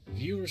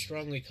Viewers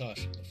strongly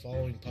caution the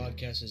following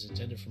podcast is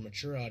intended for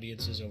mature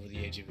audiences over the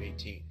age of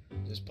 18.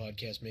 This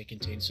podcast may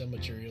contain some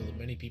material that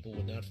many people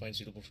would not find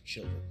suitable for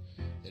children,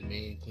 and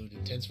may include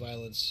intense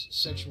violence,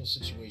 sexual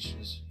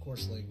situations,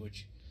 coarse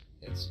language,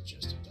 and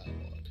suggestive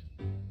dialogue.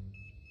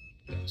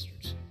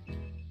 Bastards.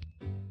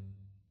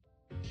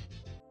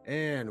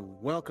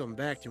 And welcome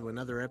back to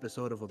another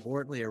episode of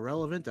Abortly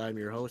Irrelevant. I'm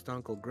your host,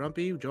 Uncle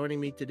Grumpy. Joining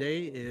me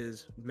today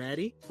is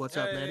Maddie. What's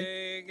up, Maddie?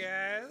 Hey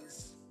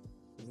guys.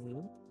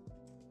 Mhm.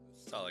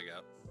 That's all I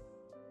got.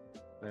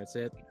 That's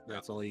it.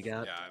 That's all you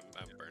got. Yeah,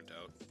 I'm burnt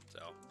out, so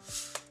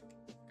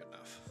good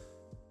enough.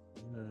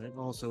 All right.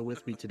 Also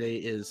with me today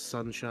is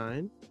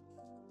Sunshine.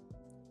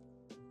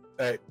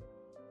 Hey,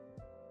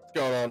 what's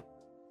going on?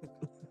 I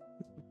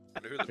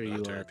wonder who the Here you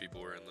military are.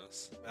 people were in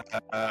this.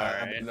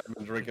 I've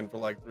been drinking for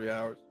like 3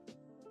 hours.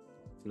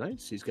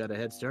 Nice. He's got a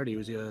head start. He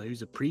was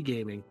a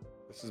pre-gaming.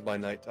 This is my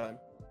nighttime.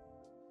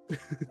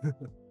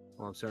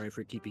 Well, I'm sorry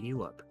for keeping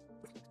you up.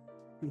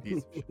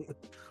 Piece of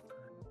shit.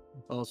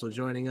 Also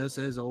joining us,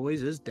 as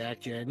always, is Dak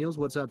Daniels.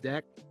 What's up,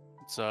 Dak?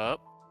 What's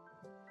up?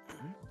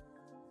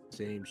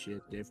 Same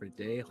shit, different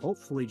day.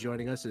 Hopefully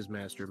joining us is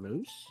Master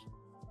Moose.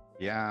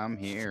 Yeah, I'm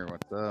here.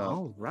 What's up?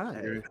 All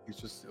right. He's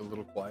just a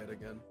little quiet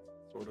again,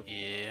 sort of.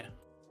 Yeah.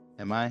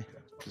 Am I?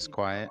 Just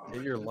quiet.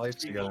 Get your life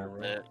together,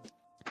 bro.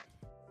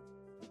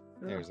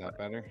 There's that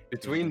better.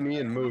 Between me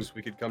and Moose,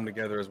 we could come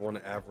together as one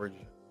average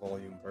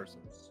volume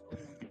person.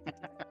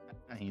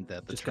 Ain't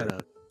that the Just truth?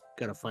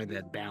 gotta find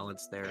that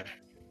balance there.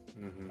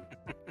 Mm-hmm.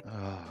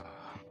 Oh,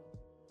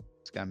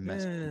 it's got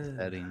messed Yeah.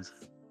 settings.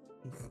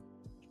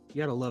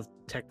 You gotta love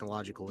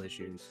technological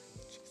issues.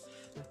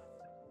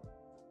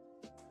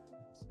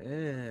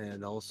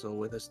 And also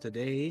with us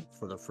today,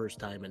 for the first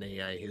time in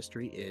AI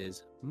history,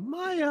 is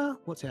Maya.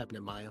 What's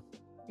happening, Maya?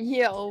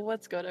 Yo,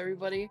 what's good,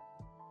 everybody?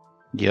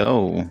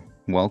 Yo,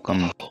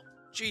 welcome.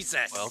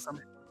 Jesus. Welcome.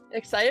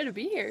 Excited to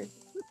be here.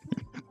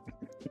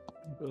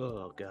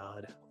 Oh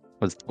God.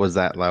 Was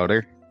that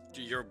louder?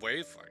 You're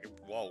way fucking.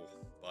 Whoa,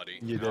 buddy.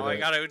 You did Oh, I it.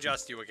 gotta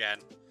adjust you again.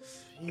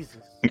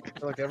 Jesus. I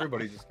feel like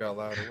everybody just got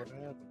louder. What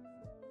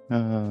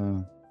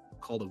happened?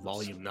 Called a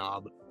volume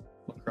knob.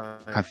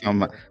 Crying.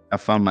 I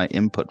found my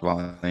input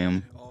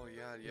volume. Oh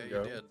yeah, There you you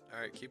go. did. All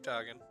right, keep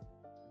talking.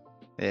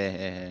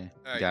 Yeah,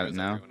 All right, got you it guys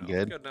now. are doing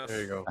Good. enough.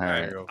 There you go. All There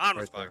right. you go. On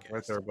Right with there, podcast.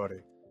 right there, buddy.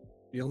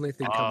 The only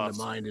thing coming to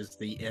Awesome. mind is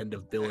the end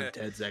of Bill and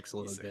Ted's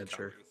Excellent He said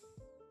Adventure,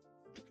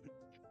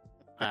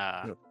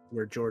 coming.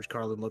 where George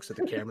Carlin looks at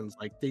the camera and is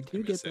like, "They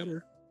do miss get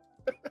him.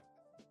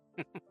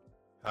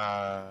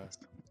 better."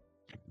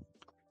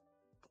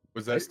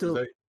 Was I that? still-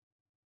 was that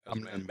Oh, I'm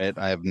gonna man. admit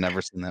I have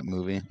never seen that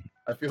movie.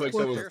 I feel like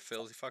Well, that was You're a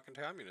filthy fucking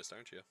communist,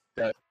 aren't you?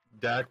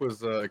 Dak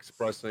was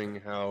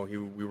expressing how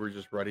we were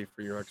just ready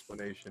for your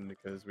explanation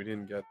because we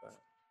didn't get that.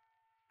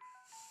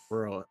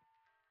 Bro,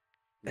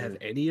 have Yeah.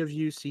 any of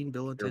you seen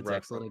Bill and Your Ted's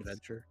Excellent reference.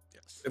 Adventure?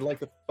 Yes. It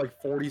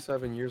like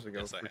 47 years ago.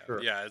 Yes, I for have.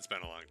 sure. Yeah, it's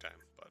been a long time,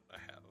 but I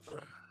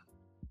have.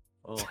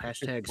 Oh,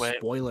 hashtag Wait.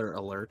 spoiler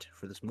alert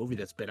for this movie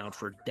that's been out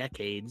for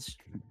decades.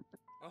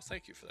 Well,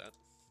 thank you for that.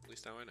 At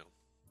least now I know.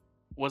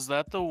 Was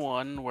that the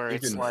one where You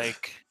it's can-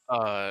 like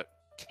a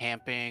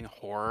camping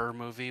horror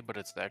movie, but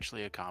it's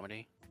actually a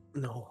comedy?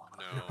 No.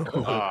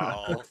 No.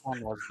 Oh, which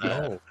one was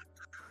that? No.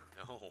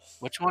 No.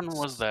 Which one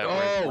was that?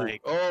 Where,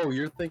 like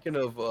You're thinking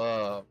of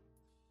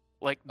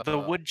the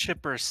wood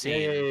chipper yeah,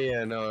 scene?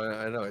 yeah. No,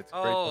 I know it's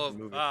a great Oh, fucking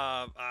movie.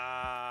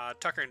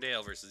 Tucker and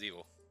Dale versus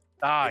Evil.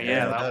 Ah,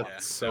 yeah, that that's one. Yeah,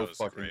 so that was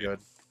fucking great. good.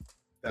 It's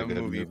a good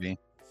movie.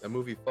 That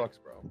movie fucks,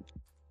 bro.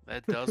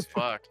 That does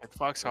fuck. It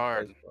fucks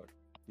hard. It does fuck.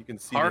 You can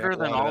see Harder that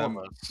than a lot all them-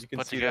 of us You can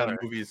put see together.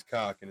 that movie's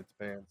cock in its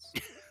pants.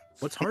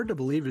 What's hard to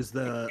believe is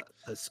the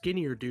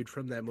skinnier dude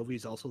from that movie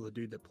is also the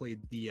dude that played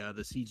the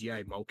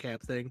CGI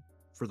mocap thing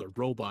for the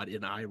robot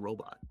in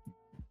iRobot.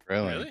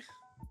 Really? Really?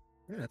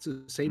 Yeah, that's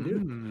the same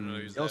dude. know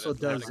Mm, he's He also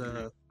does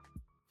athletic.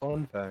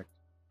 fun fact.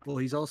 well,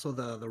 he's also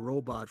the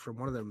robot from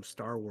one of them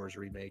Star Wars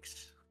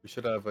remakes. We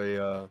should have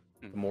a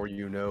the more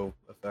you know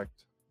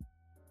effect.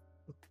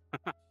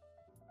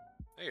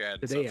 Hey, you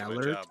added Today, something to my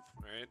alert. job,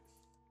 right?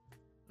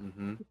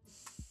 Mm-hmm. I'm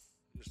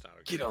just not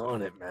okay. Get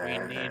on it, We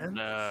man. need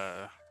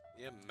Yeah,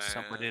 man.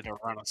 somebody to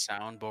run a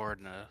soundboard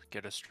and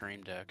get a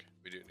stream deck.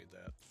 We do need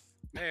that.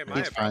 Hey, It's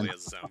Maya probably fine.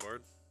 has a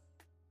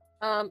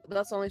soundboard.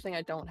 That's the only thing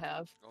I don't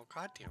have. Oh,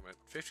 god damn it.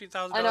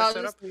 $15,000 I know. I was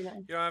setup? just thinking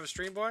You don't have a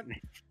stream board?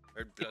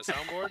 Or a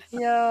soundboard?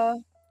 yeah,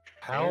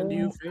 How And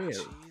you fail.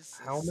 Jesus.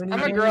 How many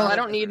I'm a Yeah. girl. I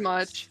don't need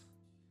much.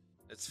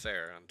 It's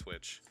fair on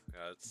Twitch.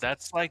 Yeah, it's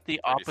That's like the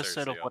Pretty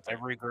opposite of thirsty what out there.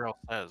 every girl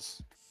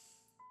says.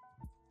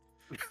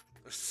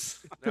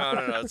 no.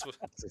 That's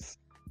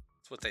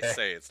what they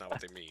say. It's not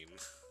what they mean.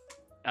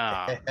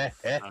 Ah,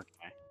 okay.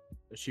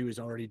 She was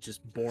already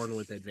just born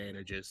with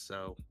advantages,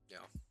 so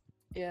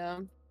Yeah,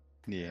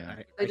 Yeah.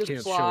 I, They I just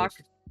can't block.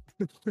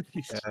 show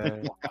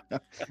it.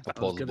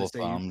 Opposable say-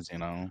 thumbs, you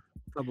know.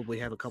 Probably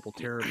have a couple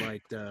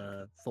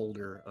terabyte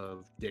folder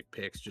of dick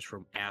pics just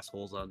from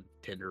assholes on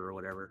Tinder or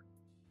whatever.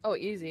 Oh,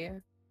 easy.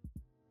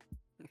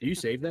 Do you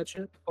save that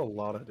shit? a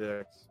lot of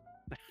dicks.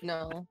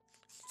 No.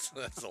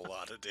 That's a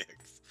lot of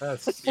dicks.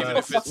 That's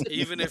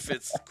Even if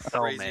it's So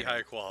crazy many.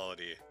 high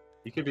quality.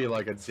 you could be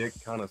like a dick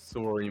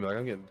connoisseur, and you're like,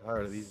 I'm getting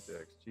tired of these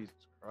dicks. Jesus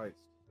Christ.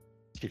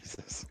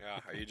 Jesus. Yeah,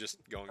 are you just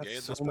going That's gay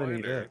at so this many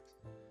point? Or...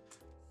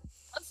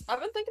 dicks. I've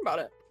been thinking about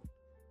it.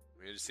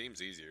 I mean, it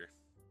seems easier.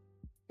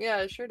 Yeah,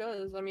 it sure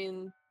does. I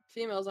mean,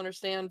 females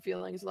understand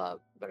feelings a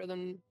lot better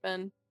than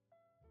men.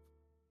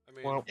 I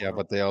mean, Well, Yeah,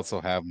 but they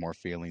also have more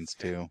feelings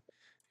too.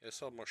 it's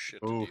so much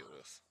shit to Oof. deal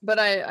with. But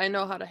I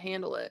know how to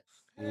handle it.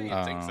 Yeah,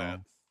 you'd think that.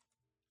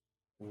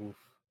 Oof.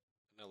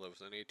 And I live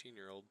with an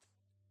 18-year-old.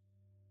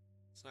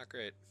 It's not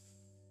great.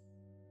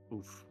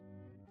 Oof.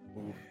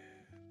 Oof.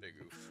 Big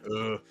oof.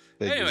 Ugh.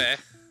 Big Anyway,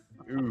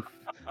 Oof.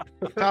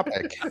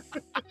 topic.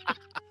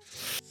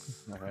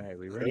 All right,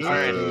 we ready? All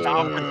right, Uh,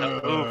 stop with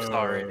the oops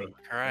already.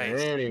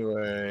 Christ.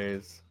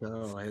 Anyways.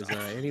 So, has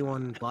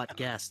anyone bought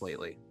gas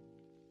lately?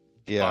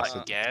 Yeah.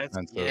 Uh, Gas?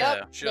 expensive.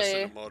 Yeah. just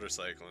in a They-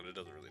 motorcycle, and it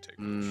doesn't really take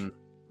much.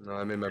 No,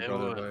 I made my It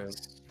brother buy it.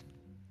 was...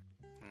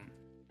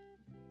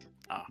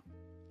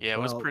 Yeah, it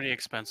was Well- pretty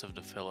expensive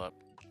to fill up.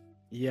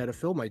 Yeah, to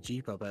fill my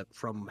Jeep up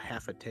from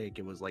half a tank,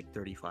 it was like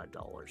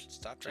 $35.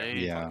 Stop driving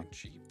Yeah. fucking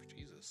cheap.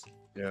 Jesus.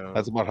 Yeah.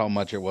 That's about how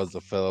much it was to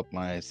fill up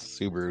my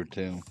Subaru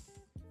too.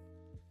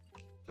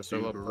 To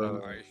fill up,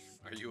 Subaru.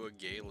 Are you a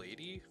gay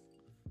lady?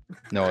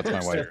 No, it's my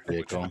Or wife's which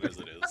vehicle. one is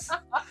it is?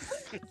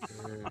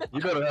 you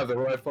better have the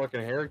right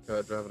fucking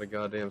haircut driving a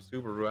goddamn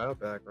Subaru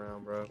Outback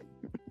round, bro.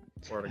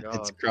 Swear to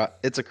God.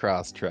 It's a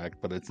cross track,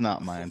 but it's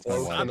not mine. It's my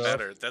Close Not wife's. enough.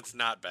 better. That's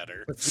not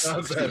better. It's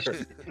not better.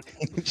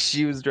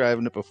 She was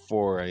driving it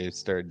before I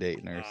started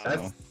dating her. So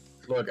That's-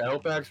 Look,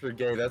 Outbacks are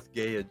gay. That's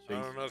gay I adjacent.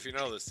 don't know if you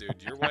know this,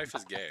 dude. Your wife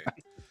is gay.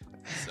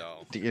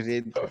 So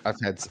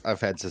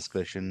I've had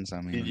suspicions.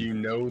 I Did mean, you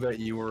know that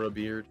you were a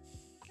beard?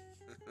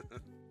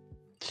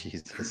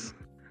 Jesus.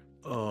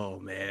 Oh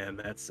man,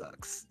 that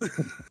sucks.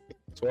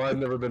 That's why I've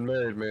never been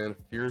married, man.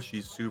 Fear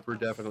she's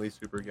definitely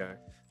super gay.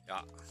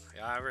 yeah,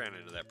 I ran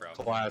into that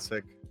problem.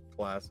 Classic.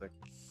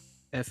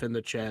 F in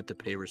the chat to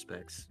pay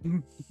respects.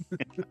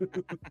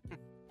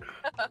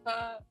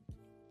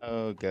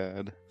 Oh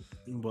God.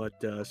 But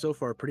so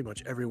far, pretty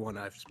much everyone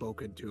I've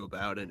spoken to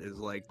about it is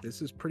like,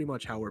 this is pretty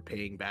much how we're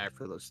paying back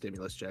for those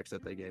stimulus checks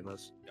that they gave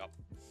us.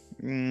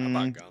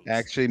 Mm, guns?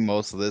 actually,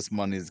 most of this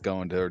money is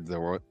going to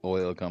the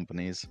oil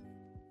companies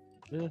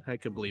Yeah, I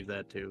could believe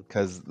that too.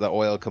 because the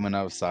oil coming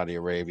out of Saudi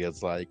Arabia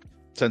is like,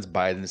 since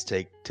Biden's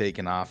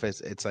taken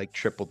office, it's like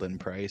tripled in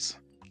price.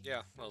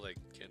 Yeah, well, they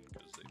can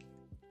because they can.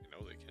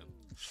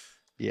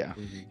 Yeah,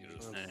 You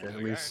just- Yeah, you're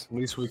At like,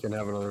 least we can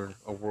have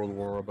a world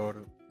war about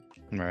it.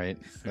 right.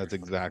 That's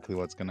exactly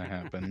what's gonna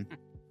happen.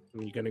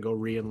 Are you gonna go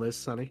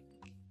re-enlist, Sonny?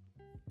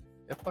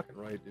 Yeah, fucking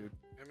right, dude.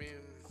 "Alright." I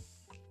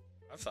mean,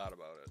 I've thought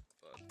about it,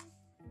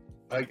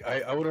 but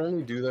I would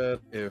only do that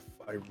if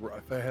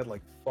I had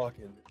like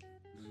fucking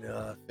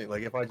nothing.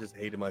 Like if I just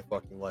hated my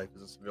fucking life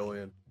as a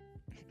civilian.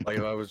 Like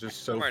if I was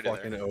just so I'm already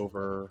fucking there.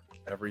 over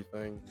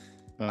everything.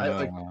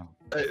 Uh,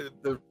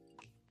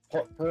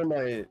 Per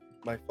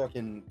my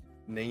fucking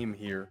name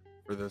here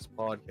for this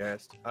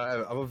podcast,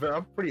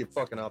 I'm pretty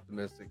fucking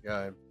optimistic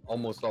guy. I'm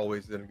almost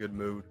always in a good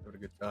mood, having a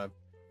good time.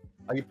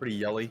 I get pretty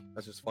yelly.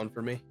 That's just fun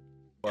for me.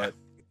 But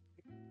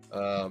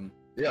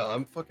yeah,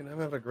 I'm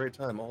having a great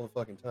time all the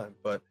fucking time.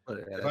 But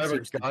That I ever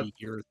seems to got- be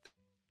your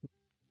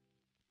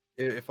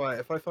if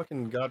I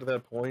fucking got to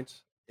that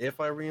point, if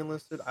I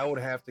re-enlisted, I would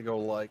have to go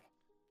like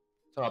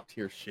top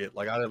tier shit.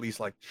 Like I'd at least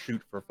like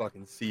shoot for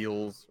fucking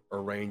SEALs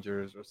or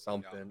Rangers or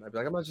something. I'd be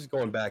like, I'm not just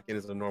going back in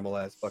as a normal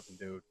ass fucking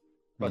dude. you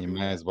Fucking-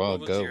 might as well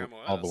What was go your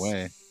all the MOS?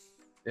 way.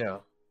 Yeah.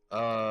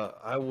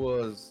 I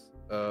was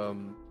a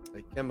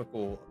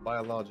chemical,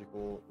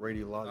 biological,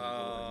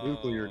 radiological, and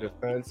nuclear Oh.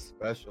 defense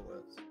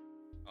specialist.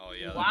 oh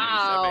yeah, that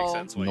Wow. makes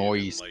sense. Why you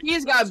Noise. didn't like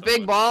He's it got so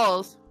big much.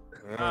 balls.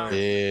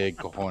 Big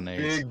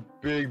cojones.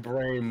 Big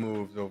brain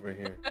moves over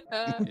here.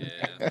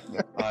 Yeah.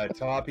 I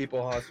taught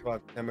people how to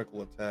survive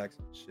chemical attacks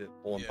and shit,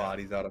 pulling Yeah.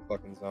 bodies out of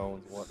fucking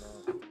zones and whatnot.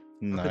 How could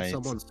Nice.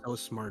 someone so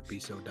smart be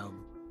so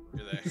dumb?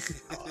 You're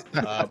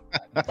there.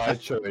 By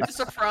choice. Just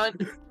a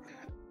front.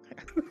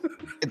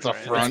 It's a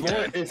Right.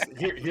 front.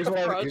 Here's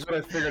what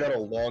I figured out a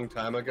long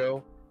time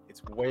ago.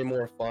 It's way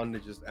more fun to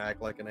just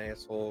act like an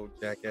asshole,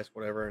 jackass,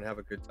 whatever, and have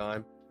a good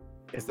time,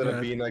 instead Yeah.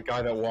 of being that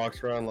guy that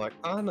walks around like,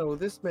 I know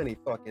this many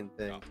fucking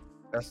things.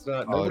 That's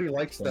not. Oh, Nobody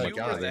likes you that You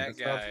guy. were that That's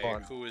not guy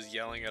fun. who was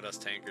yelling at us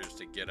tankers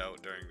to get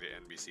out during the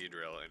NBC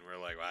drill, and we're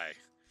like, why?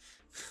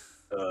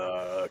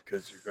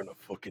 Cause you're gonna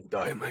fucking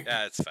die, man.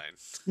 Yeah, it's fine.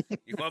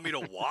 You want me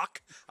to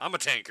walk? I'm a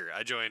tanker.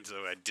 I joined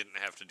so I didn't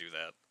have to do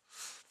that.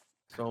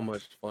 So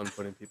much fun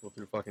putting people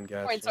through fucking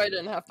gas. Point so I chambers.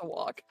 didn't have to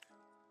walk.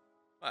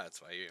 Well,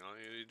 that's why you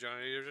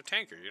join. You're a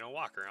tanker. You don't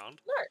walk around.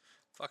 Right.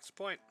 Fuck's the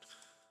point.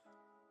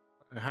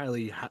 I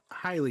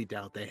highly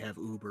doubt they have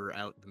Uber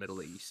out in the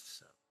Middle East.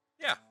 So.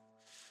 Yeah.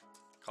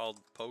 Called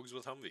Pogues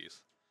with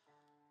Humvees.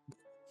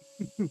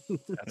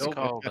 That's Nope.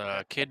 called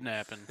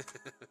kidnapping.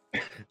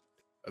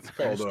 That's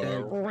called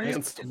Hashtag best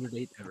ransom. Tinder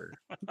date ever.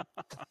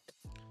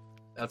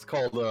 That's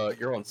called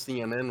you're on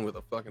CNN with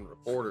a fucking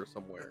reporter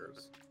somewhere.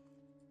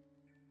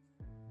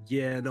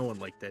 Yeah, no one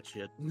liked that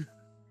shit.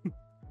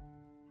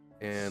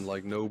 and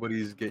like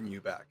nobody's getting you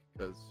back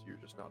because you're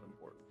just not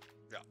important.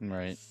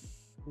 Right.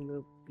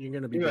 Nope. You're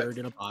gonna be Yeah. buried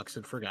in a box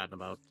and forgotten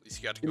about. At least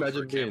you got to You go for a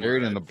imagine being camel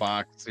Buried ride. in the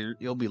box.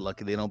 You'll be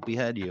lucky they don't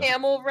behead you.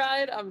 Camel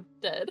ride? I'm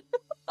dead.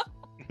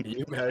 Can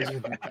you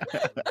imagine?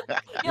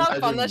 You know how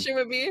fun that Imagine- shit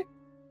would be?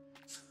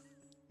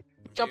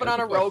 Jumping Yeah, on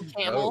a Fucking rogue dope,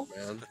 camel.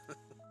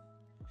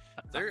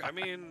 man. I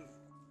mean,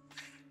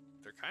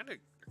 they're kind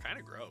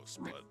of gross,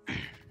 but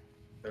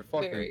They're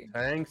fucking Very.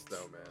 tanks,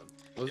 though, man.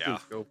 Those Yeah.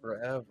 things go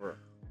forever.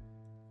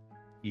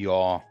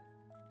 Yaw.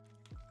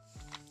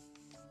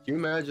 Can you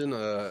imagine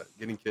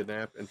getting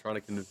kidnapped and trying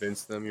to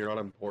convince them you're not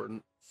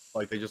important?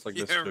 Like they just like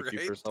Yeah, mistook you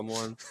for right.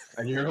 someone,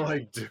 and you're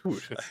like, dude,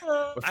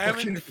 I my haven't-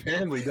 fucking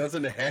family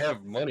doesn't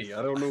have money.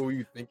 I don't know who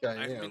you think I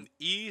I'm am. in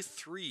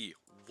E3.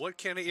 What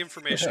kind of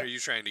information Yeah. are you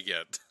trying to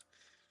get?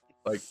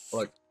 Like,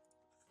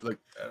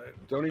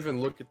 don't even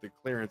look at the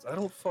clearance. I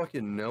don't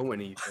fucking know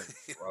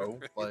anything, bro.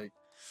 Like,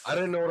 I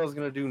didn't know what I was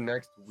gonna do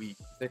next week.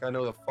 You think I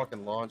know the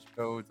fucking launch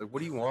codes? Like, what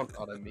do you want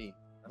out of me?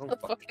 I don't The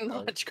fucking fucking know.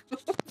 launch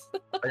codes.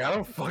 Like, I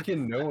don't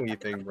fucking know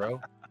anything, bro.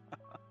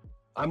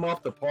 I'm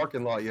off the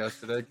parking lot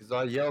yesterday because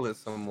I yelled at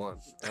someone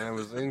and it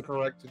was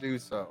incorrect to do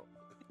so.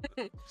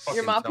 You're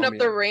Fucking mopping tell up me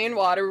the I-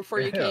 rainwater before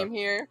you Yeah. came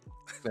here.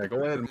 Yeah,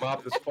 go ahead and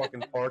mop this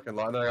fucking parking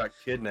lot. And I got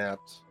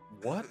kidnapped.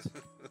 What?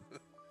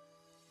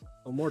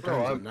 Well, more Bro,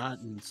 times I'm- than not,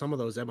 in some of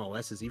those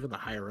MOSs, even the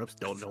higher ups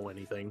don't know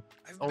anything.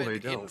 I've Oh, been they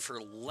in don't. for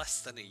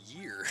less than a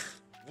year.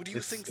 What do you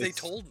It's- think they it's-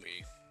 told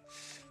me?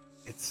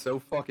 It's so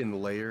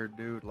fucking layered,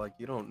 dude. Like,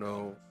 you don't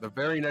know. The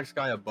very next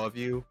guy above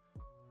you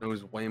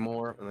knows way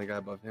more, and the guy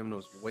above him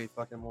knows way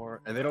fucking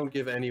more. And they don't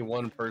give any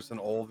one person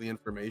all the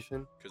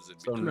information, Because it'd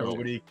be so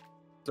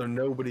No.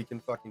 nobody can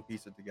fucking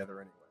piece it together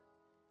anyway.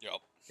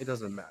 Yup. It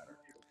doesn't matter.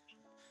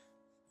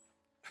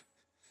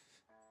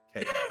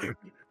 Okay.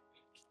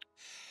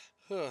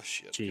 Oh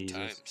shit. Jesus. Good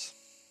times.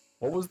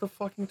 What was the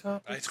fucking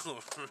topic? I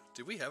don't.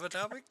 Did we have a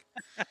topic?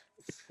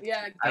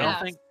 Yeah, I don't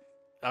gas. think.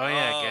 Oh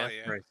yeah, Oh, gas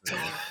yeah. prices.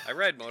 I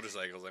ride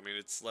motorcycles. I mean,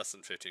 it's less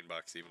than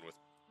 $15 even with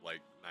like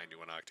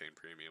 91 octane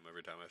premium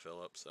every time I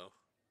fill up. So,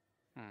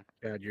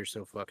 God, you're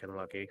so fucking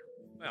lucky.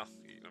 well,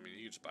 I mean,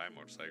 you just buy a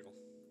motorcycle,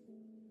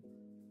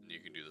 and you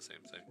can do the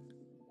same thing.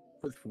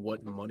 With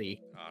what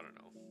money? I don't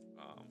know.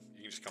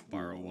 You can just come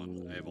borrow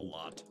one. I have a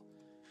lot.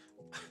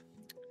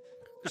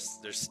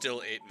 There's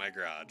still 8 in my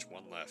garage.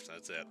 One left.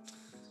 That's it.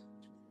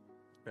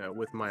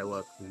 With my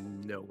luck,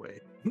 no way.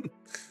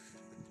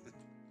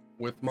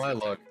 With my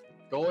luck,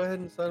 go ahead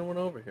and send one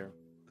over here.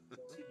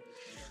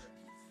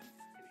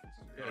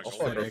 Yeah, I'll go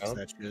fuck for it. it. FedEx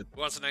that shit.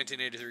 Who wants a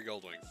 1983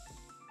 Goldwing?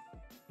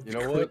 You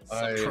know what? Stop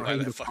I trying Trying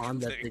that to fucking pawn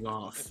that thing. thing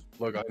off.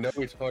 look. I know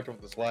we talked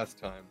about this last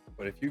time,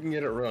 but if you can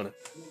get it running,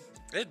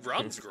 It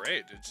runs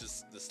great. It's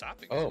just the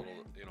stopping. Oh. Is a little,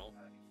 you know.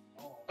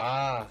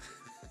 ah,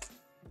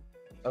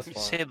 that's You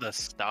fine. say the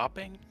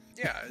stopping?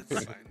 Yeah,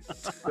 it's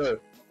fine.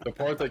 The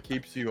part that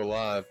keeps you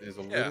alive is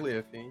a Yeah.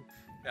 little iffy.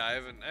 Yeah, I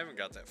haven't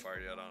got that far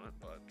yet on it,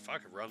 but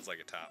fuck, it runs like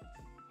a top.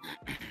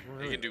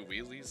 You can do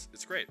wheelies.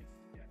 It's great.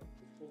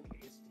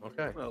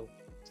 Okay. Well,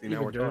 See, now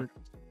even we're during,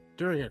 talking.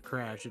 during a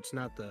crash, it's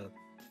not the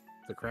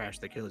crash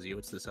that kills you;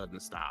 it's the sudden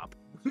stop.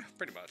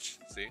 Pretty much.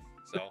 See,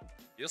 so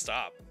you'll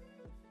stop.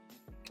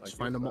 I Just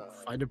find a guess,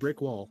 find a brick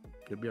wall.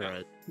 You'll be Yeah.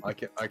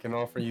 alright. I can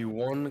offer you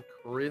one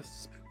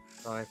crisp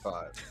high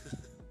five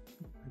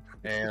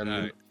and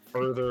Alright.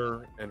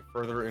 further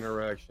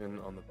interaction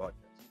on the podcast.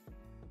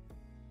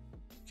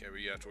 Okay,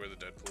 we have to wear the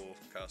Deadpool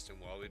costume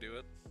while we do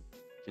it.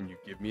 Can you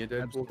give me a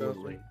Deadpool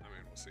Absolutely. costume? I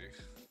mean, we'll see.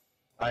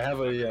 I have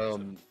a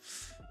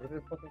what are they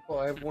fucking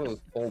called? I have one of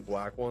those full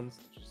black ones,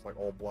 just like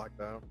all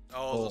blacked out.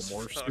 Oh, Oh, those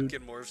morph fucking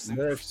suit? morph suits.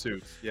 Morph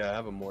suits. Yeah, I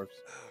have a morph.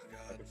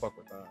 Oh I god. can fuck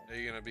with that. Are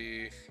you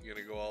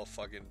gonna go all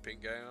fucking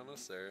pink guy on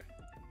us or?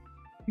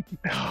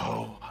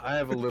 No, I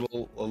have a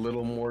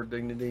little more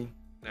dignity.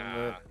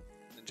 Nah.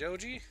 And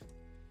Joji?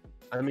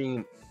 I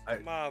mean,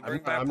 Come on, bring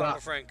I'm back not-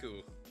 Papa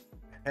Franco.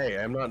 hey,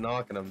 I'm not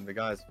knocking him. The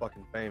guy's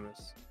fucking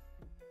famous.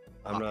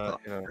 I'm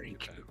not, you know,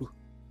 Thank Okay. you.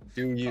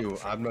 do you?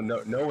 I'm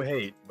no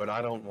hate, but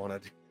I don't want to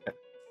do that.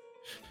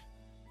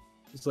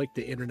 It's like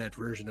the internet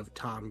version of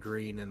Tom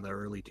Green in the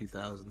early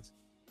 2000s.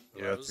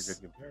 Yeah, Yeah, it that's was-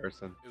 a good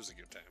comparison. It was a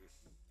good time.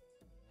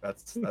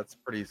 That's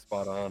pretty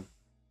spot on.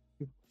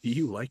 Do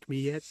you like me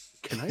yet?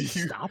 Can I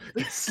stop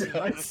this? Can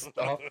I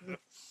stop it?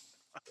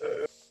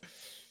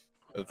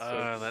 That's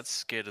That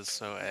skit is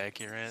so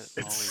accurate.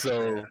 it's Holy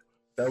so shit.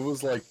 that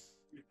was like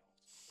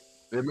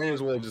they may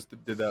as well just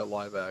did that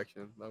live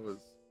action. That was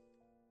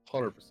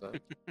 100%.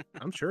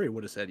 I'm sure he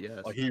would have said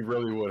yes. Like he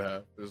really would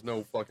have. There's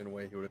no fucking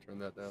way he would have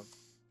turned that down.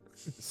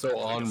 It's so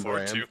on afford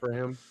brand to. for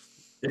him.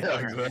 Yeah,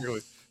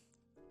 exactly.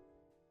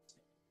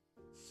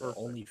 For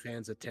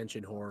OnlyFans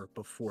attention whore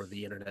before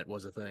the internet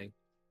was a thing.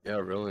 Yeah,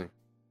 really.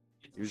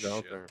 He's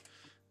out Shit. there.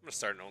 I'm gonna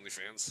start an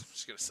OnlyFans. I'm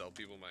just gonna sell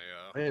people my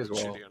May as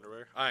well. shitty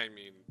underwear. I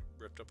mean,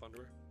 ripped up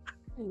underwear.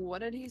 What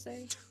did he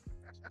say?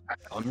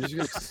 I'm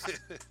just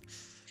gonna.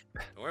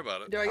 Don't worry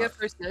about it. Do I get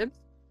first dibs?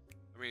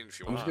 I mean, if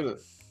you I'm want. just gonna.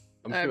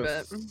 I'm I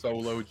just bet. gonna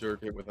solo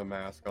jerk it with a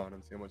mask on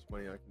and see how much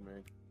money I can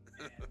make.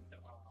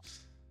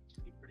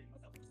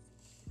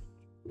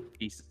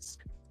 Jesus.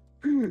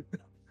 Dude,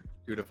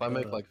 if I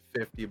make Uh, like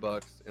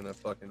 $50 in a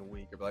fucking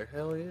week, I'd be like,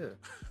 hell yeah.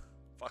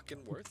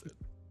 Fucking worth it.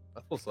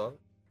 That's what's up.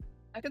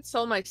 I could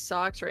sell my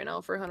socks right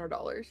now for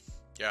 $100.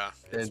 Yeah.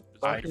 And It's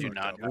I fucking do fucked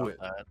not up, do doubt it.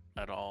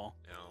 that at all.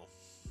 You know.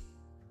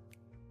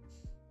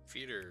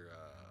 Feeder.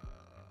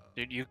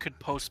 Dude, you could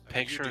post I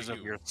mean, you do pictures of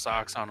you. your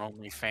socks on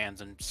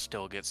OnlyFans and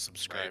still get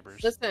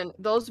subscribers. Listen,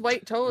 those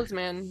white toes,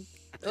 man,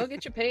 they'll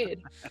get you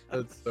paid.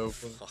 That's so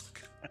fun.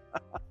 Fuck.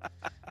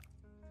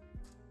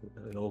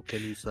 Oh,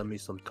 can you send me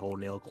some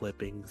toenail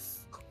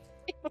clippings?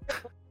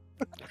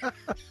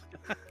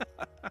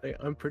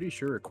 I'm pretty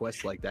sure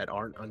requests like that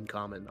aren't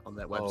uncommon on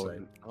that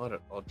website. Oh, not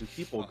at all. Do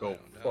people I go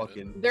don't doubt it.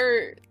 fucking...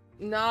 They're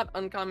not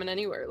uncommon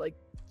anywhere. Like,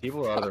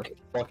 People are out of their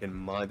fucking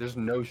mind. There's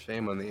no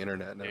shame on the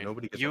internet now. Dude,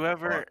 Nobody gets you a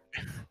ever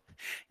fuck.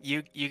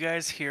 you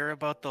guys hear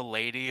about the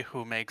lady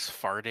who makes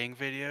farting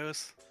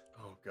videos?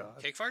 Oh, God.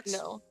 Cake farts?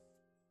 no.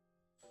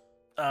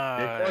 Big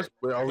farts?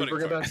 Wait, are we pudding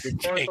bringing back farts. big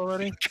farts Cake-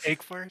 already?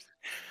 Cake farts?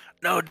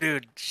 No,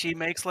 dude, she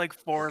makes like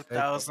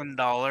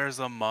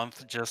 $4,000 a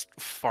month just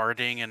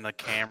farting in the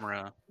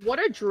camera. What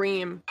a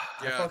dream. I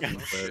Yeah, fucking no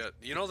quit. shit.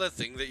 You know that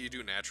thing that you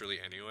do naturally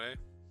anyway?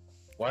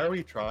 Why are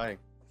we trying?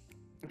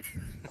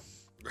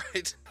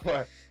 Right?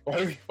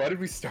 Why did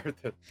we start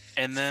this?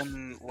 And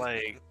then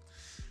like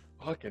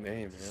Fucking A,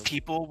 man.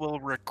 people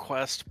will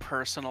request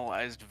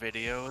personalized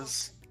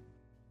videos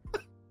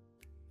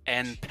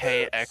and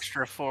pay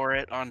extra for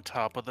it on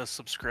top of the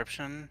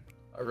subscription.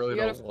 I really You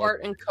gotta don't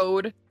fart in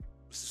code,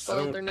 This is spell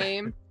don't- their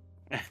name.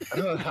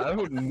 I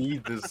don't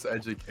need this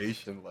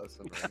education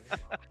lesson right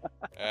now.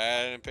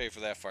 I didn't pay for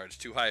that fart. It's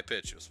too high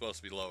pitch. It was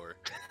supposed to be lower.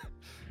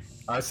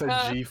 I said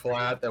G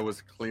flat. That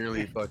was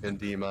clearly fucking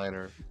D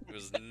minor. It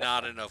was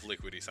not enough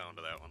liquidy sound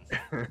to that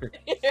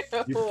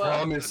one.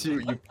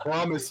 You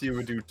promise you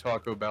would do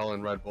Taco Bell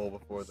and Red Bull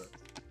before this.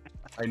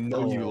 I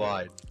know you Oh.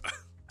 lied.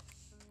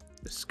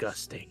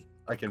 Disgusting.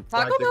 I can Taco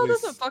Bell practically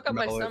doesn't fuck up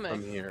my smell it stomach.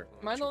 from here.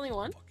 Am I the only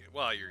one? Fuck it.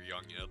 Well, you're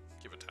young yet.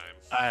 Give it time.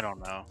 I don't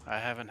know. I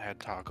haven't had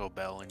Taco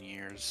Bell in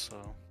years,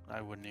 so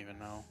I wouldn't even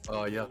know.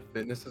 Oh yeah,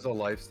 fitness is a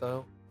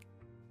lifestyle.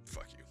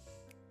 Fuck you.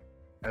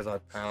 As I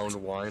pound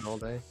wine all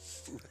day.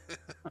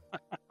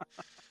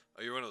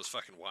 Oh, you're one of those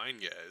fucking wine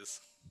guys.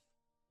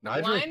 No,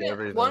 I drink Wine,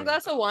 everything. one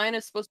glass of wine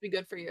is supposed to be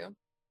good for you.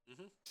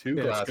 Two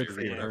Yeah, it's glasses. good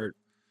for your even. heart.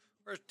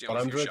 Or, you But know,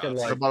 a I'm few drinking shots.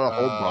 What like about a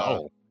whole uh,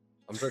 bottle?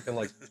 I'm drinking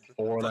like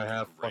 4.5 Fucking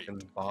rape.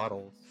 fucking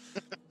bottles.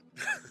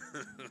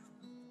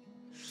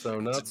 So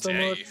not so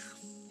Today. much,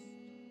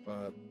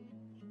 but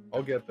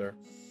I'll get there.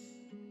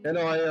 You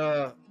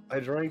know, I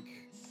drank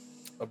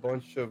a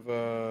bunch of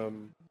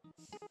wine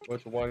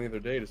the other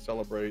day to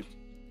celebrate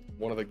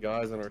one of the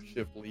guys on our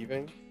shift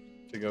leaving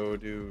to go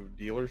do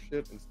dealer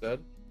shit instead.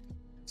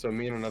 So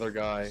me and another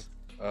guy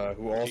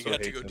who You also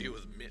got to hates go him. deal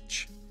with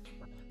Mitch.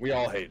 We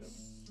all hate him,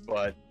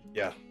 but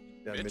yeah,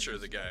 Mitch or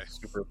is the guy?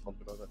 super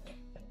pumped about that.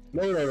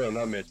 No,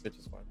 not Mitch. Mitch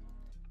is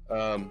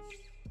fine.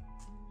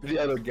 The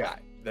other guy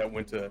that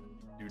went to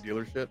do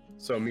dealer shit.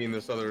 So me and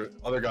this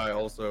other guy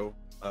also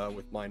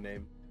with my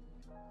name.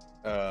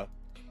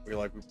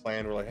 We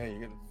planned. We're like, hey, you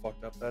getting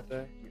fucked up that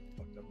day? We get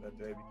fucked up that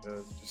day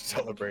because just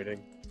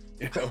celebrating,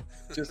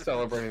 just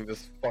celebrating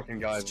this fucking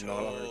guy's That's not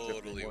on our shift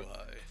totally anymore.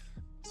 why.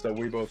 So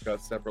we both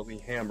got separately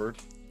hammered,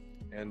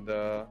 and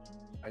I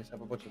just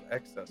have a bunch of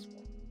excess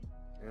one.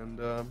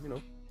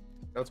 And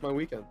that's my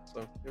weekend.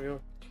 So here we are.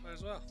 Might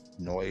as well.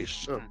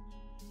 Noise.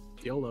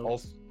 YOLO.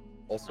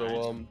 Also,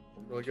 Nice. I'm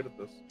really good at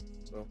this,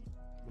 so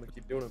I'm gonna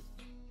keep doing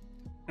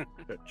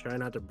it. Try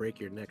not to break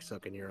your neck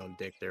sucking your own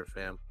dick there,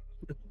 fam.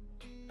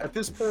 At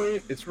this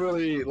point, it's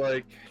really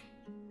like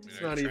You're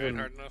it's not not trying even.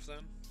 hard enough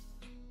then.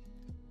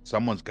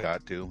 Someone's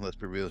got to. Let's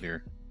be real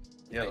here.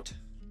 Yeah, Right.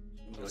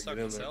 I'm Don't gonna suck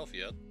get in there. myself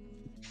yet.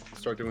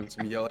 Start doing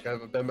some yoga.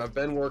 I've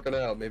been working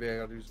out. Maybe I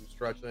gotta do some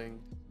stretching,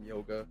 some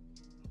yoga.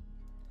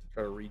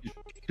 Try to reach.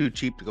 Too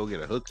cheap to go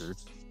get a hooker.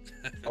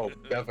 Oh,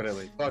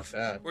 definitely. Fuck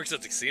that. Works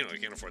at the casino. You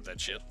can't afford that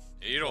shit.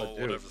 And you know Oh,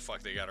 dude. whatever the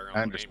fuck they got around. I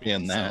Miami,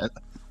 understand so- that.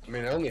 I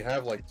mean, I only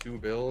have like 2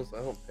 bills.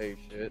 I don't pay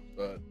shit,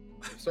 but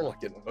I'm still not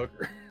getting a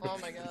hooker. Oh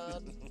my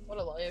god. What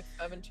a life,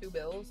 having 2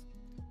 bills.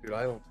 Dude,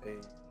 I don't pay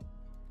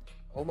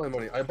all my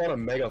money. I bought a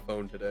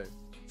megaphone today.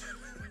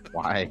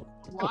 Why?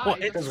 Why?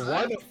 Because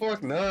why the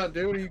fuck not,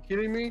 dude? Are you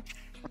kidding me?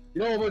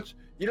 You know how much?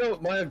 You know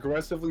what my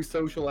aggressively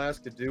social ass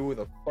could do with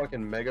a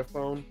fucking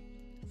megaphone?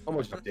 How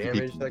much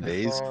damage that could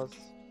Days? cause?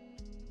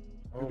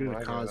 Oh You're my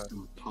gonna cause god!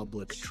 some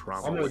public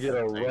trauma. I'm gonna with get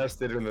that thing.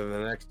 arrested in the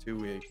next 2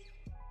 weeks.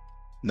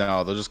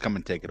 No, they'll just come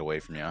and take it away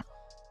from you.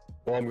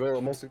 Well,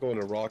 I'm also going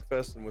to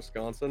Rockfest in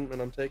Wisconsin,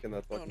 and I'm taking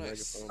that fucking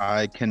nice. megaphone.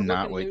 I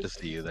cannot Looking wait to loose.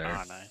 see you there.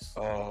 Ah, nice.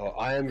 Oh,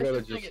 I am This gonna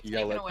is gonna just get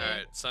yell taken at. away.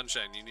 Alright,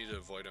 Sunshine, you need to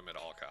avoid them at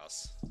all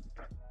costs.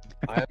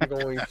 I am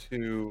going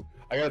to.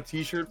 I got a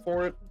T-shirt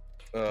for it.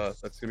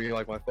 That's gonna be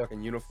like my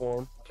fucking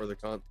uniform for the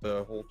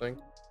whole thing.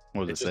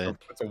 What does It's it just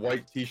say? it's a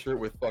white T-shirt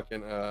with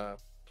fucking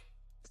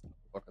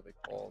what are they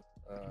called?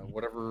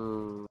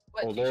 Whatever.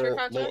 What, oh, t-shirt laurel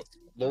contest?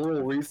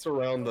 wreaths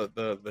around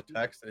the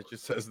text, and it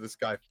just says "This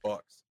guy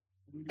fucks."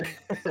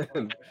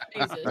 And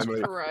Jesus I'm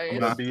gonna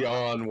Christ. be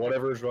on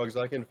whatever drugs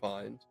I can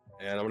find,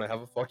 and I'm gonna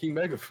have a fucking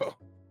megaphone.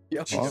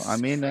 Yeah, Well, I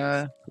mean,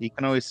 you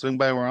can always swing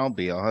by where I'll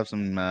be. I'll have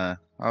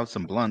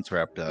some blunts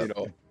wrapped up. you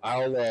know,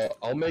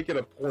 I'll make it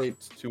a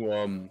point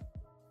to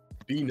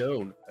be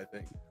known. I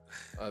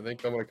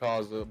think I'm gonna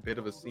cause a bit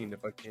of a scene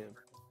if I can.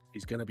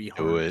 He's gonna be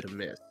Do hard it. to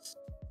miss.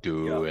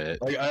 Do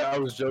it. Like I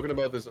was joking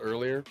about this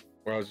earlier,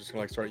 where I was just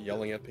gonna like start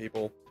yelling at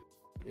people,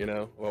 you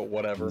know, well,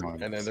 whatever,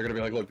 and then they're gonna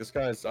be like, "Look, this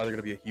guy's either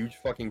gonna be a huge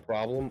fucking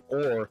problem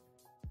or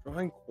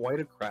drawing quite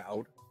a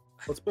crowd.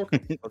 Let's book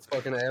him. Let's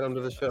fucking add him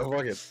to the show.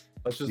 Fuck it.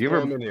 Let's just You throw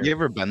ever him in here." you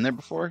ever been there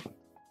before?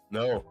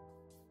 No.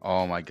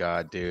 Oh my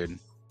god, dude.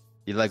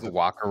 You like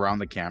walk around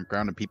the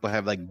campground and people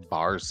have like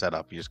bars set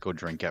up. You just go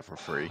drink at for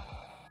free.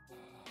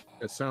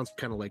 It sounds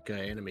kind of like an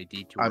anime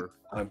detour.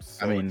 I'm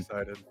so mean,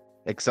 excited.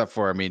 Except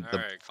for, I mean, All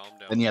right, calm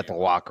down. then you have to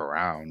here. walk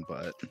around,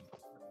 but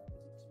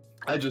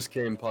I just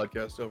came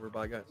podcast over.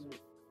 Bye, guys.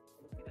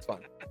 It's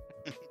fine.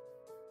 I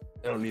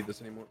don't need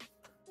this anymore.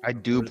 I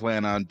do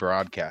plan on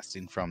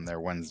broadcasting from there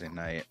Wednesday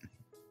night.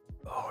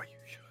 Oh, you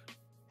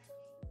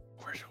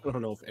should. I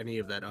don't know if any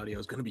of that audio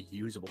is gonna be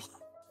usable.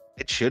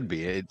 It should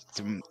be.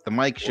 The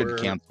mic should Or-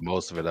 cancel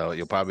most of it out.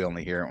 You'll probably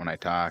only hear it when I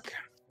talk.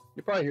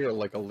 You probably hear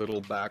like a little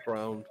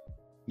background.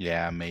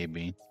 Yeah,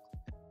 maybe.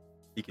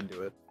 You can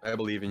do it. I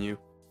believe in you.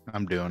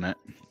 I'm doing it.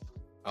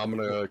 I'm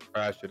gonna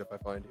crash it if I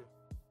find you.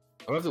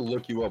 I'm gonna have to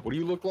look you up. What do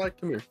you look like?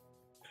 Come here.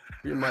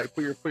 Put your mic.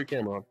 Put your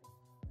camera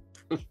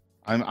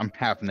on. I'm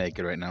half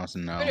naked right now, so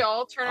Could no.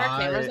 y'all turn our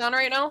cameras on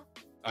right now?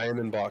 I am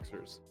in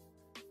boxers.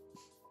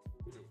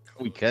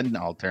 We can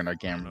all turn our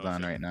cameras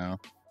on right now.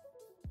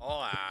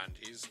 Hold on,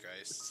 Jesus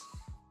Christ.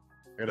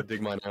 I gotta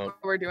dig mine out.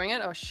 We're doing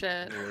it? Oh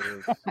shit. There it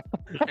is.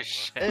 Oh,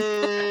 shit.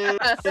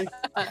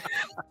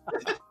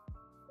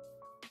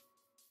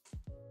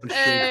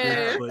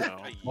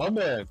 Hey. My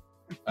man.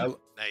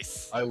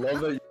 Nice. I love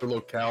that your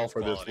locale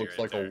for this Quality looks right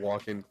like there. a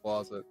walk-in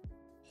closet.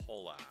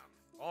 Hold on.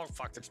 Oh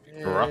fuck, there's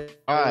people. Garage.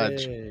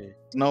 Hey.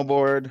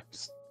 Snowboard.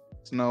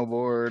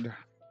 How do I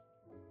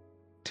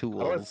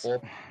Tools. pull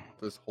up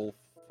this whole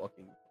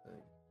fucking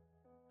thing?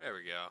 There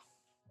we go.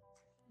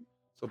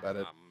 So bad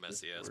at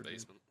Messy ass Discord, dude.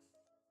 basement.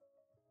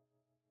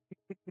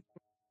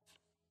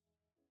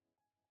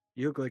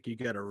 You look like you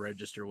gotta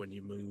register when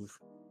you move.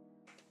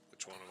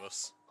 Which one of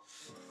us?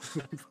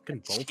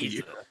 Fucking both of you.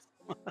 Jesus.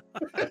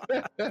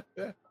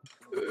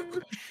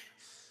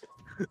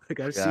 Like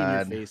I've seen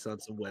your God. face on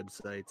some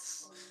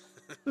websites.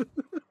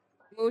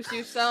 Moose,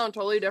 you sound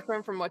totally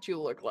different from what you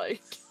look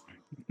like.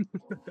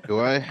 Do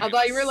I? I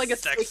thought you were like a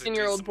Sexy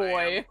 16-year-old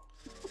boy.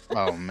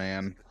 Oh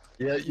man.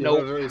 Yeah, you Nope.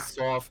 have a very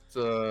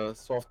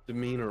soft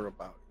demeanor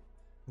about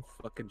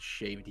Fucking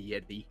shaved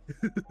yeti.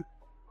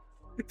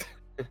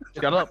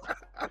 Shut up.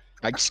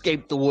 I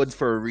escaped the woods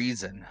for a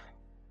reason.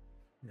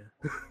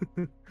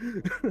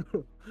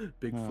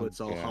 Bigfoot's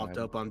all hopped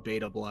God. up on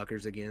beta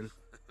blockers again.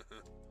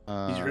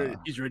 Uh,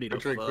 He's ready to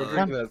Quit fuck.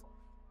 drinking that.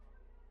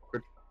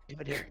 Give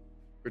it here.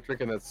 Quit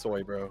drinking that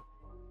soy, bro.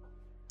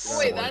 Oh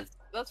wait,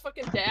 that's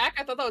fucking Dak?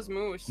 I thought that was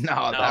Moose.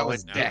 No, that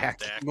was No, Dak.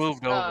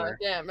 Moved over.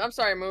 Damn, I'm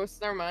sorry, Moose.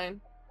 Never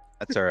mind.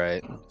 That's all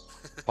right.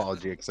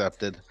 Apology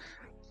accepted.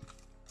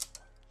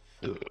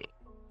 I'm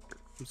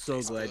so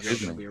He's glad you're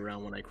bullshit. gonna be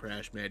around when I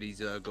crash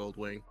Maddie's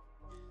Goldwing.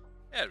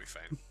 Yeah, it'd be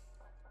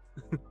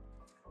fine.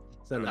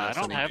 Send No, I that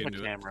don't Sonny have can a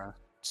do it. camera.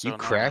 So You no,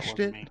 that crashed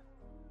wasn't it? me.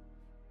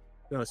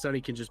 No,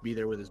 Sonny can just be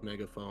there with his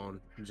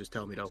megaphone and just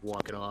tell me to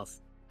walk it off.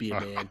 Be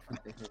a man.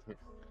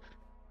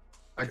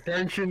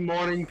 Attention,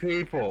 morning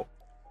people.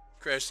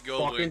 Crash the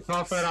Fucking Goldwing.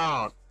 tough it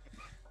out.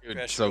 Dude,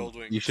 Crash so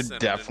Goldwing, you should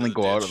send it into definitely the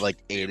go out ditch. at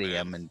like Be a 8 man.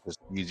 a.m. and just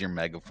use your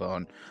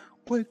megaphone.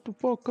 Wake the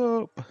fuck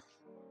up.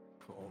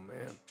 Oh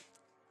man.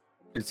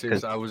 Dude,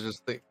 seriously, I was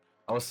just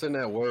I was sitting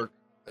at work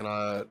and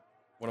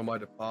one of my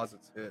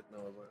deposits hit and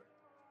I was like,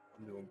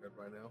 I'm doing good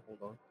right now. Hold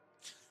on.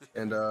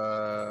 And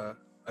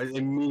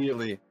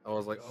I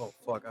was like, oh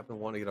fuck, I've been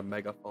wanting to get a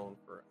megaphone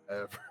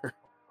forever.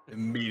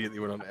 Immediately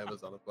went on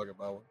Amazon and fucking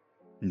bought one.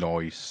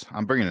 Nice.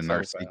 I'm bringing an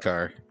Sorry, RC Pat.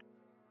 car.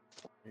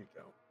 There you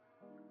go.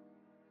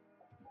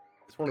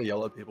 Just want to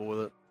yell at people with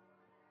it.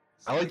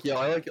 I like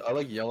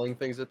yelling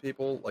things at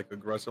people like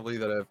aggressively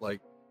that have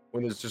like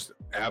when it's just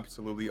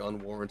absolutely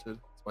unwarranted.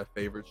 It's my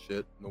favorite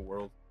shit in the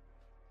world.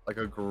 Like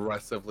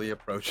aggressively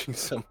approaching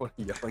someone,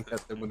 yelling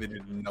at them when they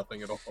did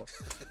nothing at all.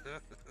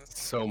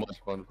 It's so much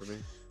fun for me.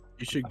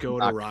 You should go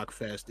to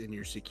Rockfest in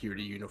your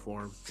security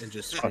uniform and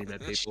just scream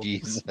at people.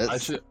 Jesus.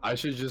 I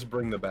should just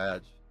bring the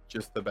badge,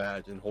 just the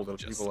badge, and hold it up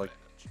to Just people like,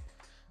 that.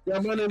 yeah,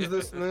 my name's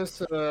this and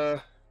this.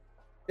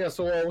 Yeah,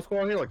 so what's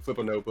going on here? Like flip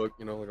a notebook,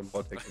 you know, like I'm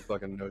about to take some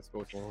fucking notes.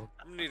 What's going on?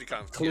 I'm gonna need to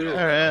confiscate Clear. all All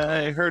that right, I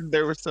alcohol. heard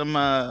there were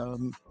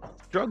some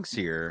drugs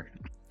here.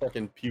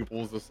 Fucking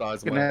pupils the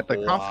size of Gonna my have to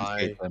whole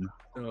confiscate eye. them.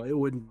 No, it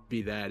wouldn't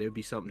be that. It would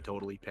be something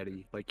totally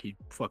petty. Like he'd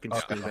fucking Oh,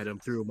 scream at him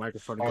through a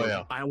microphone and Oh, go,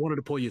 yeah. I wanted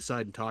to pull you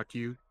aside and talk to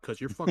you because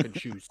your fucking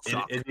shoes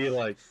suck. It'd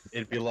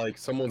be like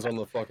someone's on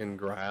the fucking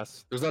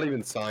grass. There's not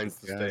even signs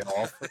to stay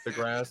off the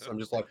grass. I'm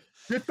just like,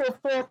 get the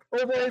fuck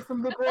away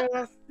from the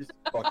grass! Just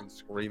fucking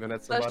screaming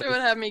at Especially somebody.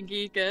 would have me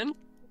geeking.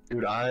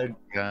 Dude, I'd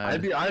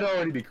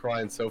already be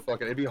crying so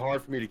fucking. It'd be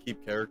hard for me to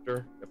keep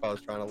character if I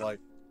was trying to like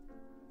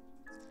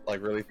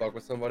really fuck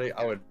with somebody.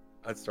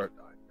 I'd start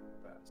dying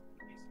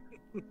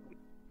fast.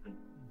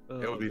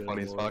 It would be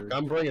funny as fuck.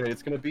 I'm bringing it.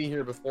 It's gonna be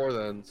here before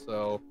then,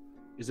 so.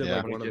 Is it Yeah.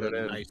 like one of Get the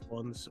it in. nice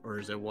ones, or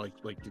is it like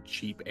the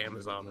cheap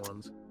Amazon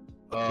ones?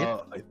 I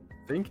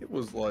think it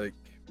was like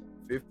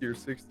 $50 or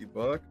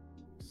 $60.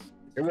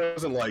 It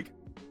wasn't like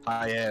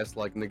high ass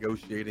like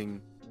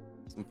negotiating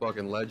some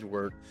fucking ledge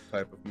work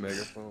type of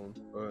megaphone,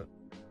 but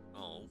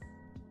Oh.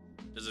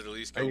 Does it at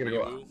least I go ain't gonna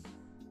go- wee-woo?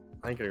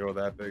 I ain't gonna go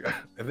that big.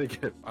 I think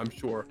I'm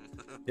sure.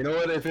 You know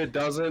what? If it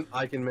doesn't,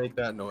 I can make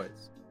that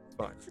noise. It's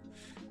fine.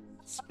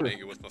 Spraying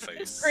it with my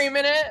face.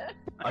 Screaming it.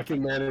 I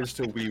can manage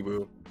to wee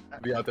woo.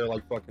 Be out there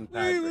like fucking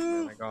Patrick.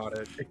 Man, I got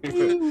it.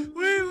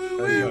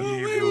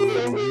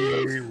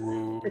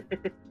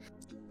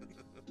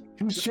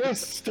 He's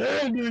just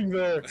standing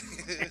there.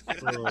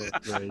 Oh,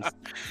 Christ.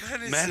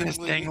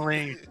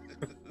 Menacingly.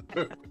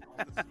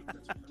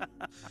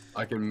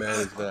 I can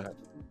manage that.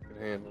 I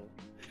can handle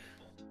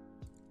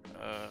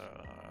it.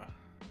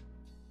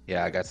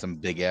 Yeah, I got some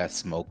big ass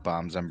smoke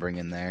bombs I'm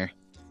bringing there.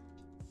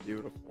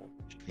 Beautiful.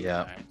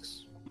 Yeah,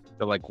 Nice.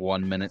 they're like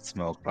 1 minute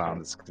smoke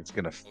bombs. It's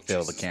gonna Oh,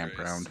 fill the Jesus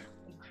campground. Christ.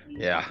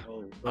 Yeah,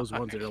 Oh, those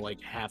ones that are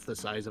like half the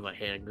size of a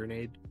hand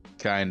grenade.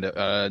 kind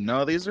of.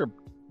 No, these are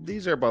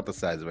about the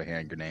size of a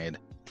hand grenade.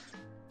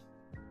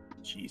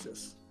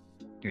 Jesus.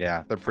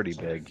 Yeah, they're pretty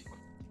big.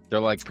 They're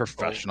like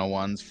professional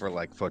ones for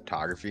like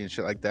photography and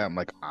shit like that. I'm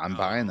like, I'm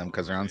buying them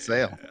because they're on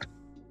sale. Yeah.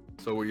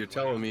 So what you're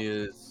telling me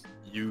is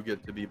you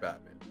get to be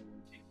Batman.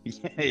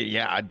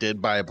 Yeah, I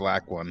did buy a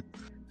black one.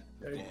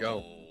 There you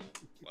go. Oh,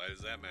 why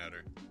does that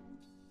matter?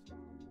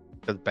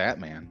 Because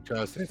Batman. Trying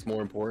to say it's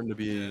more important to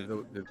be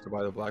to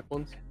buy the black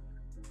ones.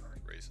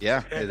 Racist.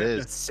 Yeah, it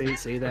is.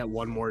 Say that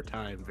one more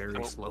time, very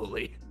Well-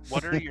 slowly.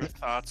 What are your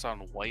thoughts on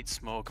white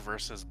smoke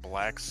versus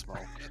black smoke?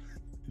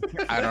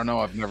 I don't know.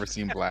 I've never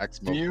seen black Do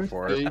smoke you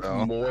before. think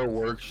So. more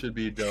work should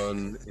be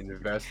done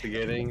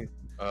investigating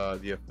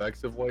the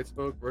effects of white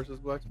smoke versus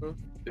black smoke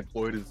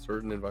deployed in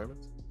certain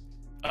environments?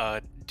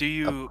 Do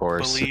you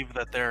course. believe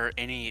that there are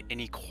any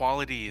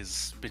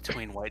inequalities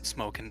between white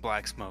smoke and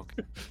black smoke?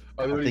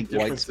 Are there I any think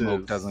white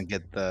smoke differences?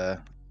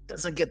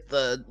 doesn't get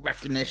the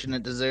recognition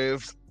it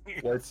deserves.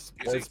 White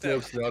think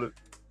that-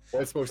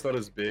 smoke's not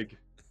as big.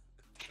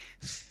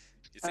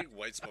 You think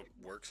white smoke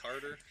works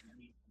harder?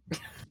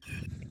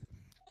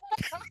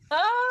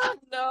 Ah,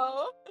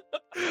 no.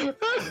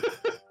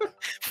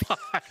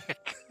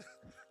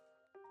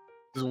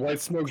 Does white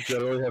smoke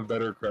generally have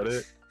better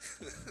credit?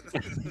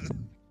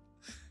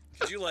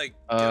 Could you like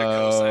get a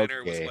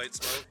cosigner Okay. with white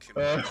smoke and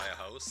Uh. buy a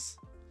house?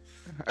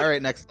 All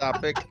right, next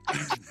topic.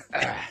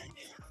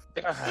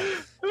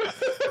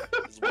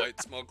 Is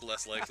white smoke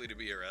less likely to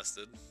be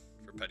arrested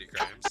for petty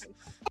crimes?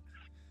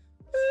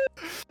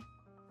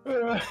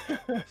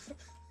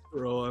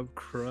 Bro, I'm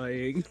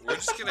crying. We're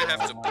just gonna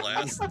have to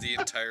blast the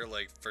entire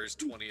like first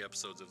 20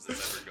 episodes if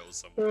this ever goes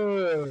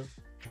somewhere.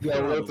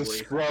 Yeah, we'll have to Probably.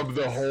 scrub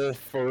the whole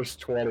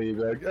first 20. Be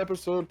like,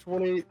 episode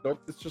 20.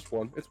 Nope, it's just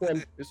one. It's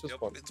one. It's just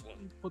Yep, one. it's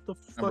one. What the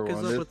Number fuck is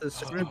one, up this- with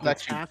this oh, script? It's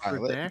actually half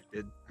pilot.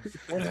 redacted.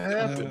 What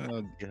happened?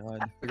 Oh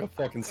god. Like a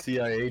fucking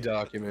CIA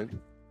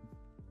document.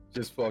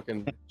 Just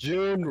fucking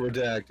June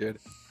redacted.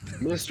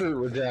 Mr.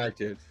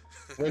 redacted.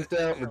 Went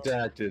down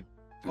redacted.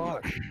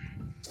 Fuck.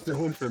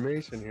 Still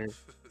information here.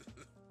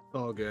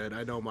 All good.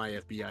 I know my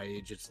FBI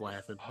agent's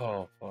laughing.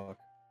 Oh fuck.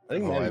 I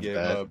think Oh, I mine gave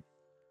bet. up.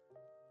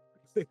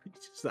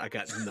 I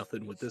got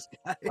nothing with this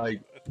guy.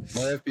 Like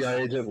my FBI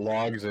agent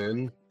logs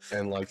in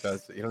and like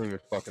that's he don't even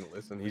fucking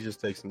listen. He just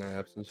takes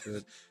naps and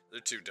shit.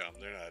 They're too dumb.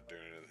 They're not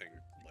doing anything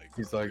like.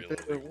 He's like, real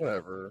illegal.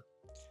 whatever.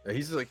 Yeah,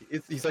 he's like,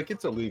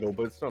 it's illegal,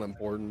 but it's not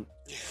important.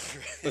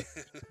 Like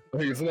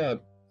it's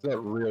not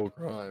real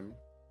crime.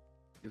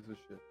 Gives a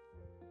shit.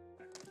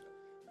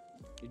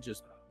 He's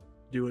just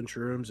doing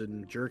shrooms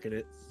and jerking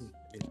it.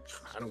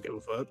 I don't give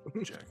a fuck.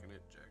 Jacking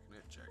it.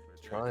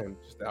 Trying,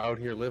 just out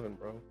here living,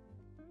 bro.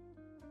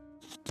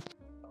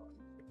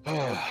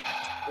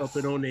 Up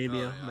in Onamia, Oh,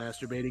 yeah.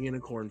 masturbating in a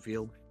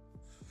cornfield.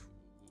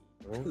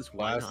 Well, Because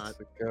why not?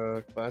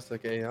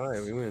 classic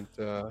AI. We went,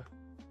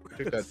 we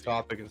took that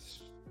topic and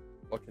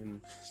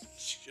fucking.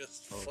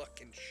 Just Oh.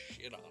 fucking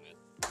shit on it.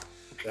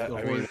 That, The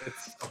I mean, horse-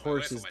 it's The My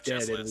horse wife on is my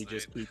chest dead and last we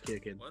just night. keep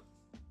kicking. What?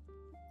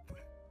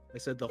 I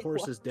said the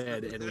horse is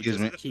dead and we Excuse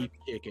just me? keep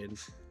kicking.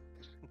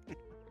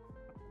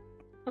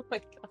 Oh my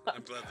god.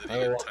 I'm glad that I he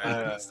don't-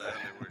 entitled that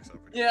and it works out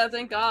for you. Yeah,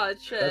 thank God.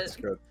 Shit. that's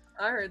good.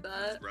 I heard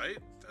that. Right?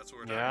 That's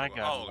what we're Yeah, I talking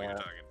got about. Oh, you're that.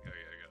 talking.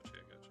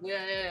 Oh, yeah, I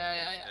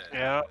got you.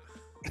 Yeah. Yeah.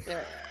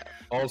 Yeah.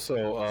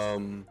 Also,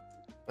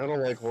 I don't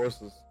like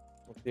horses.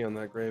 I'll pee on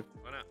that grave.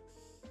 Why not?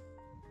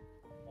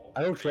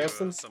 I don't Are you, trust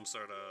them. some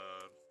sort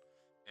of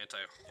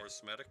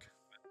anti-horse medic?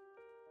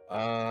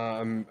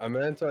 I'm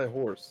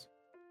anti-horse.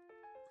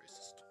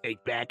 Racist.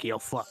 Take back your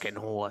fucking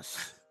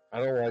horse. I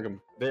don't like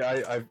them.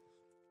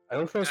 I I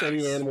don't trust any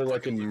Yes, animal that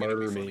fucking can look at me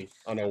murder funny. me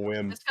on a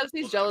whim. It's because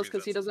he's Well, I jealous mean,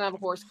 because he that's- doesn't have a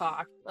horse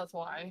cock. That's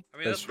why. I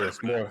mean, That's that's true,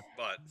 it's legitimate, more-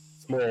 but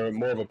It's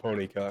more of a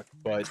pony cock,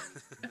 but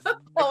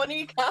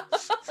Pony cock.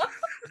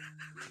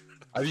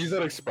 I've used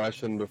that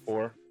expression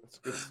before. It's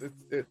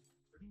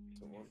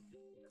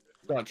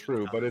not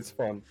true, but it's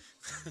fun.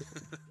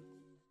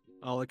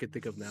 All I can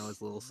think of now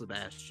is little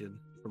Sebastian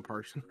from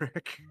Parks and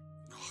Rec.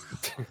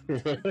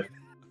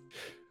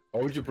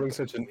 Why would you bring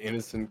such an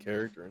innocent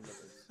character into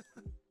this?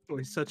 Oh,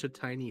 he's such a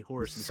tiny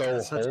horse. He's So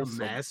got such a wholesome.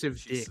 massive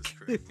Jesus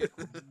dick. Christ.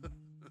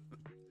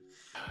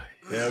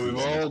 Yeah, we've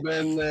all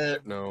been there.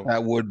 No,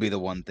 That would be the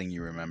one thing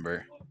you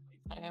remember.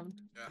 I am.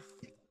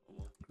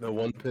 the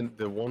one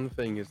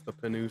thing is the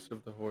panoose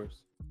of the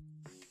horse.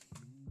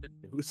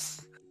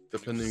 The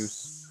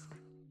panoose.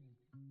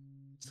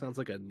 Sounds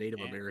like a Native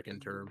American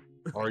term.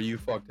 Are you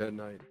fucked at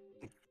night?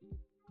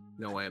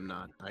 No, I am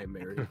not. I am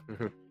married.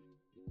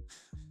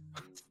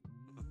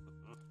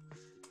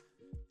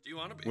 Do you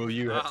want to be? Will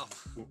you Wow.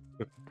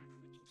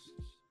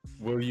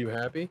 Were you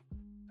happy?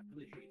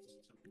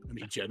 I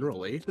mean,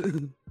 generally.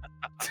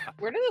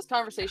 Where did this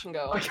conversation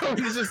go? Like how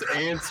he's just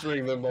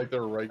answering them like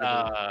they're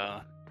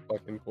regular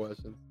fucking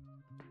questions.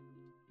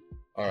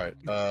 All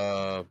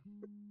right,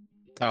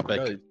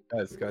 Topic.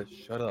 guys,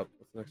 shut up.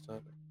 What's the next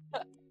topic?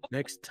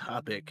 Next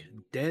topic: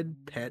 dead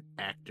pet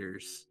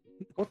actors.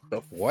 What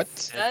the What?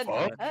 Dead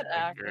fuck? pet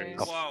actors.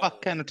 The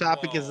fuck kind of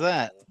topic is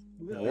that?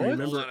 What?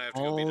 Remember Hold on, I have to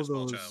go beat a all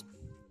small those?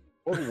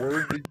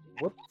 child.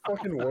 What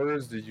fucking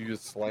words did you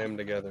just slam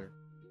together?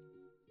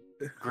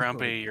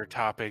 Grumpy, your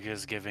topic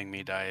is giving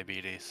me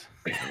diabetes.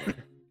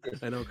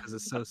 I know, because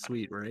it's so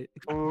sweet, right?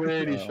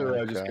 Pretty Oh sure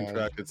my I just God.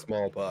 contracted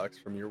smallpox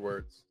from your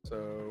words.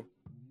 So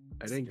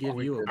I didn't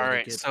give you a All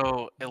right, medikit.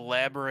 so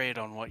elaborate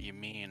on what you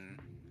mean.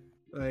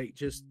 Like,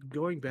 just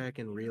going back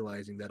and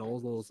realizing that all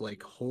those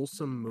like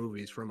wholesome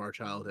movies from our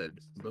childhood,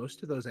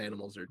 most of those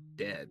animals are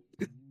dead.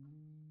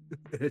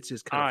 It's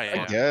just kind Oh, of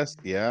yeah. I guess,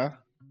 yeah.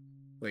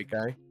 like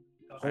okay.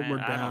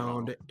 Homeward I don't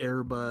Bound, know.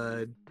 Air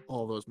Bud,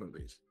 all those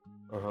movies.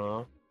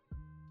 Uh-huh.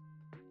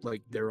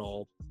 Like they're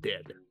all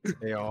dead.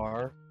 They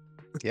are.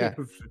 Yeah.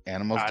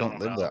 Animals I don't don't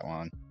live know. that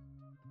long.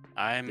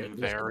 I'm Yeah,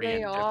 very They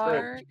indifferent.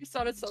 are. You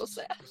sounded so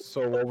sad.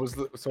 So what was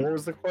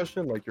the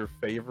question? Like your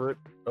favorite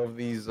of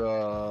these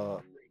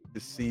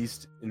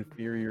deceased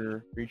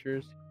inferior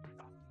creatures?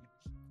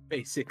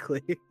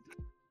 Basically.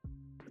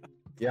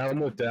 Yeah, I'm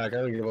with Dak. I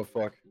don't give a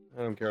fuck.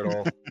 I don't care at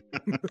all.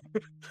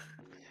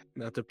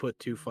 Not to put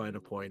too fine a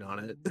point on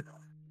it.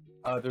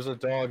 There's a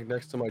dog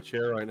next to my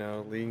chair right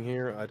now, laying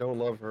here. I don't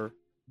love her.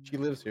 She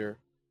lives here.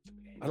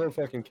 I don't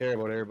fucking care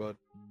about Airbud.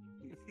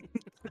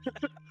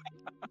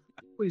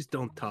 Please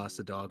don't toss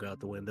the dog out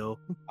the window.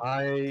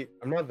 I'm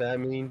not that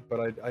mean,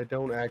 but I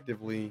don't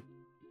actively.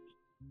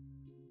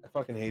 I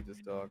fucking hate this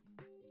dog.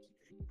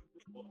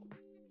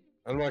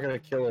 I'm not gonna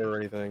kill her or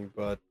anything,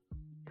 but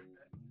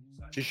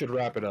she should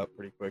wrap it up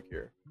pretty quick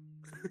here.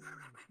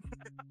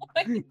 Oh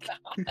my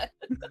god.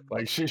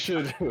 Like she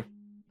should.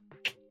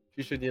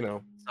 She should, you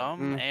know.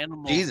 Some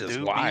animals Jesus,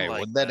 do why? be like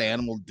What'd that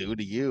animal do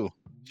to you?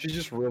 She's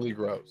just really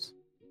gross.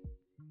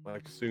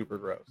 Like super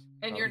gross.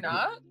 And you're Um,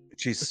 not?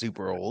 She's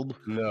super old.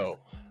 No.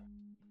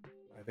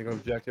 I think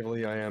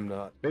objectively I am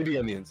not. Maybe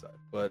on the inside,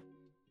 but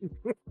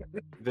Where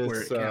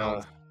this it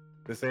counts.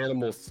 this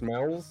animal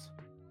smells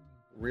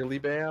really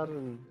bad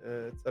and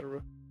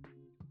etc.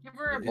 Give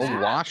her a Oh, Oh,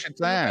 bath. wash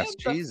its ass. What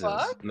the Jesus.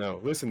 fuck? No,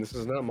 listen, this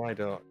is not my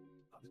dog.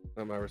 It's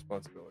not my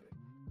responsibility.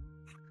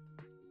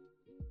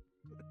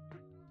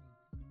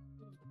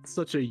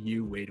 Such a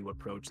you way to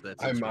approach that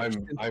I'm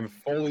situation. I'm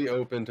fully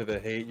open to the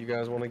hate you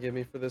guys want to give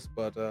me for this,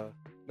 but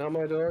not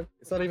my dog.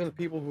 It's not even the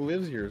people who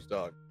lives here's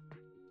dog.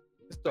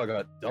 This dog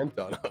got dumped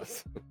on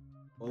us.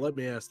 Well, let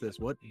me ask this: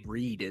 what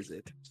breed is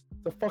it? It's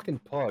a fucking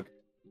pug.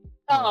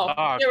 Oh,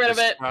 Oh, get rid of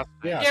it. disgusting.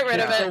 Yeah, Get rid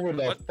of it's it. over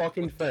the What?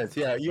 fucking fence.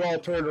 Yeah, you all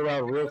turned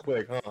around real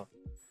quick, huh?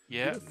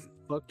 Yeah, Who the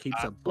fuck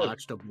keeps a look,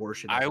 botched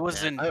abortion? as I a was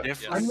pet?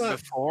 indifferent I'm not-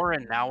 before,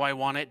 and now I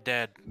want it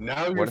dead.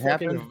 Now you're What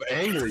fucking happened? What the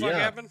angry. fuck Yeah,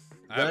 happened?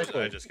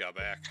 exactly. I just got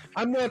back.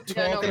 I'm not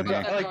Yeah, I know talking about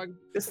about that like dog.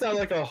 it's not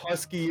like a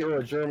husky or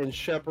a German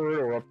Shepherd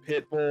or a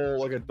pit bull,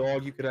 like a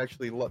dog you could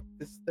actually love.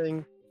 This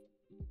thing.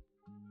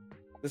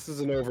 This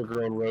is an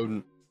overgrown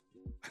rodent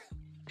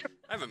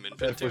I have a min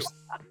that too.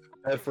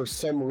 for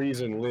some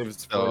reason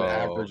lives for an Oh.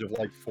 average of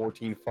like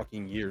 14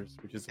 fucking years,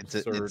 which is It's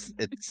absurd.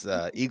 it's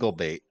eagle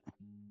bait.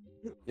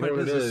 You Why know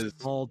what it does a is?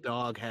 small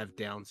dog have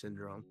Down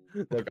syndrome?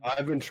 Look,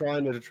 I've been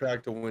trying to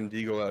attract a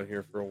Wendigo out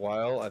here for a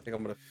while. I think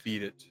I'm gonna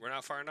feed it We're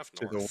not far enough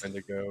to the north.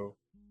 Wendigo.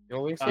 You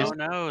don't think so? Oh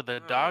no, the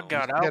dog Oh.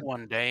 got Yeah. out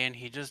one day and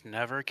he just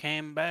never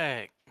came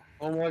back.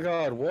 Oh my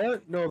god,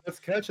 what? No, that's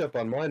ketchup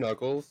on my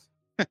knuckles.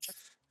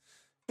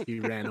 He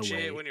ran Don't you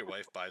hate away. when your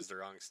wife buys the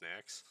wrong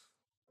snacks?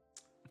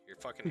 Your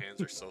fucking hands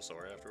are so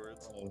sore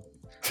afterwards.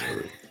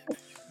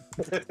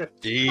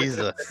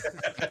 Jesus.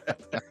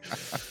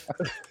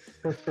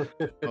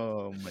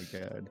 Oh my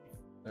god.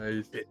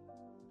 Nice.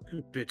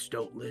 Bitch,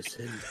 don't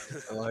listen.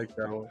 I like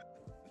that one.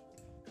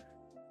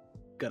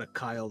 Gotta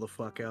Kyle the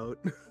fuck out.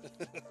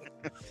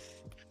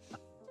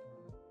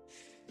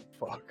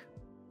 Fuck.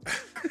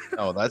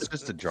 Oh, that's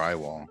just a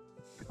drywall.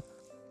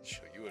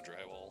 Show you a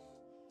drywall.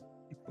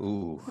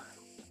 Ooh,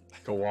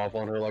 Go off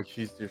on her like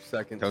she's your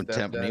second don't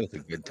tempt me stepdad. with a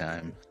good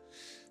time.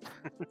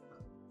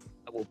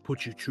 I will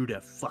put you through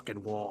that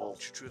fucking wall.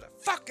 Shoot through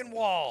that fucking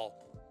wall.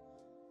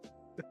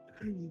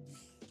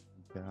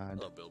 God.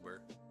 Hello, Bill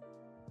Burr.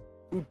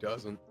 Who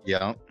doesn't?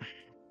 Yeah.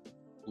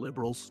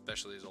 Liberals.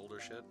 Especially his older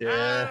shit.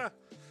 Yeah.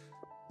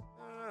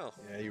 I don't know.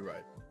 Yeah, you're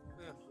right.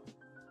 Yeah.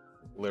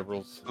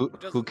 Liberals.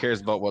 Who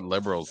cares about what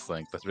liberals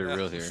think? Let's be Yeah.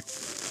 real here.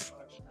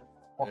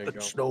 There you go.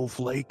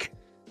 Snowflake.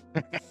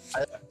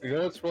 You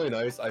know what's really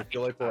nice? I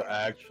feel like we're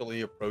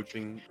actually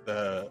approaching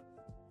the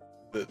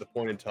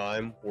point in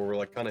time where we're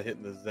like kind of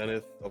hitting the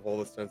zenith of all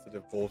the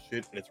sensitive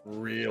bullshit, and it's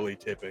really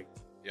tipping.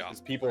 Yeah.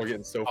 Because people are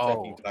getting so Oh.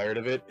 fucking tired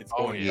of it. It's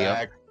Oh, going yeah.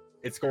 back.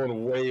 It's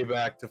going way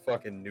back to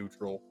fucking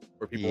neutral,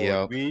 where people are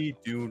Yep. like, we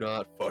do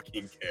not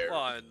fucking care.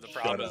 Well, and the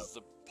Shut problem up. is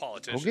the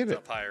politicians give it.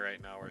 up high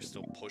right now are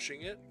still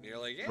pushing it. And you're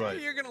like, yeah,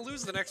 Right. you're gonna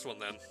lose the next one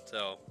then.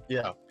 So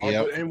Yeah.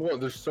 Yep. And what,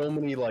 there's so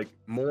many like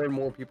more and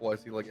more people I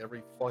see like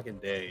every fucking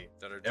day.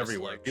 that are just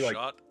Everywhere. like, Be like,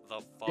 shut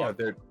the fuck.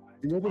 Yeah,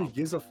 nobody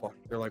gives a fuck.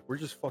 They're like, we're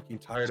just fucking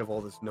tired of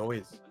all this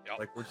noise. Yep.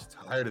 Like we're just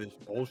tired of this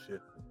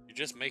bullshit. You're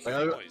just making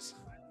Like, noise.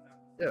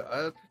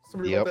 Yeah,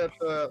 somebody Yep. wrote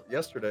that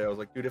yesterday. I was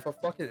like, dude, if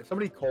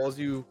somebody calls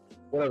you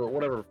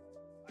whatever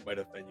might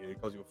offend you, he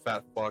calls you a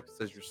fat fuck,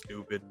 says you're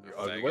stupid, and you're A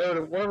ugly,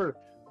 faggot. whatever.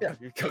 Yeah,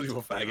 he calls you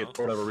a faggot know?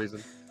 for whatever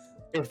reason.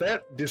 If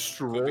that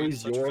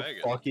destroys such a your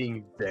faggot.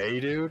 fucking day,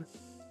 dude,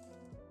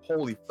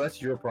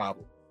 that's your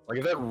problem. Like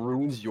if that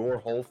ruins your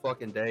whole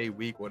fucking day,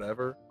 week,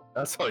 whatever,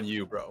 that's on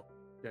you, bro.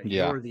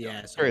 Yeah. You're the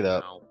asshole. Straight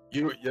up. now.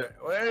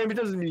 Well, I mean, it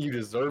doesn't mean you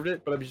deserved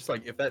it, but I'm just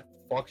like, if that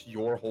fucks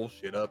your whole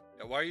shit up,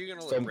 Yeah, why are you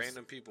gonna let some-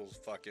 random people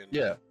fucking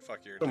Yeah.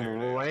 fuck your some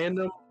entire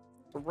day?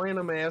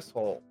 random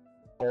asshole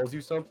calls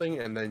you something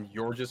and then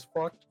you're just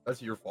fucked,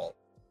 that's your fault.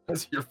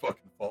 That's your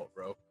fucking fault,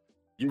 bro.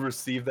 You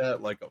receive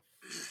that like a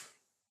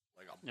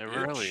Like a It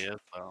bitch. really is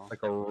though. like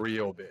a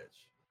real bitch.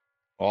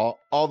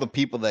 All the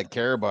people that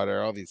care about it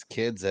are all these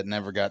kids that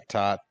never got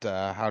taught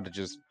how to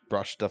just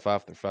brush stuff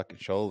off their fucking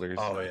shoulders.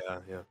 Oh yeah.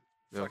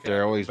 Fucking-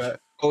 They're always But-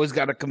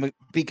 got to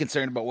be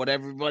concerned about what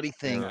everybody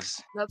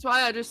thinks. That's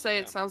why I just say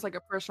it Yeah. sounds like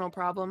a personal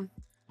problem.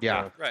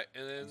 Yeah. Right,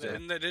 and Yeah.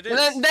 then it is.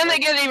 And then they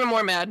like, get even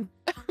more mad.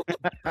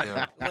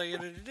 Yeah. like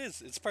it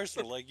is. It's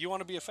personal. Like you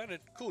want to be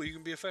offended, cool, you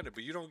can be offended,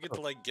 but you don't get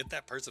to like get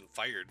that person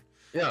fired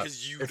Yeah.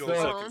 because you it's don't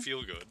not- fucking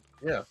feel good.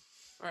 Yeah.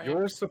 Right.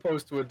 You're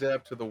supposed to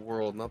adapt to the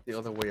world, not the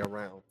other way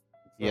around.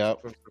 It's not Yep.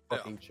 supposed to Yeah.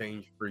 fucking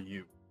change for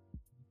you.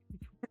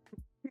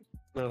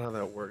 Not how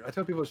that works. I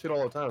tell people shit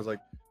all the time. It's like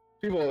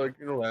people are like,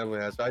 randomly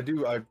ask. I'm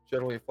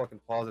generally a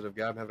fucking positive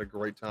guy. I'm having a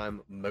great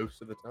time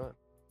most of the time.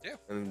 Yeah.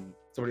 And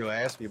somebody will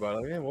ask me about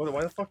it. Like, man,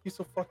 why the fuck are you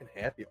so fucking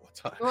happy all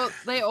the time? Well,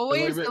 they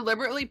always bit-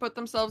 deliberately put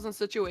themselves in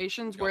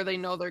situations Yep. where they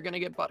know they're gonna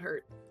get butt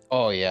hurt.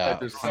 Oh yeah. Like,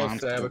 there's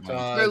constantly.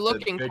 self-sabotage. They're the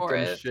looking for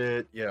victim it.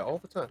 Shit. Yeah, all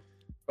the time.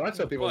 But I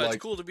tell people Well, like,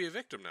 it's cool to be a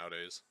victim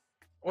nowadays.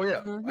 oh yeah.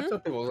 I Mhm. tell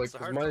people like, That's the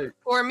 'cause hard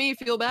Or me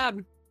feel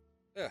bad.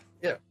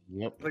 Yep.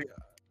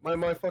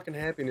 my fucking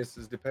happiness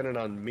is dependent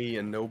on me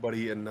and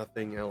nobody and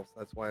nothing else.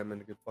 That's why I'm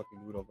in a good fucking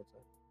mood all the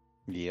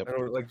time. Yep. I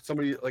don't like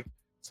somebody like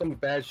some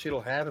bad shit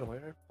will happen. I'm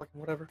like, fucking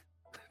whatever.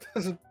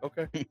 Doesn't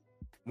okay.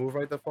 Move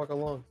right the fuck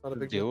along. It's not a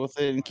big Deal deal. with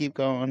it and keep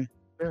going.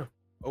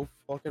 Oh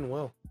fucking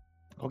well.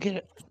 Go get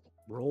it.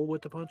 Roll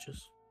with the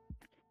punches.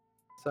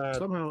 Sad.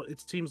 Somehow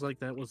it seems like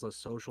that was a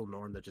social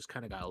norm that just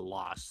kind of got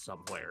lost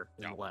somewhere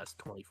in Yeah. the last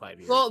 25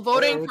 years. Well,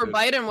 voting it for is.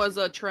 Biden was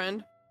a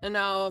trend, and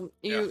now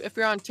if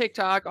you're on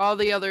TikTok, all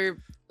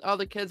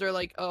the kids are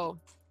like, "Oh,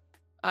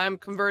 I'm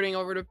converting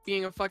over to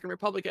being a fucking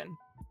Republican."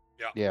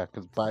 Yeah,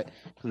 because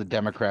the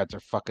Democrats are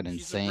fucking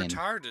He's insane.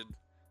 retarded.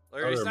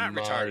 Or Oh, he's they're not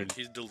retarded. mind.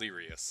 He's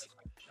delirious.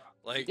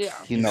 Like Yeah.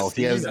 He knows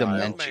he has senile.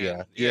 dementia.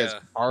 Man, He has yeah.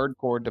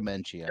 hardcore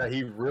dementia. Yeah,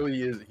 he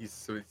really is. He's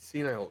so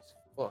senile as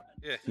fuck.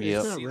 Yeah, Yep. He's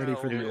not senile, ready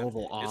for the man.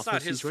 Oval Office. It's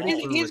not his He's ready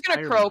fault. for He's the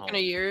gonna retirement croak in a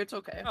home. year. It's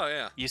okay. Oh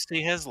yeah. You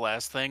see his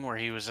last thing where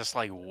he was just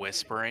like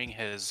whispering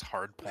his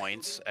hard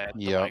points at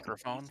the Yep.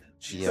 microphone?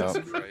 Jesus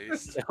Yep.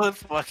 Christ. It was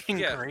fucking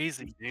Yeah.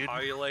 crazy, dude. How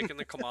are you liking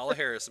the Kamala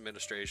Harris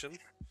administration?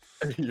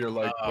 You're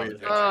like, Oh, wait,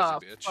 yeah. Oh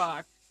Crazy bitch.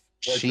 fuck!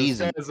 Like, She's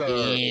this an guy's our-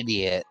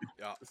 idiot.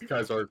 this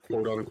guy's our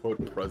quote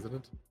unquote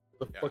president.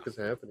 What the Yeah. fuck is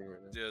happening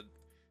right now? Dude,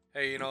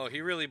 hey,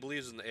 he really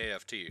believes in the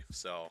AFT,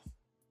 so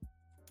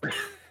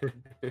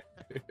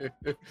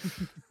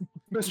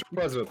Mr.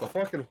 President, the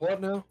fucking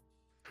what now?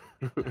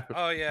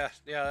 oh yeah,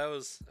 that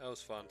was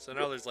fun. So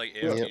now there's like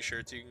AFT Yep.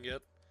 shirts you can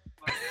get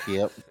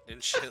Yep.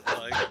 and shit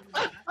like.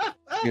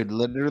 Dude,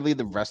 literally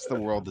the rest of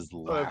the world is I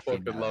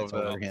laughing fucking love nuts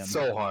over that. him.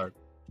 So hard.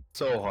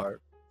 So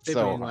hard. They've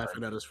So been hard.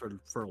 laughing at us for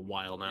a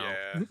while now.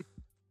 Yeah.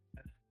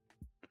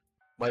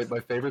 My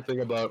favorite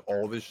thing about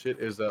all this shit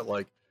is that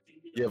like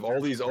you have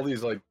all these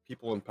like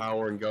people in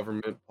power and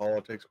government,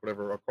 politics,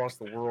 whatever, across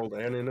the world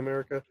and in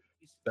America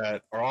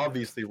that are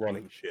obviously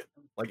running shit.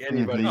 Like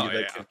anybody Oh, that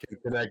yeah. can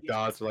connect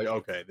dots are like,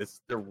 okay,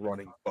 they're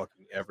running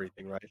fucking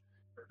everything, right?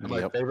 And my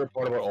Yep. favorite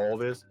part about all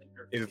this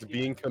is it's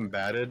being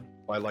combated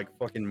by like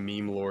fucking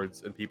meme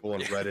lords and people on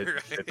Yeah, Reddit.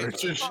 right. They're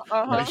just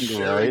Uh-huh. like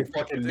sharing Right.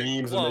 fucking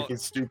memes Well- and making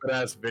stupid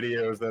ass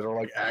videos that are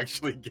like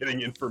actually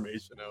getting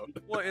information out.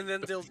 Well, and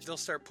then they'll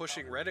start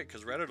pushing Reddit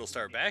because Reddit will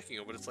start backing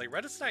them, but it's like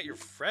Reddit's not your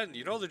friend.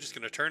 You know they're just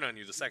gonna turn on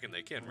you the second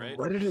they can, right?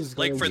 Reddit is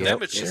Like, going for to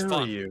them, it's just bury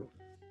fun. you.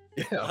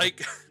 Yeah.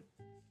 Like,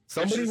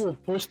 Somebody just- will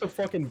push the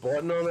fucking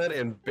button on that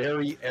and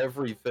bury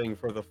everything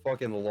for the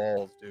fucking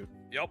lols, dude.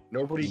 yep.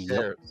 Nobody Yep.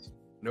 cares.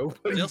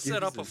 Nobody. They'll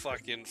set up gives a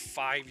fucking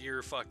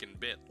 5-year fucking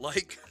bit.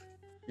 Like,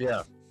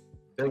 Yeah.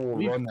 They will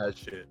We- run that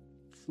shit.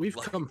 We've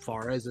Like- come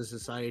far as a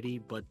society,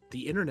 but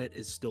the internet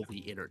is still the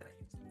internet.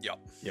 yep.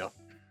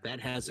 That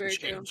hasn't Very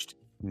true. changed.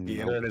 The Nope.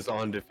 internet is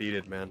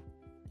undefeated, man.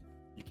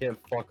 You can't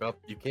fuck up.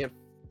 You can't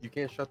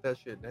shut that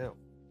shit down.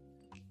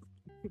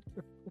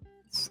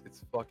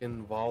 It's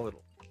fucking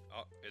volatile.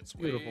 Oh, it's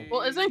Beautiful. way...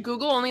 Well, isn't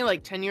Google only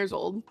like 10 years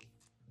old?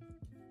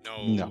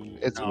 No. No,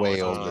 it's No, way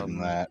it's, older than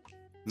that.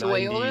 It's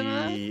way older than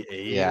that?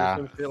 98 Yeah. or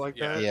some shit like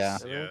Yeah. that. Yeah.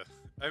 Yeah.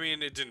 I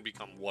mean, it didn't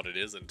become what it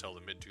is until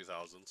the mid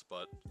 2000s,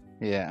 but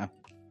Yeah.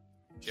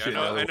 yeah, Shit,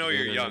 I know don't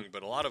you're know. young,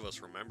 but a lot of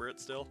us remember it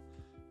still.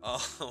 Well,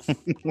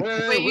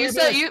 Wait, you way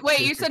said back-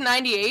 you said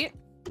 98?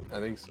 I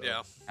think so.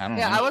 yeah. I don't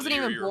Yeah, know. I wasn't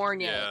You're- even you're- born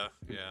yet.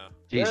 Yeah, yeah.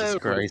 Jesus Yeah,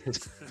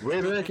 Christ.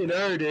 Way back in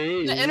our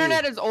day. The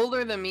internet is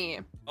older than me.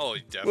 Oh,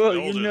 definitely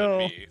you older know.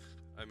 than me.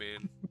 I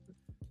mean,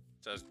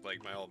 that's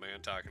like my old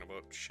man talking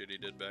about shit he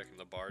did back in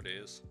the bar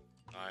days.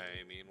 I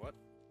mean, what?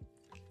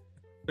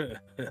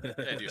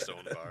 Dad used to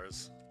own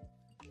bars.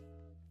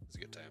 It's a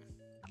good time.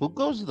 Who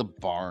goes to the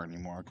bar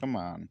anymore? Come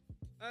on.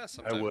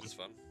 Sometimes would. it's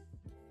fun.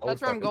 I would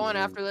That's where I'm fucking going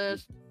live- after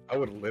this. I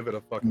would live at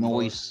a fucking bar.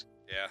 Noise.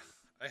 Yeah,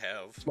 I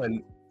have.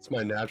 It's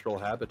my natural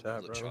habitat,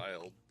 As a bro.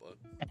 child, but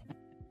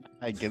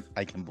I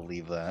can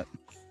believe that.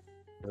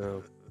 Yeah.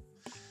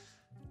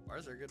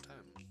 bars are a good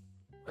time.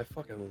 I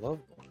fucking love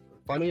bars.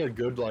 Finding a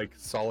good, like,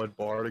 solid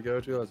bar to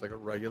go to that's like a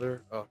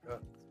regular. Oh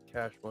god, it's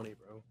cash money,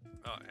 bro.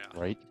 Oh yeah.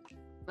 Right?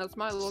 That's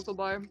my local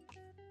bar.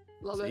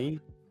 Love it. See,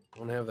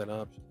 don't have that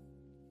option.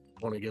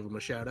 Want to give them a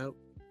shout out?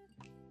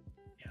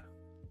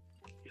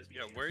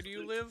 Yeah, where do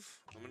you live?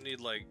 I'm gonna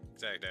need like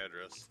exact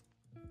address.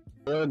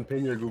 Go ahead and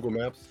pin your Google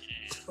Maps.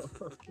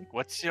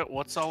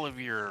 What's all of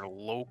your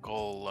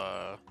local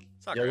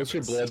It's not Yeah, what's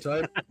your Rapids.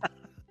 blood type?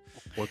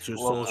 What's your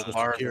local social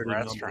bars and security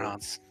number?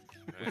 restaurants?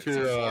 It's What's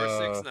your,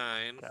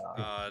 469.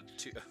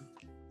 Two,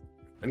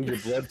 I need your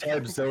blood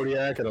type,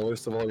 zodiac, and a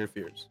list of all your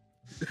fears.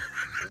 oh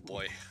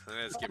boy,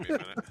 just give me a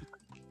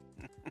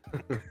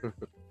minute.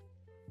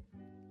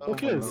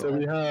 Okay, so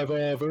we have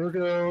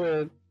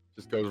Virgo, and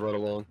just goes right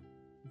along.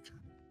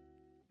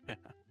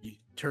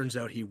 Turns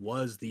out he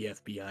was the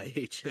FBI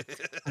agent.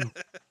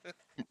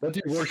 That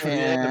dude works for the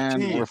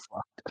And AFT. we're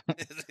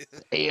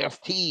fucked.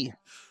 AFT.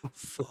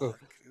 Fuck,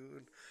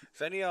 dude.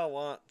 If any of y'all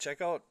want,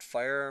 check out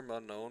Firearm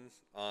Unknown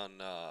on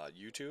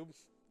YouTube.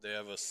 They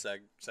have a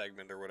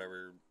segment or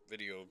whatever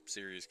video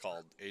series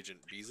called Agent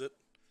Bees It.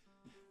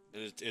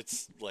 And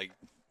it's like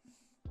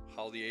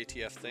how the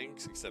ATF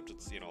thinks, except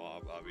it's,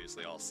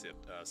 obviously all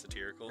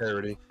satirical.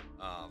 Parody.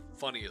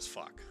 Funny as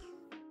fuck.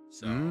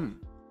 So, Mm.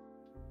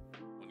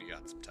 when you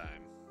got some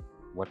time.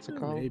 What's it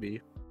called? Maybe.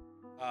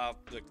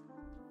 The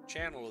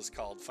channel is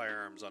called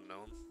Firearms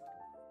Unknown.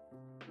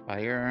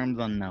 Firearms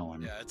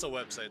Unknown. Yeah, it's a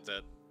website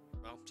that,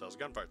 sells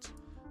gun parts.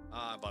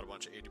 I bought a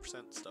bunch of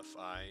 80% stuff.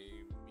 I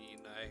mean,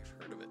 I've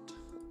heard of it.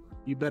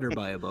 You better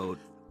buy a boat.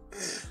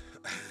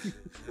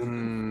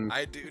 Mm,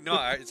 I do. No,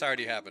 it's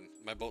already happened.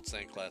 My boat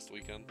sank last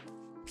weekend.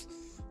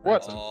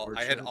 What?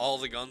 I had all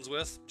the guns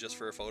with just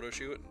for a photo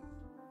shoot. And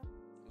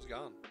it was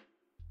gone.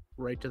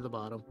 Right to the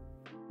bottom.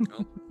 No,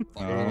 Oh,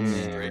 fucking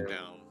man. straight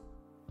down.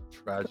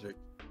 tragic.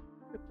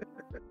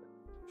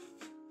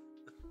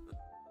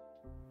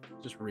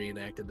 Just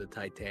reenacted the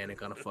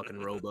Titanic on a fucking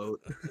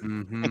rowboat.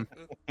 Mm-hmm.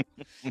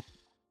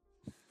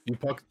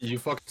 You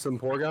fucked some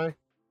poor guy?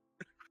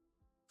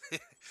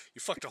 You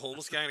fucked a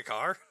homeless guy in a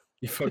car?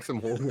 You fucked some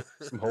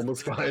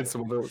homeless guy in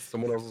someone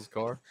else's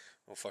car?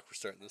 Oh fuck, we're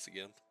starting this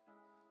again.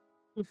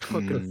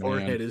 Fucking man.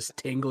 forehead is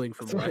tingling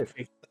from That's right.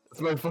 laughing.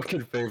 That's my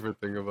fucking favorite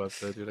thing about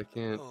that, dude. I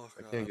can't Oh,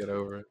 get God.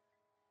 over it.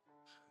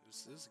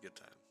 This is a good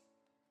time.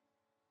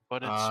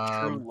 But it's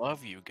true Um,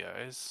 love, you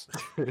guys.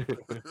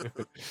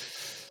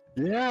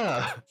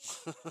 Yeah,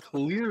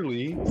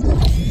 clearly.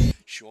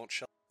 She won't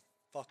shut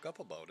the fuck up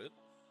about it.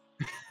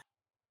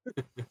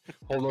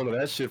 Hold on to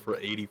that shit for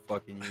 80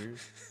 fucking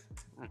years.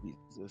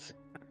 Jesus.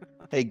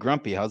 Hey,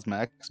 Grumpy, how's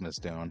Maximus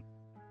doing?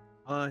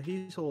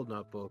 He's holding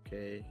up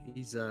okay.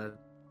 He's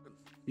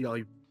he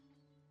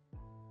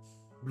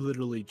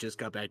literally just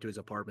got back to his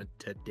apartment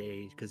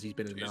today because he's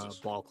been in a Jesus.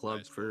 ball club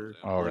Nice for moves,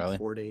 Oh, like really?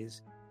 4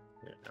 days.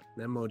 Yeah.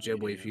 Them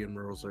Ojibwe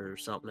funerals are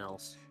something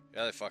else.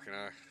 Yeah, they fucking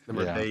are.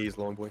 Number Yeah. days,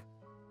 long boy.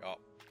 Oh,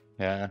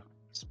 Yeah,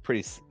 it's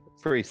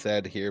pretty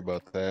sad to hear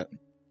about that.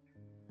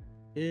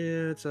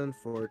 Yeah, it's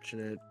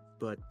unfortunate,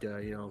 but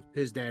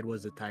his dad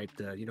was the type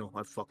to,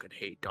 I fucking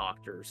hate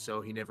doctors,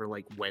 so he never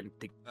like went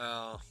to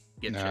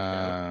get checked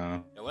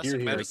out. yeah, Western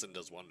Here. medicine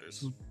does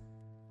wonders.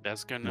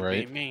 That's gonna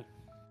Right. be me.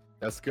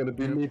 That's gonna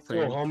be Yeah, me too,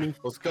 same. homie.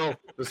 Let's go.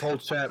 This whole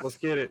chat. Let's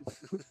get it.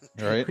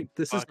 Right? Like,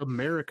 this is Fuck.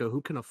 America.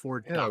 Who can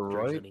afford Yeah, doctors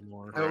right.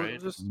 anymore? I was Right.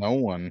 just No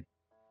one.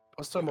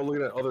 I was talking about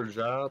looking at other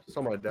jobs. I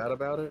told my dad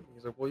about it.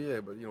 He's like, "Well,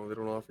 yeah, but they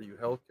don't offer you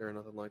health care or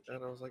nothing like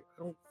that." I was like,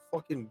 "I don't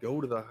fucking go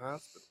to the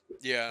hospital.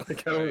 Yeah,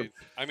 Like, I don't- right.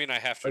 I mean, I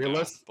have to like, now,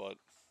 unless- but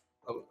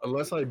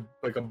Unless I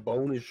like a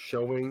bone is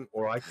showing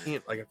or I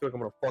can't like I feel like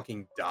I'm gonna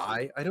fucking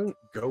die. I don't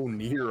go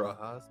near a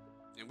hospital.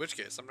 in which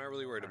case, I'm not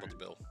really worried about the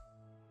bill.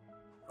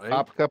 Right?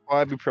 Pop a couple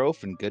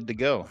ibuprofen, good to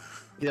go.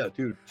 Yeah,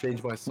 dude.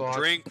 Change my socks.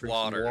 Drink some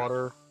water.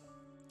 Water.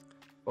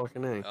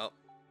 Fucking A. Oh,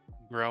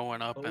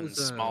 Growing up What in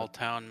was, small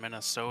town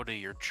Minnesota,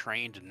 you're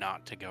trained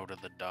not to go to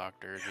the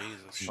doctor.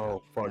 Jesus.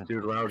 Oh fuck,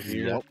 dude. Around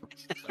here, Yep.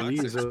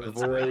 Please that's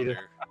expensive around avoid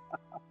here.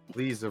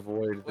 please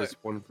avoid this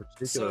one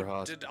particular So,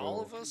 hospital. did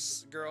all of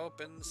us grow up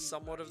in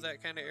somewhat of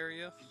that kind of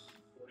area?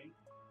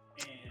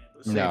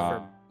 Same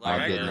No, for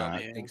Like, I I did grew not. up,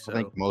 I think I so.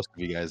 think most of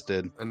you guys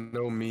did. I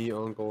know me,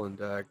 uncle, and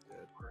dad did.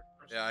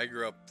 yeah, I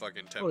grew up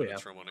fucking 10 Oh, minutes yeah.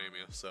 from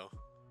Onamia, so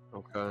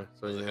Okay,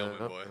 so Was a yeah,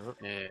 Hillman boy.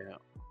 Yeah.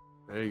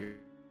 there you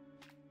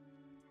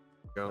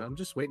go. I'm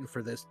just waiting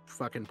for this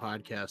fucking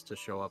podcast to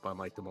show up on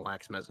like the Mille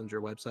Lacs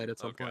Messenger website at oh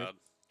some point. god.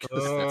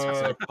 'Cause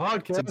that's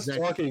Podcast exact-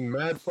 talking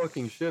mad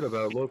fucking shit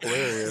about local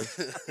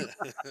areas.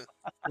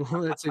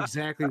 Well, that's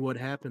exactly what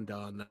happened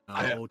on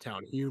I-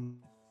 O-Town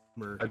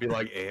Humor. I'd be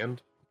like, and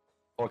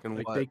fucking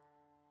Like what?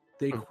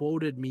 they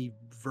quoted me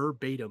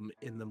verbatim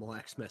in the Mille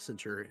Lacs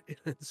Messenger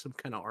in some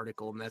kind of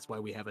article, and that's why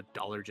we have a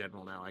Dollar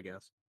General now, I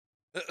guess.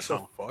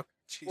 the fuck?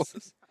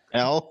 Jesus.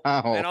 Hell, In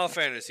how? all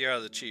fairness, you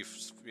are the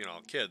chief's,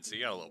 kid, so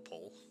you got a little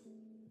pull.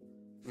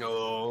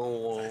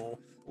 Oh,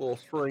 little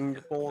string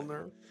to pull in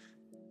there.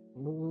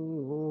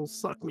 Oh,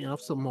 suck me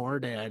off some more,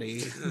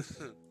 Daddy.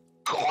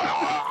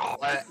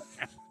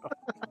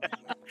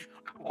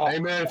 Hey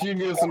man, if you can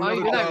give some Oh, money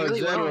you're not to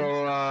really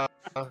wrong.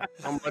 General,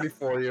 I'm ready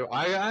for you.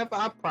 I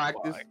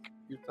practiced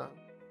a few times.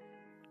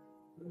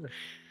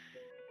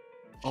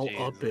 I'll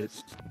up it.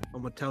 Jesus.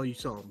 I'm gonna tell you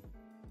something.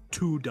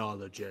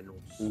 $2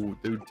 Generals. Ooh,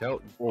 dude,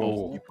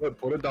 Oh. you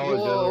put a Dollar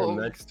General Whoa.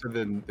 next to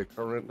the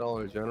current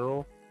Dollar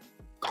General.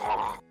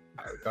 I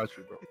got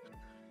you, bro.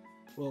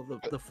 Well,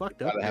 the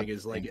fucked up Gotta have thing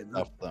is like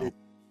stuff, though.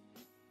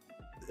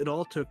 it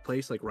all took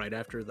place like right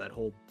after that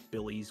whole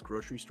Billy's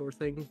grocery store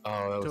thing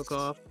Oh, that was took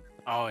off.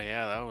 Oh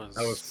yeah, that was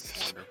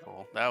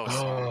wonderful. That was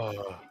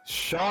Oh,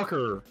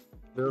 shocker!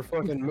 They're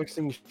fucking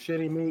mixing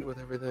shitty meat with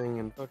everything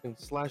and fucking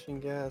slashing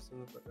gas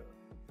and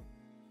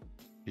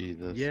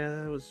Jesus. Yeah,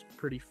 that was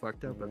pretty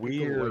fucked up. but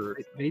people, Weird.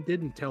 like, they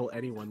didn't tell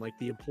anyone. Like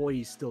the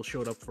employees still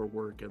showed up for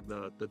work and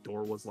the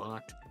door was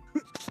locked.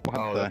 What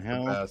oh, the that's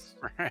hell? the best.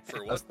 For That's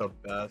what? the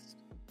best.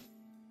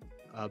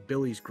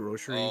 Billy's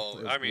grocery.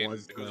 Oh, I mean,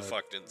 was who the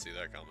fuck didn't see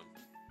that coming?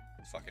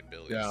 Fucking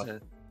Billy's. Yeah.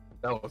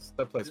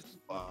 That place was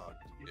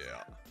fucked.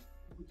 Yeah.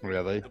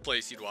 Really? The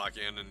place you'd walk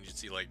in and you'd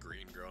see like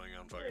green growing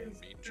on fucking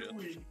meat and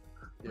shit.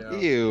 Yeah.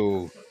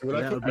 Ew. When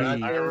I That came would back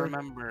be- I here,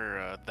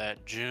 remember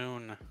that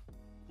June,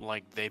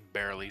 like they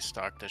barely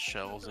stocked the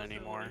shelves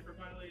anymore.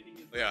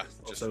 Yeah,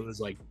 just So it was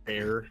like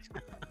bare.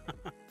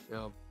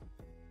 yeah.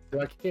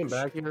 Dude, I came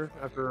back here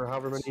after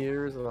however many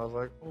years, and I was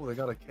like, "Oh, they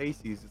got a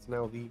Casey's. It's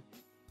now the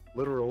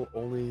literal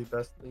only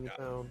best thing in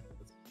town."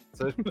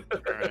 That's it.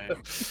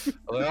 Right.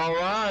 I'm like, all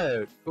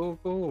right,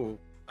 cool.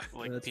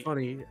 Like It's pe-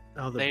 funny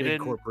how the they big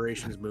didn't-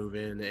 corporations move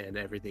in and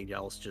everything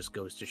else just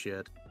goes to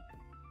shit.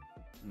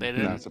 they Not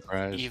didn't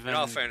surprised. even in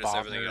all fairness,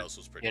 everything bother else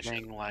was pretty shit.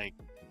 getting like.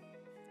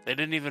 They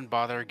didn't even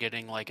bother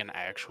getting like an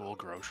actual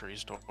grocery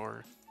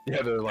store.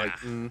 Yeah, they're like,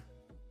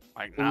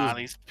 Like, We'll nah, do-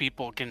 these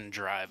people can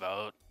drive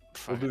out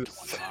We'll do fucking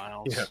this- 20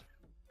 miles. yeah,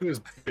 who's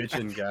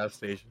bitching gas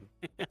station?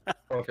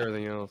 Fuck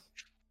everything else.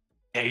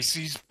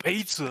 Casey's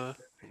Pizza.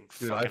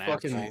 Dude, I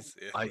fucking- assholes.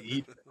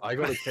 Yeah. I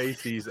go to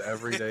Casey's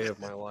every day of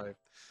my life.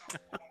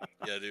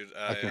 Yeah, dude.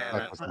 I can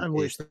fuck with I some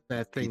wish Casey's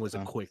that thing was a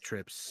pizza. quick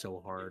trip so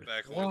hard.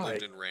 Back when we Why?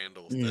 lived in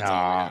Randall, that's all we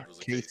Nah, had was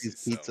a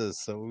Casey's so- pizza is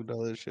so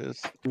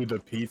delicious. Dude, the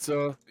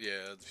pizza. Yeah,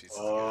 the pizza's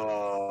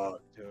Oh,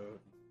 dude.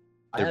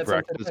 I Their had some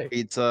breakfast today.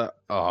 pizza.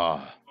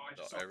 Oh,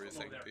 good. The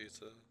everything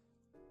pizza.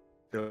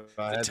 Dude,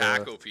 I The had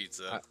taco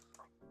pizza.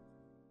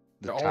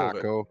 the All of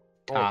it.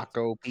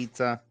 taco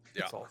pizza.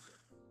 Yeah. It's all-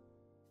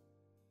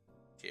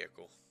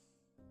 Taco.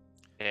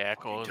 Yeah,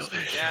 close.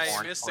 Yeah,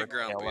 you missed it,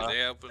 Grumpy.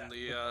 They opened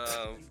the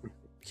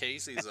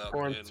Casey's up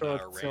Corn in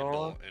tortilla.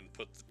 Randall and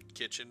put the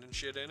kitchen and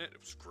shit in it. It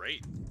was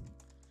great.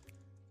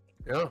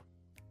 Yeah,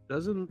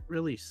 Doesn't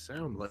really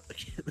sound like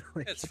it.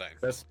 Like, It's fine.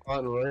 best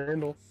spot in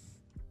Randall.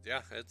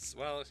 Yeah, it's,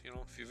 well,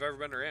 if you've ever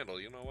been to Randall,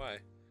 you know why.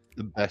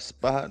 The best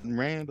spot in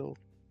Randall.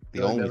 The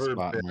I've only never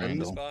spot in been.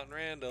 Randall. Spot in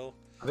Randall.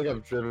 I think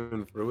I've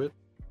driven through it.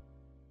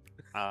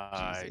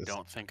 I Jesus.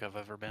 don't think I've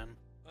ever been.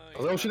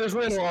 Oh, shit, there's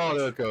Randall. Oh,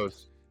 there it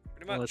goes.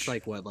 Pretty much. well, it's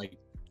like what, like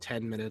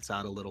 10 minutes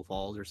out of Little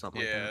Falls or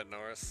something Yeah, like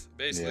north.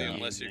 Basically, Yeah.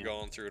 unless you're Easy.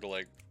 going through to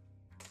like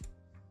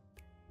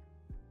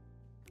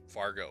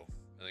Fargo,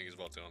 I think is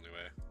about the only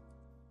way.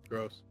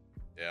 Gross.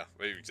 Yeah,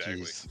 wait,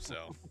 exactly. Jeez.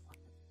 So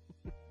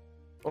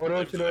Oh,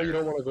 don't you know you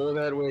don't want to go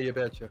that way? You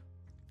betcha.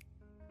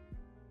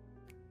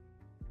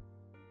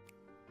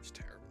 just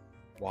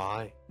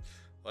Why?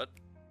 What?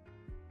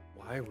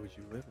 Why would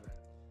you live there?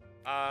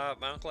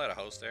 My uncle had a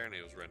house there, and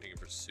he was renting it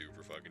for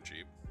super fucking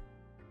cheap.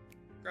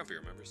 Grumpy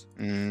remembers.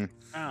 Mm.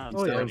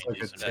 Oh, yeah. Sounds like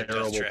a That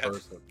terrible death trap.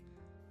 person.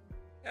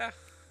 Yeah,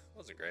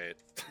 wasn't great.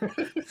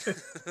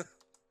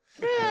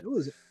 It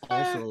was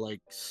also like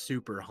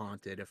super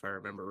haunted, if I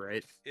remember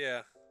right.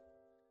 Yeah.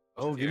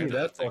 Oh, give Yeah, me that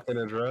that thing. fucking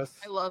address.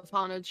 I love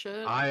haunted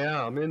shit.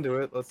 Yeah, I'm into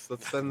it. Let's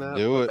send that.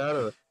 Do put it.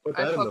 That, put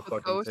I that in the fuck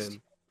with fucking ghosts.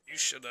 tin. You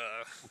should,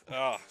 oh,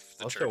 if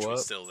the I'll church show was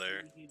up. still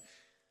there.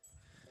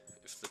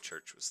 If the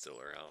church was still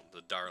around.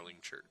 The Darling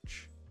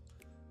Church.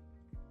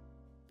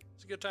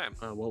 It's a good time.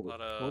 What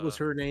Lot was of-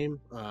 her name?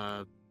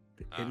 I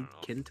don't know.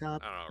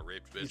 Kintop? I don't know,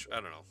 raped bitch. I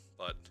don't know,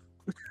 but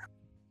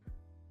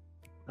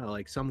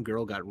Like some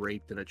girl got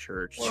raped in a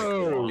church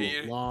Whoa.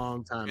 a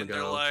long time and they're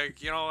ago.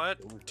 like, you know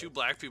what? 2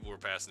 black people were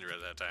passing through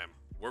at that time.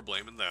 We're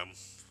blaming them.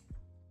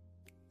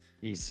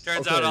 Jesus.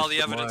 Turns Okay, out all the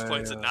so evidence my,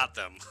 points at not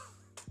them.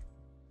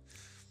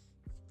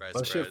 Surprise,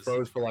 My shit surprise.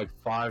 froze for like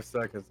 5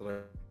 seconds, and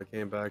I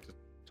came back to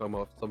talking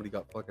about somebody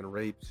got fucking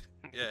raped.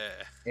 Yeah,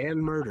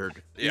 And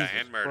murdered. yeah, Jesus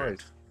and murdered.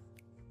 Christ.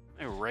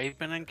 They're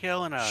raping and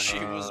killing out She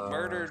here. was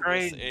murdered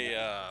Great. with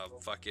a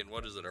fucking,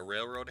 what is it, a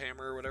railroad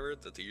hammer or whatever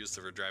that they used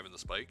for driving the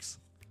spikes.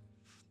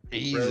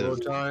 Jesus.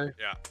 Railroad tie?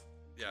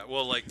 Yeah,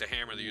 well, like the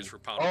hammer they use for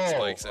pounding Oh,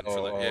 spikes in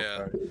for the yeah.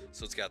 okay.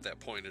 So it's got that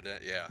pointed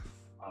at yeah.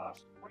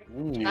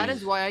 Ooh. That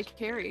is why I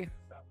carry.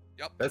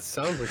 That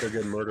sounds like a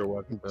good murder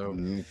weapon, though.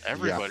 Mm, yeah.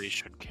 Everybody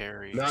should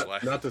carry. why-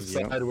 Not the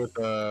Yeah. side with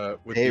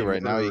Hey, the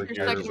right now you murderer Your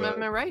Your Second gears,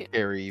 Amendment right.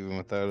 Carry even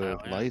without a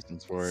Oh, yeah.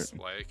 license for it. That's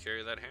why I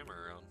carry that hammer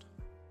around.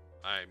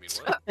 I mean,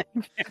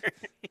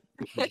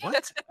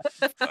 what?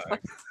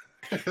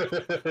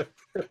 What?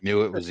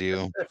 Knew it was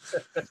you.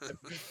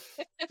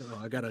 Oh,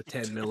 I got a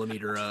 10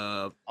 millimeter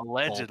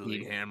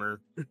Allegedly. hammer.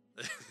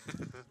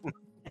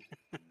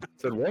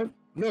 Said what?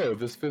 No,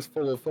 this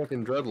fistful of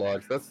fucking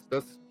dreadlocks. That's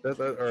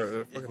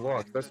or fucking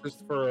locks. That's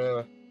just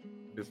for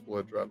fistful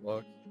of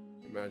dreadlocks.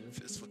 Imagine.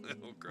 Fistful-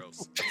 oh,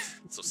 gross.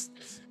 So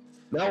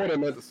Not what I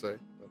meant to say.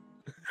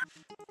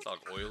 it's all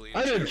oily.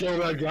 I and didn't shit. kill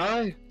that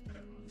guy.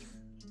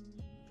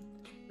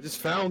 I just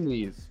found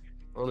these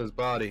on his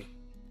body.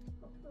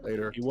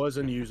 Later. He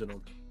wasn't using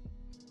them.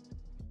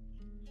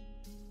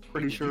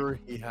 Pretty sure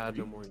he had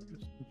no more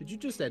use. Did you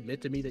just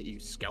admit to me that you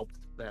scalped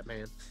that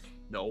man?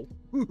 No.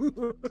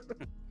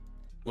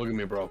 Look at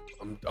me, bro.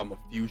 I'm a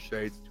few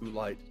shades too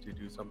light to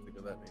do something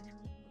of that nature.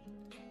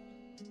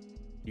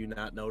 Do you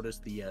not notice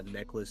the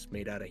necklace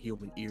made out of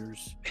human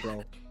ears,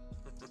 bro?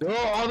 There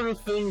are other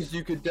things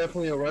you could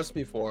definitely arrest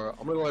me for.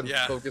 I'm gonna let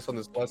Yeah. focus on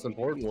this less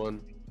important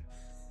one.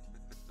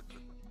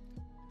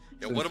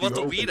 Yeah, Since what about you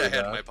the weed opened I it had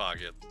in up. my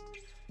pocket?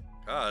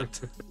 God.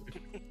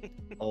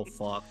 Oh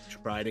fuck!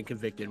 Tried and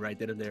convicted right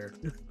then and there.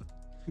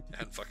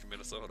 And fucking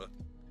Minnesota.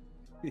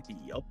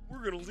 Yup.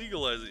 We're gonna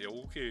legalize it. Yeah,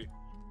 okay.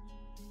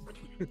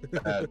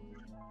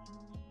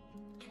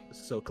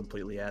 So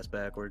completely ass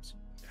backwards.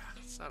 Yeah,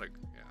 it's not a.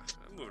 Yeah,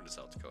 I'm moving to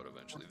South Dakota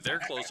eventually. They're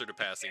closer to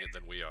passing it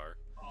than we are.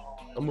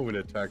 I'm moving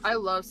to Texas. I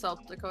love South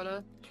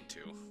Dakota. Me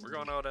too. We're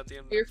going out at the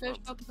end of Beer next fish,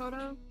 month. South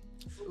Dakota.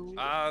 Ooh.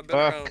 I've been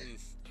Fuck. around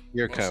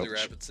Your mostly couch.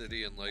 Rapid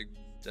City and like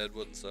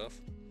Deadwood and stuff.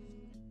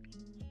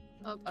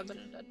 Oh, I've been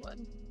in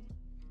Deadwood.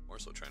 More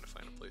so trying to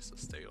find a place to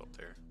stay out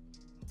there.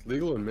 It's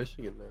legal in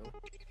Michigan now.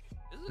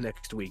 Is it?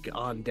 Next week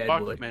on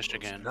Deadwood.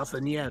 Michigan.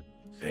 Nothing yet.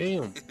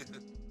 Damn.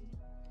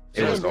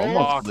 It was Damn,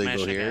 almost Fuck legal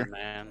Michigan, here.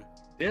 man.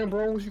 Damn,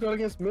 bro, what you got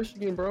against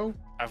Michigan, bro?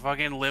 I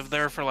fucking lived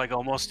there for like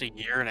almost a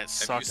year and it Have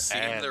you sucked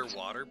seen ass. their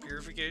water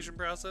purification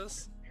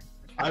process?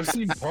 I've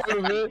seen part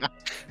of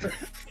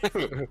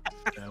it.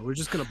 We're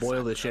just gonna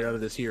boil the shit out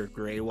of this here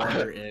gray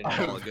water and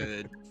call it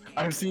good.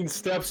 I've seen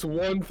steps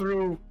 1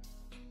 through.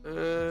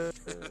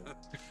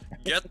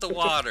 Get the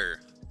water.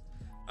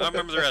 I don't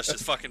remember the rest.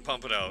 Just fucking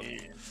pump it out.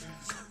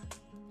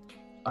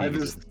 I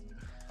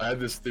had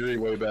this theory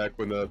way back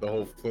when the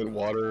whole Flint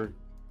water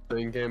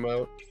thing came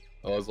out.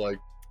 I was like,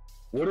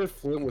 what if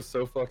Flint was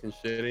so fucking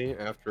shitty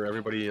after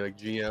everybody like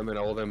GM and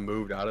all of them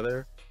moved out of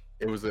there?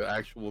 It was an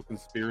actual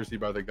conspiracy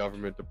by the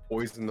government to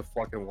poison the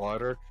fucking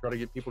water, try to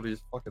get people to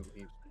just fucking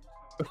leave.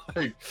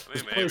 Like,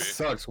 this maybe. place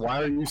sucks.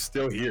 Why are you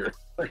still here?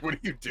 Like, what are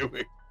you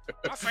doing?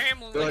 My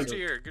family They're lives like-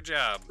 here. Good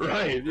job.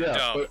 Right, yeah.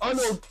 Dumb. But I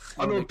know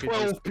Or they could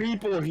 12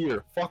 people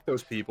here. Fuck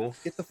those people.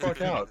 Get the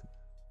fuck out.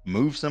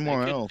 Move They somewhere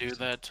could else. do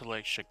that to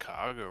like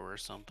Chicago or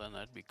something.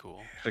 That'd be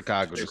cool.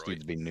 Chicago just Detroit.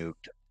 needs to be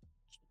nuked.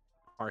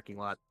 Parking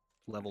lot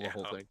level, Yeah. the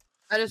whole thing.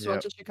 I just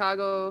went Yep. to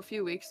Chicago a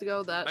few weeks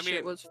ago. That I mean,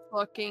 shit was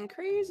fucking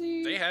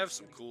crazy. They have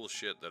some cool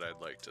shit that I'd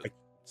like to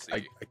see.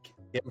 I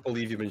can't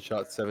believe you've been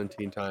shot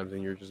 17 times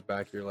and you're just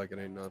back here like it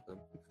ain't nothing.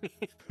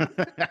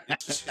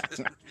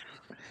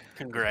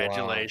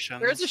 Congratulations.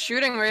 There's a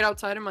shooting right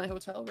outside of my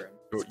hotel room.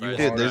 You Dude,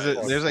 are there's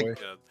that there's like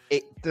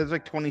fuckboy. there's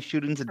like 20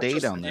 shootings a day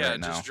Just- down there yeah, right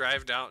now. just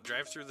drive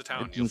through the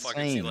town. It's You'll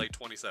fucking see insane. like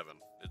 27.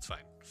 It's fine.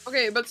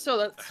 Okay, but still,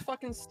 that's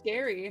fucking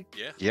scary.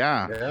 Yeah.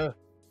 Yeah, Yeah,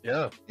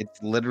 yeah.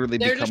 it's literally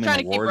They're just becoming trying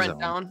a to keep war rent zone.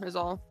 down, is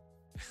all.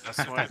 That's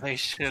why they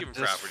should Keeping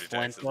just property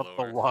flint taxes up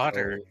lower. the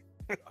water.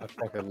 I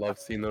fucking love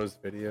seeing those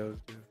videos,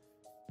 dude.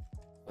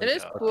 It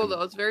is Like, cool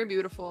though. It's very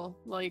beautiful.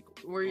 Like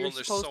where you're Well,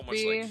 there's supposed so to much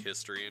be. like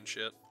history and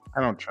shit.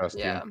 I don't trust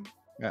Yeah. you.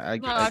 Yeah,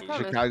 No, I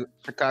promise.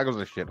 Chicago's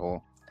a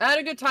shithole. I had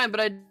a good time, but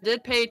I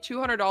did pay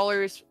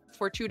 $200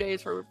 for 2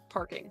 days for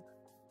parking.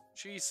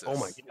 Jesus. Oh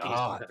my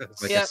god.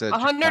 Like I Yeah, said,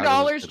 $100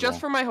 Chicago's a just shithole.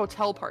 for my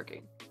hotel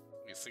parking.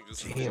 You think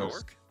this is Damn. New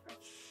York?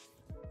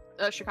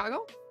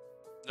 Chicago?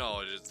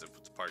 No, it is the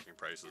parking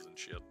prices and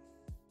shit.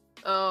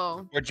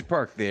 Oh. Where'd you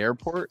park? The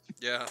airport?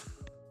 Yeah.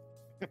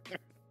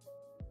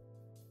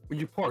 When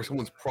you park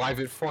someone's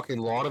private fucking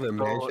lot in their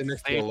mansion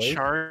next to a They lake.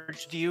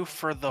 charged you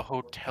for the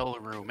hotel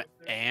room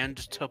and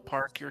to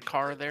park your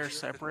car there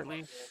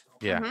separately.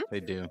 Yeah, Mhm. they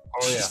do.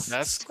 Oh yeah.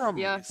 That's some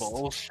Yes.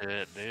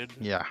 bullshit, dude.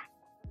 Yeah.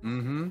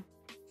 Mm-hmm.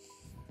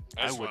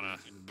 I I just would wanna.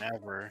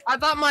 never. I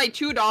thought my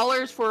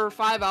 $2 for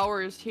 5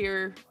 hours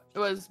here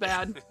was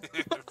bad.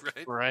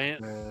 Right?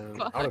 Right? Man,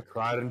 I would have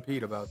cried and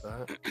peed about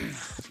that.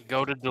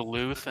 Go to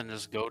Duluth and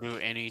just go to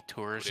any else?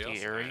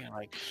 touristy area.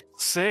 Like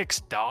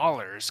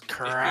 $6,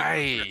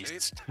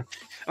 Christ.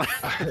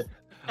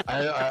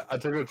 I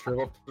took a trip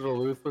up to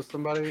Duluth with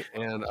somebody,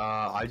 and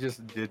I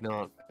just did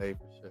not pay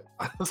for shit.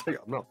 I was like,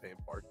 I'm not paying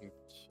parking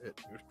for shit,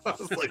 dude. I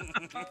was like,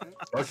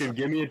 fucking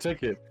give me a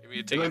ticket. Give me a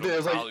like ticket. that, it It'll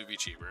was like- probably be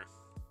cheaper.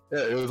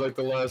 Yeah, it was like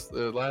the last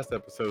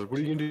episode. What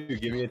are you gonna do?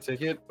 Give me a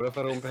ticket? What if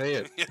I don't pay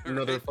it? Yeah,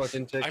 Another right.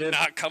 fucking ticket? I'm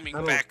not coming I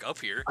don't- back up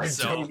here. I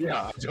So don't.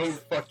 Yeah, I don't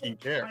fucking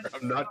care.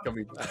 I'm not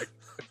coming back.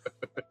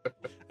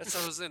 that's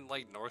how I was in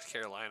like North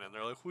Carolina, and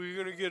they're like, "Who are you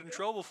gonna get in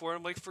trouble for?"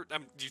 I'm like, "Do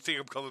you think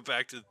I'm coming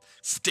back to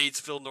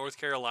Statesville, North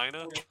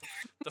Carolina?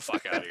 The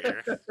fuck out of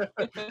here!"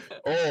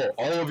 Oh,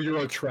 all of your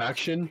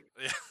attraction?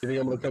 Yeah. You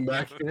think I'm gonna come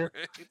back here?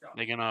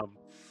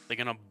 They're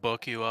gonna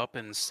book you up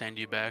and send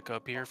you back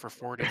up here for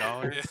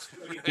 $40.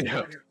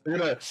 Yeah, they're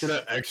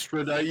gonna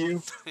extradite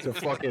you to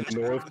fucking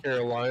North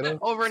Carolina.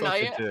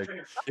 Overnight? Suck a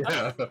dick.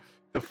 Yeah,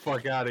 the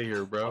fuck out of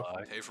here, bro.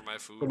 Pay for my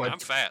food. For my- I'm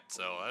fat,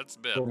 so that's a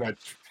bit.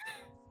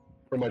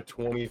 For my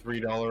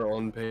 $23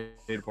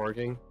 unpaid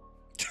parking.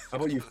 How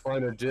about you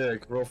find a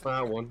dick, real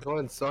fat one? Go ahead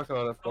and suck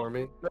on it for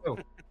me. No,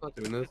 I'm not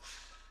doing this.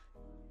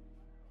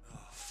 Oh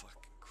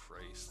fucking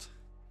Christ!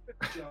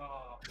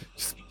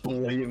 Just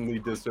blatantly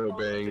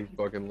disobeying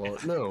fucking law.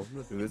 No, I'm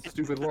not doing this.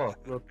 Stupid law.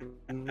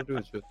 I'm not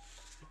doing shit.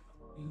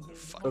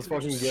 That's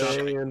fucking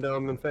gay and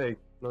dumb and fake.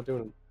 I'm not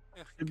doing it.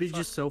 Yeah, It'd be fuck.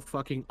 just so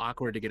fucking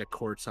awkward to get a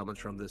court summons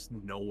from this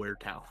nowhere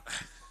town.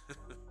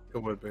 It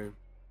would be. What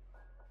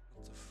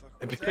the fuck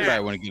It'd was be- that?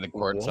 Probably wouldn't get a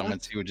court What?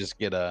 summons. He would just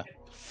get a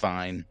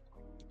fine.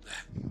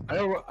 I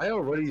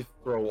already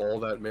throw all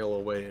that mail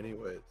away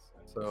anyways.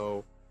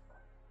 So,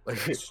 like,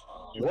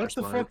 what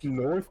the smart. fuck,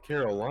 North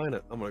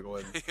Carolina? I'm gonna go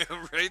ahead and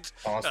Yeah, right?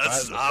 toss that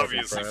That's in the fucking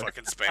obviously trash.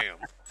 fucking spam.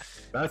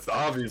 That's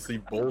obviously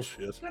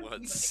bullshit.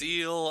 What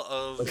seal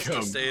of Like,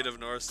 the state of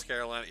North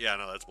Carolina? Yeah,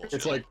 no, that's bullshit.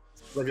 It's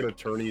like an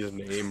attorney's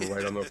name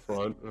right on the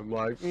front. And I'm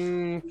like,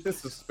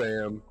 this is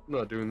spam. I'm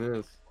not doing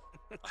this.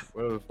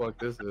 Whatever the fuck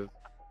this is.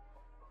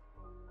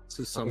 This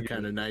is some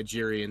kind of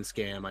Nigerian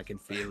scam. I can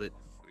feel it.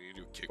 What do you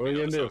do? Kick What are me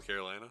you out of gonna do? South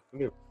Carolina?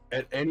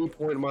 At any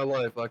point in my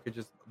life, I could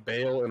just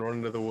bail and run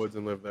into the woods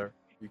and live there.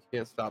 You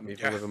can't stop me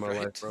from Yeah, living my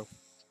right. life, bro.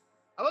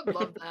 I would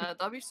love that.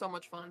 That'd be so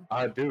much fun.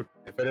 Dude,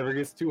 if it ever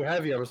gets too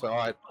heavy, I'm just like, all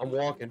right, I'm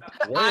walking.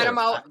 Alright, I'm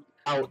out.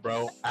 Out,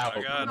 bro. Out.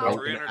 I got no. I'm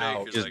 300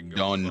 out. acres Just I can go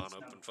done. live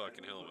on up in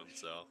fucking Hillman,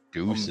 so.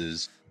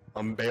 Deuces.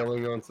 I'm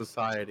bailing on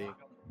society.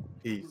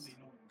 Peace.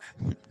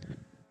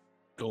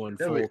 Going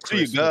Yeah, full wait, see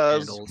you Christmas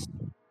guys. candles.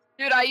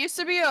 Dude, I used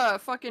to be a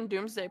fucking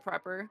doomsday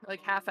prepper,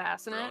 like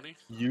half-assing it. Brownie?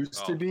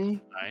 Used to Oh.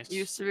 be? Nice.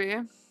 Used to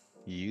be.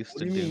 You used What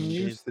to do do. you mean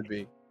used to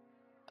be?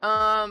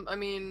 I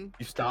mean,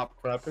 You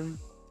stopped prepping?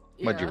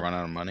 yeah, What'd you run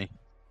out of money?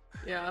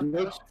 yeah. You know,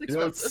 it's you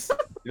know expensive.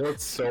 what's, you know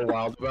what's so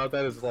wild about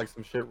that is like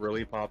some shit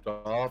really popped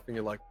off and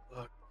you're like,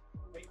 fuck,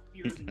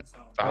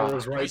 I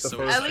was right the so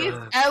first At least,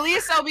 time. at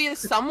least I'll be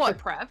somewhat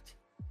prepped.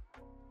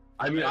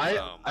 I mean,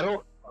 Yeah, I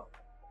don't,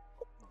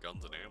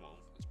 Guns and ammo.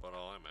 That's about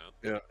all I'm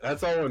at. yeah,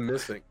 that's all I'm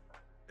missing.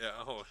 Yeah,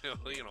 oh,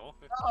 you know.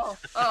 Oh,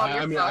 I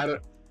you're mean,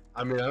 fucked.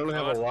 I don't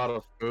have a lot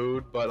of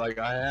food, but like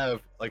I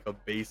have like a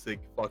basic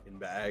fucking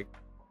bag.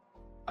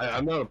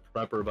 I'm not a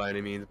prepper by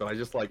any means, but I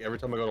just like every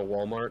time I go to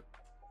Walmart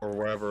or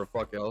wherever the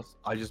fuck else,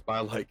 I just buy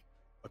like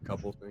a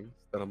couple things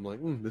that I'm like,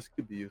 this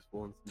could be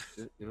useful and some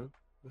shit, you know?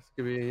 This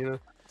could be, you know,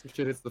 some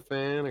shit hits the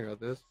fan. I got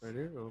this right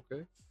here,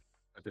 okay.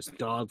 Just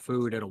dog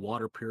food and a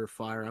water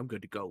purifier. I'm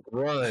good to go.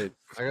 Right.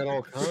 I got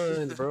all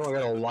kinds, bro. I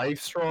got a Life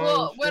Strong.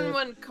 Well, shit.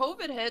 when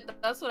COVID hit,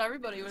 that's what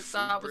everybody was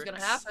thought was gonna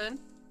bricks. happen.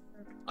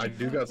 I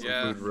do got some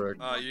Yeah. food, Rick.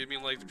 You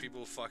mean like the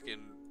people fucking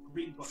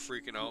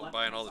freaking out and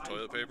buying all the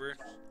toilet paper?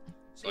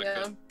 So I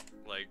Yeah. could,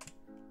 like,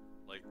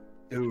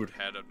 Dude,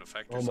 had an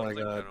effect or Oh my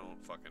something? God. I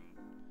don't fucking.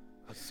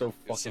 I was so It's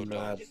so fucking dumb.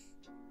 mad.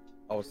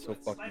 I was so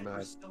fucking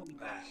mad.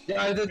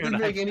 Yeah, it didn't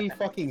make any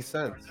fucking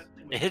sense.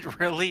 It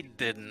really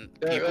didn't.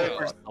 Yeah, People yeah.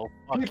 are so People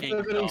fucking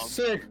are getting dumb.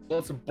 sick.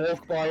 Let's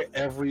bulk buy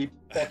every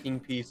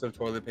fucking piece of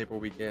toilet paper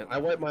we can. I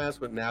wiped my ass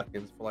with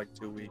napkins for like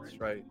 2 weeks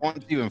straight.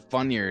 What's even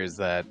funnier is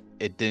that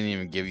it didn't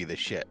even give you the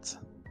shits.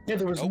 Yeah,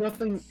 there was Nope.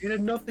 nothing. It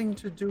had nothing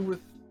to do with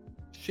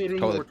shitting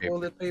Toilet or paper.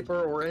 toilet paper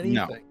or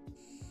anything.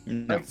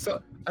 No. Like,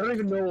 so I don't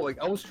even know. Like,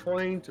 I was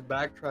trying to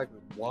backtrack.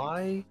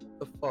 Why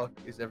the fuck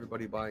is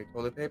everybody buying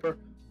toilet paper?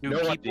 Do No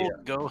people idea.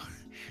 go?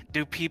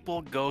 Do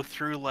people go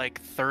through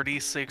like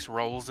 36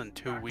 rolls in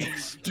 2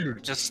 weeks,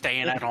 Dude, just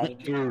staying at home?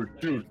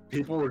 dude,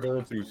 people were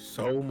going through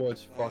so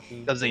much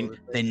fucking. Because they toilet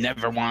they paper.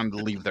 never wanted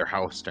to leave their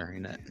house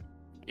during it.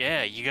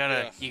 Yeah, you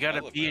gotta Yeah, I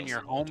lived be in in your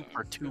Elsa all home the time.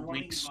 for 2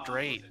 weeks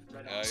straight.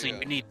 So yeah.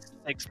 you need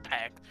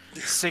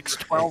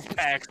 12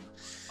 packs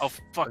of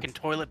fucking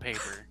toilet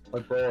paper.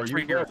 Like, bro, are For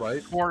you your good,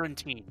 right?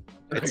 quarantine.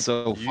 It's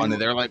so You- funny.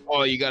 They're like,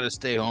 "Oh, you got to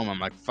stay home." I'm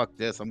like, "Fuck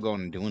this! I'm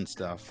going and doing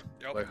stuff."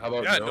 Yep. Like, how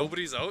about Yeah, no?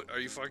 nobody's out. Are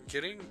you fucking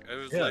kidding?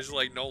 Yeah. There's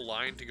like no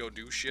line to go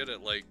do shit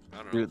at like I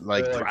don't know. Dude,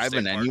 like They're like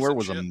driving state parks anywhere and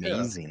was shit.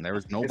 amazing. There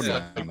was nobody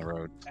like- on the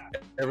road.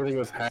 Everything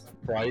was half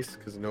price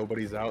because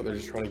nobody's out. They're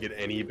just trying to get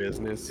any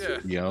business. Yeah,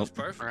 Yup. that's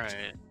perfect.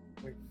 Right.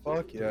 Like,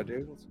 fuck yeah,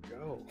 dude, let's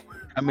go.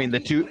 I mean, the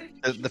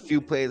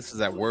few places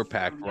that were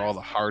packed were all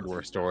the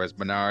hardware stores: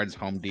 Menards,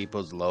 Home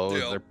Depots, Lowe's.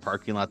 Yeah. Their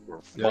parking lots were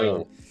Yeah.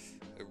 full.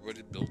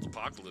 Everybody builds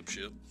apocalypse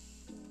shit.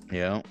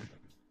 Yeah.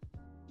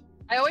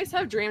 I always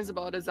have dreams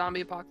about a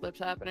zombie apocalypse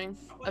happening.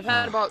 I've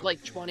had about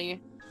like 20.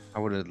 I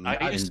would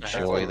I used to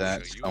have enjoy one.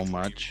 that So you so dream.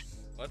 much.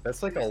 What?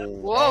 That's like a lot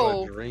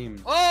Whoa. of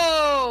dreams.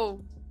 Oh!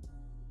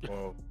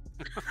 Whoa,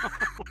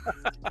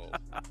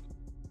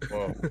 Oh,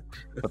 whoa.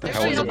 What the Did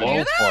hell we was help it you all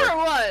do that for? or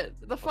what?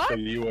 The I'll fuck?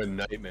 send you a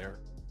nightmare.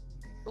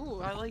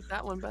 Ooh, I like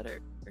that one better.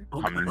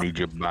 I'm gonna need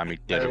you to buy me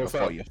dinner Hey, what's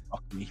before up? you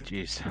fuck me.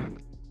 Jeez.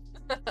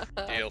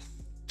 deal.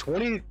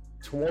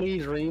 20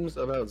 dreams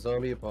about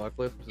zombie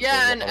apocalypse. is a Yeah,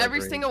 lot and of every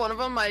dreams. single one of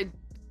them, my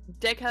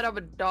dickhead of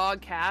a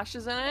dog Cash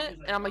is in it,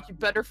 and I'm like, you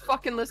better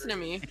fucking listen to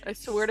me. I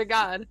swear to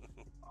God.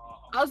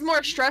 I was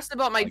more stressed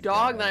about my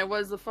dog than I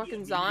was the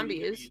fucking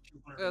zombies.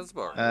 That's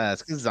about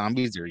It's because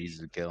zombies are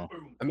easy to kill.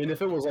 I mean,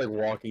 if it was like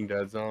Walking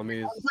Dead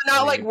zombies, But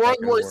not I like mean, World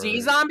fucking War Z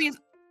word. zombies.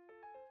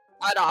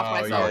 I'd off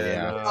Oh, myself.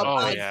 yeah. no. Oh,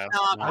 I'd yeah.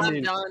 Stop. I I'm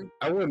mean, done.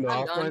 I wouldn't I'm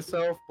off done.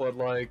 myself, but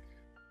like,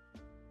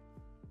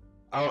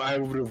 I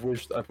would have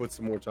wished I put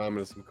some more time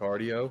into some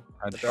cardio.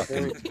 I'd At that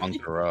fucking point.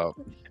 bunker up.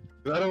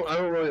 'Cause I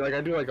don't really like.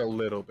 I do like a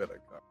little bit of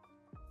cardio.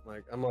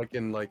 Like I'm like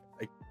in like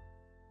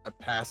a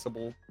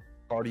passable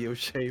cardio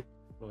shape.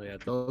 Oh yeah,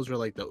 those are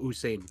like the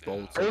Usain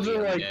Bolts. of Those the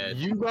are like undead.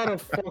 you gotta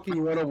fucking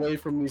run away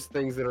from these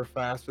things that are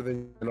faster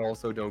than you and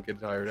also don't get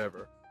tired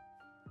ever.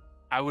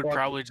 I would Fuck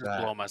probably just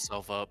that. blow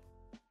myself up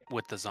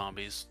with the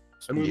zombies.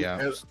 I mean, Yeah.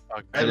 as-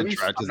 Fuck I'd At least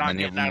attract as I'm not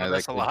many of getting them out as of I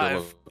this could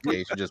alive. to a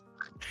location. Just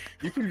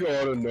you could go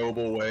out a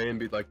noble way and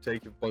be like,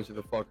 take a bunch of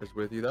the fuckers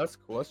with you. That's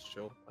cool. That's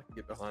chill. I can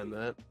get behind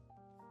that.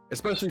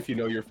 Especially if you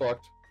know you're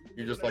fucked.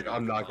 You're just like,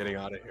 I'm not getting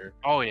out of here.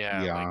 Oh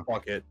yeah. yeah. like,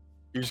 Fuck it.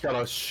 You just got a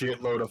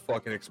shitload of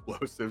fucking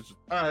explosives.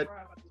 All right,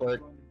 like,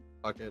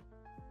 fuck it.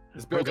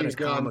 This We're gonna building's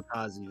gone.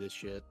 kamikaze this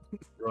shit.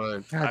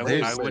 Run. God, I,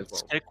 there's- I would Well,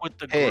 stick with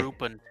the Hey.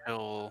 group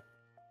until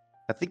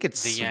I think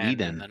it's the end,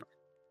 Sweden. and then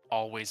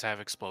always have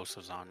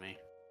explosives on me.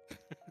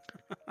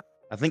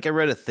 I think I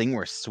read a thing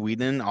where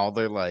Sweden, all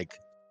their like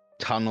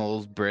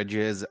tunnels,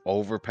 bridges,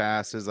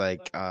 overpasses,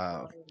 like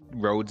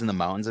roads in the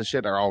mountains and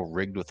shit are all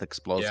rigged with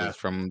explosives Yeah.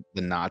 from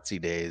the Nazi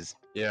days.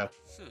 Yeah,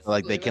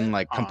 Like they Believe can it?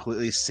 like Huh.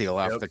 completely seal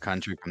off Yep. the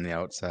country from the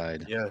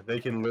outside. yeah. They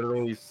can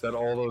literally set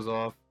all those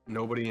off.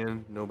 Nobody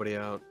in, nobody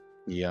out.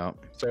 Yeah.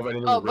 So if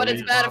anything Oh, but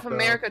it's really bad if popped out-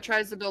 America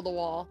tries to build a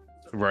wall.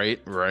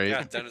 Right, right.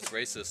 Yeah, then it's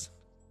racist.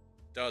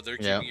 No, they're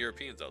Yeah. keeping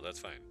Europeans out. That's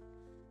fine.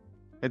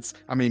 It's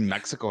I mean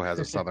Mexico has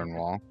a southern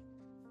wall,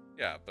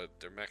 Yeah, but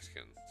they're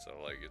Mexican, so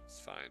like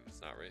it's fine.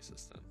 It's not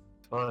racist then.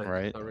 Fine,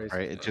 right? not racist.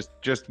 Right. It's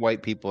just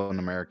white people and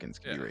Americans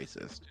can be Yeah.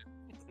 racist.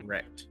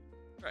 Wrecked.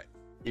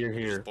 Here,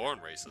 He was here. born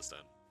racist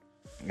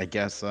then. I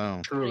guess so.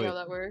 I Truly, know how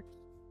that works.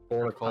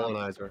 born a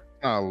colonizer.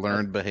 Not a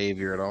learned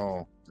behavior at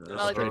all. Not like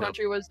the straight up.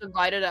 country was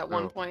divided at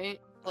one No. point.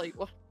 Like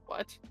what?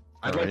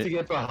 I'd like Right. to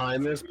get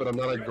behind this, but I'm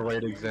not a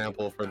great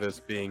example for this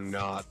being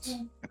not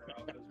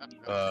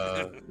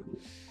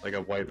like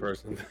a white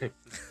person thing.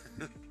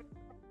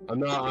 I'm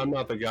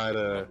not the guy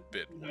A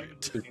bit weird.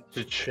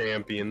 to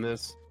champion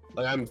this.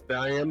 Like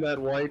I am that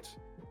white,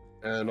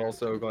 and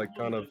also like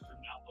kind of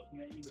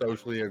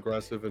socially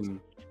aggressive, and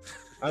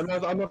I'm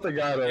not the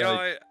guy that You know,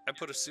 like I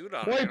put a suit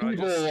on. white you know, I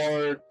people just-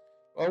 aren't.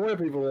 Oh, white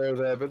people are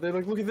that, but they're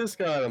like, look at this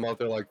guy. And I'm out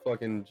there like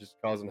fucking just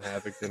causing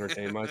havoc to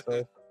entertain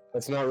myself.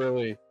 That's not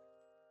really.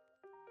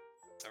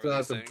 I really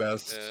not the think,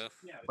 best.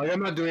 Yeah. Like,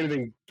 I'm not doing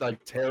anything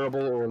like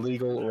terrible or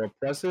illegal or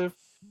oppressive,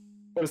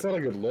 but it's not a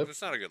good look.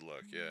 It's not a good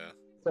look. Yeah.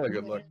 It's not a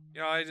good look.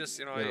 You know, I just,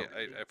 you know, Yeah.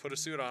 I put a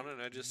suit on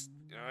and I just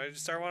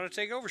start wanting to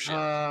take over shit.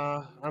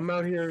 I'm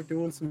out here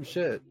doing some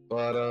shit,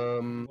 but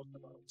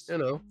you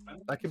know,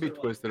 that could be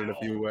twisted in a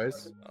few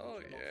ways. Oh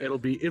yeah.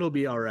 It'll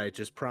be all right.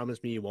 Just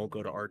promise me you won't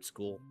go to art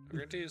school.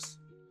 Guarantees.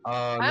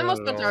 I Not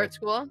almost at went to all. art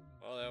school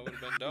Well, that would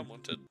have been dumb,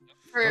 wouldn't it?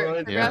 for,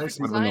 Alright, for yeah, graphic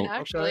would've design. been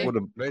Actually, Would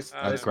have Nice,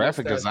 Uh, nice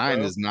graphic mustache, design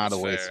bro. is not a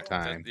That's waste of fair.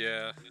 time.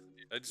 Yeah.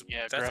 That's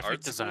graphic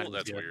art design school. is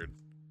That's good. weird.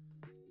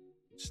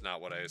 It's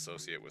not what I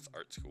associate with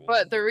art school.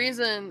 but the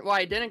reason why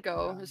I didn't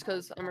go is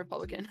because I'm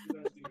Republican.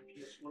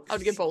 I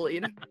would get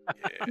bullied.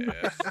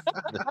 Yeah.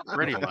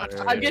 Pretty much.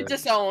 I'd get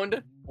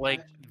disowned.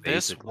 Like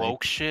This basically.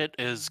 woke shit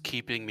is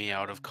keeping me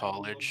out of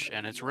college,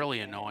 and it's really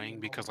annoying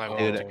because I want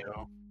Dude, to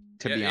go.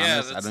 To Yeah, be yeah,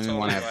 honest, I that's don't even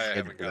want to totally why I have kids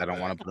haven't because I gone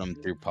don't want back. to put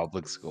them through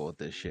public school with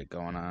this shit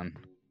going on.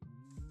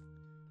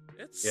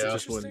 It's Yeah. It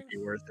just interesting. wouldn't be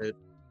worth it.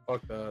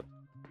 Fuck that.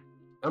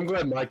 I'm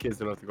glad my kids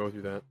don't have to go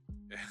through that.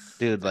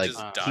 Dude, They like just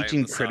die in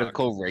teaching the sun.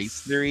 critical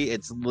race theory,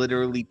 it's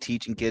literally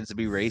teaching kids to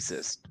be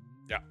racist.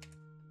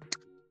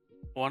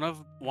 One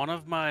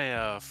of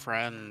my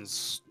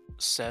friends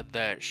said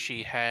that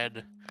she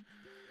had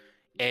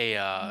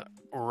a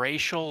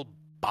racial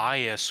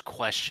bias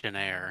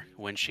questionnaire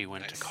when she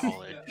went to Nice.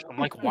 college. I'm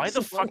like, why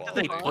the fuck did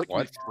they put you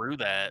What? through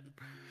that?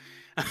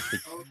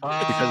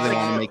 Because they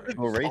want to make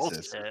people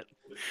racist. Bullshit.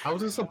 How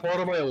is this a part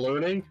of my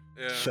learning?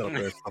 Yeah. Shut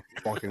up, it's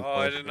a fucking Oh,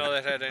 I didn't question. know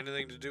that had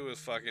anything to do with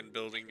fucking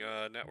building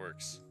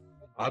networks.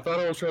 I thought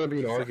I was trying to be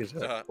an Fucked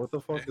architect. up. What the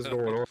fuck is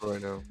going on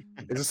right now?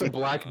 Is this a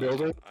black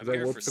building? I'm Is that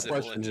here for what's the civil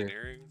question here?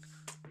 engineering.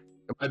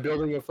 Am I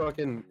building a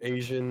fucking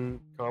Asian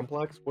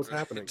complex? What's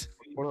happening? Right.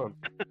 What's going on?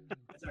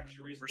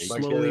 We're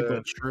Like, slowly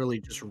but surely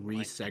just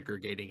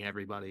resegregating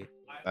everybody.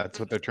 That's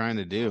what they're trying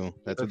to do.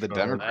 That's what the That's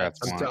fine. Democrats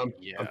I'm, want. I'm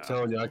Yeah.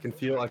 telling you, I can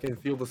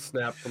feel the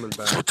snap coming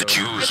back. What the though.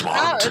 Jews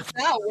want. It's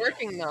not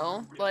working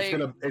though. Like,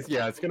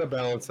 It's gonna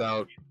balance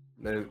out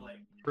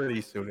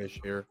pretty soonish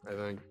here, I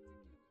think.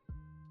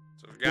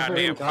 So People goddamn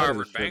ain't tired of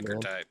Harvard this shit, banker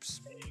man.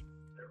 types.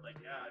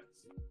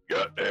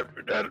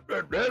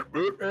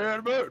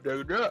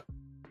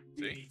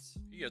 See?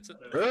 He gets it.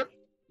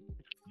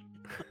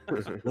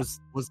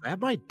 Was that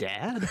my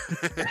dad?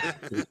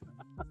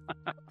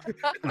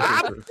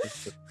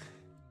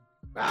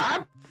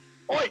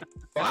 Oi!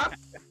 Bob!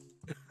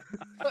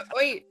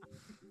 wait,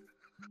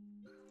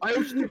 I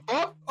was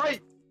up. Oi!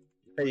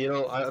 Hey, you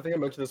know, I think I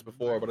mentioned this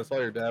before, but I saw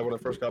your dad when I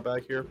first got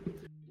back here,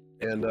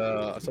 and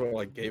I saw him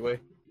like Gateway,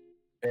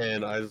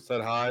 and I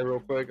said hi real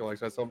quick, and like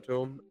said something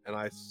to him,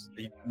 and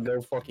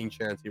no fucking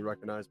chance he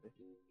recognized me,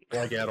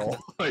 like at all.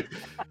 Like,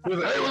 he was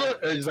like, hey, what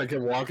up? And he just like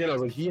kept walking. I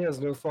was like, he has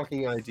no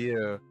fucking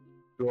idea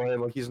who I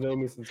am. Like he's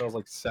known me since I was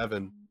like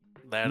 7.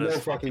 That No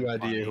is fucking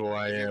idea who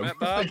I You am. met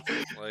Bob?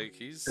 Like, Like,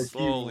 he's Like,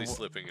 slowly you-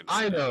 slipping into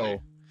I know.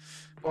 sanity.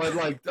 But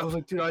like, I was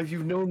like, dude,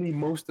 you've known me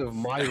most of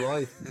my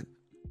life,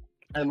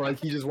 and like,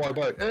 he just walked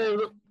by, hey,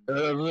 what up? And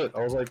that was it.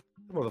 I was like,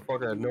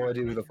 motherfucker, I had no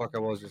idea who the fuck I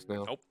was just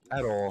now. Nope.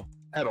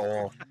 At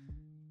all.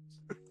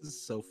 This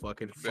is so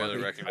fucking Barely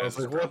funny. I recognize was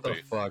his like, what the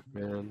grumpy. fuck,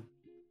 man?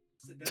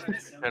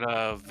 At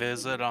a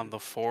visit on the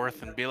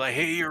 4th and be like,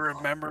 hey, you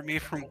remember me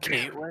from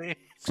Gateway?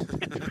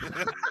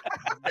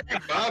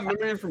 Bob,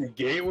 remember you from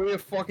Gateway a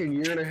fucking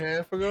year and a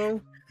half ago?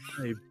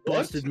 They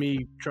busted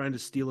me trying to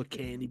steal a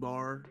candy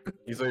bar.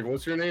 He's like,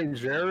 what's your name,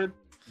 Jared?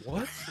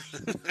 What?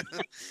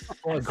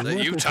 Oh, I Is grew that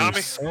up you, with your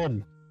Tommy?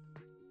 son.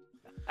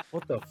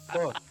 What the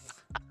fuck?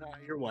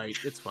 You're white.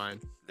 It's fine.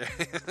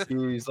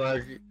 He's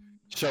like,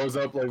 shows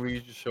up like we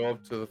just show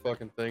up to the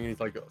fucking thing, and he's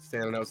like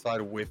standing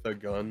outside with a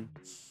gun,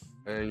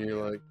 and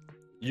you're like,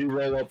 you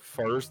roll up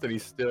first, and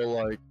he's still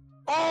like,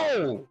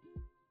 oh,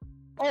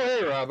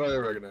 hey Rob, I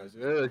recognize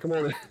you. Hey, come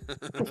on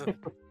in.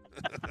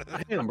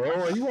 Damn, bro,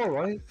 are you all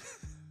right?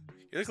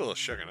 You look a little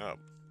shooken up.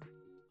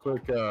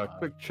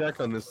 Quick check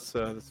on this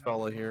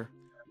fella here.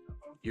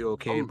 You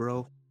okay, Oh.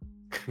 bro?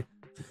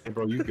 Hey,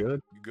 bro, you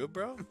good? You good,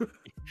 bro?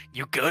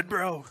 You good,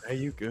 bro? Hey,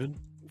 you good?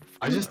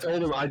 I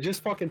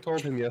just fucking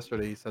told him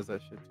yesterday. He says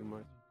that shit too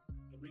much.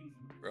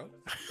 Bro?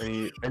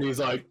 And he's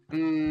like, I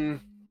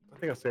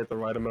think I say it the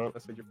right amount. I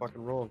said, you're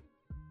fucking wrong.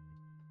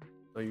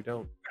 No, you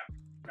don't.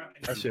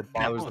 That shit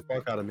bothers the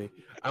fuck out of me.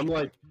 I'm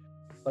like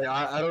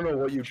I don't know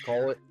what you'd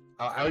call it.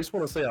 I just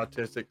want to say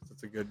autistic because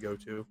it's a good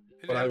go-to.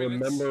 But I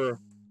remember,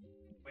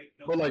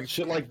 but like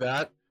shit like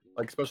that,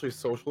 like especially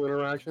social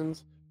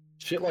interactions,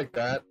 shit like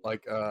that,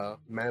 like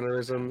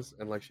mannerisms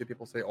and like shit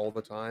people say all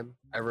the time.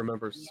 I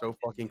remember so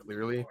fucking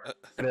clearly,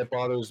 and it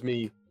bothers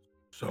me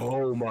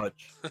so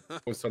much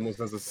when someone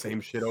says the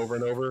same shit over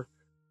and over.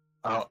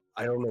 I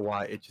don't know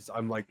why. It just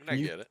I'm like, I can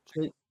you get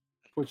it.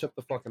 switch up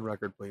the fucking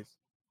record, please?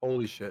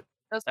 Holy shit.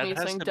 that's That me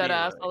has saying to dead be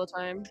ass like- all the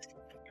time.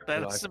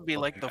 That has to be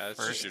like the Yeah, it's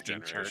just first your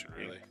teacher. generation,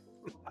 really.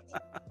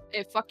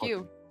 Hey, fuck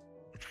you.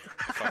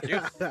 Fuck you.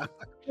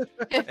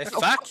 Hey,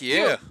 fuck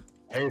you.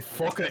 Hey,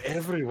 fuck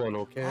everyone,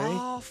 okay?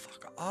 Oh,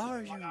 fuck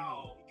are you?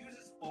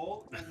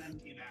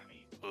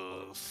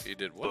 He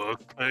did what?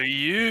 Fuck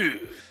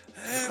you.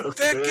 Hey,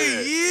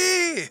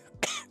 Okay.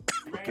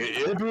 fuck you.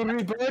 Okay,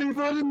 everybody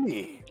but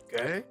me,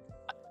 okay?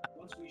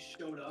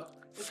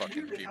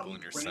 Fucking people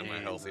in your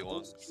semi-healthy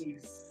lungs.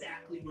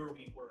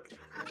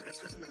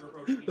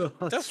 The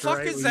That's fuck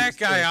right, is we that used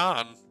to- guy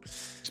on?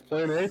 He's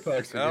playing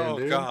Apex again, Oh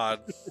dude.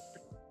 god.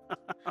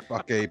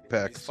 Fuck He's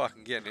Apex.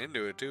 fucking getting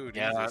into it too.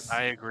 Yeah, Jesus.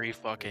 I agree.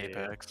 Fuck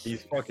Apex.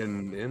 He's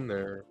fucking in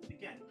there.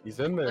 He's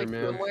in there, Like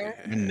man.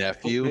 swimwear. My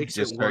nephew makes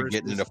just it started worse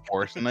getting is- into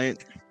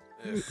Fortnite.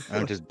 Ugh.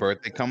 And his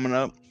birthday coming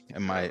up,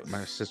 and my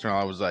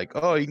sister-in-law was like,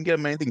 "Oh, you can get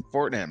him anything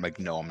Fortnite." I'm like,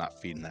 "No, I'm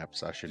not feeding that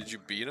obsession. Did you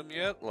beat him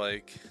yet?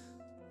 Like,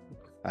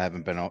 I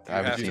haven't been out. you I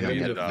haven't have seen to him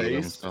beat yet. it up. beat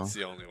him, face. so. It's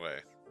the only way.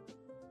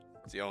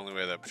 It's the only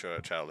way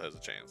that child has a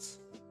chance.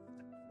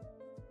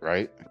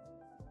 Right?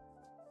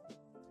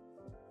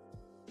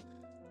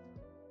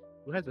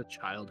 Who has a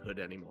childhood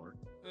anymore?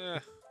 I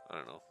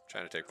don't know.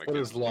 Trying to take my What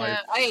kids. is life? Yeah,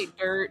 I ate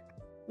dirt.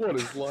 What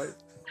is life?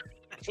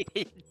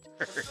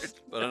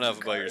 But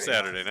enough about your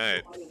Saturday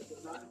night.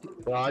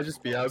 Well, I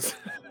just be outside.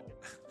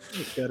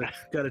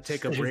 Gotta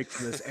take a break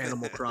from this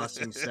Animal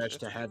Crossing sesh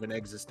to have an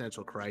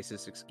existential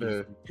crisis.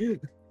 Excuse me.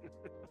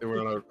 They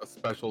were on a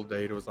special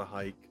date. It was a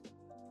hike,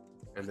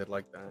 and they'd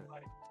like that.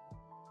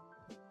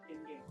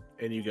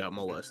 And you got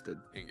molested.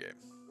 In game.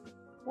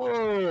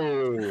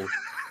 Whoa!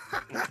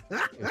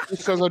 Just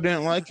because I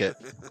didn't like it.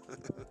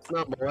 It's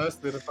not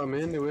molested if I'm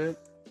into it.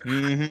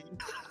 hmm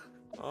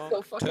Oh,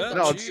 So fucking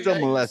No, it's still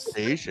Jeez.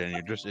 molestation.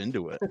 You're just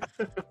into it.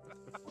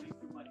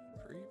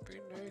 Creepy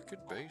naked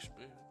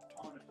basement.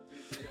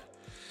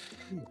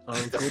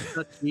 Uncle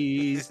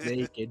Chucky's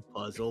naked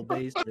puzzle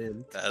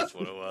basement. That's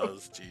what it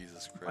was.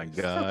 Jesus Christ.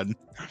 My God.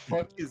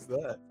 What is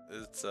that?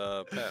 It's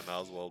a Patton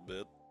Oswalt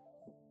bit.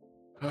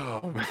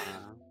 Oh man.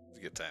 It's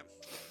a good time.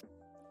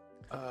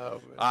 Oh,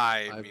 man.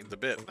 I mean the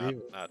bit, believe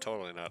it. not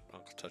totally not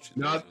Uncle Touchy's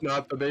Not basement.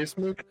 not the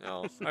basement.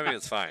 No, I mean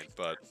it's fine,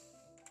 but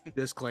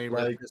Disclaimer.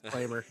 Like-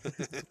 Disclaimer.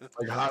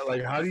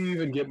 Like how do you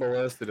even get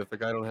molested if the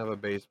guy don't have a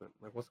basement?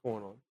 Like what's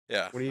going on?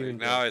 yeah. What do you like, even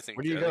now do? I think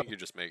Where do you I go? think you're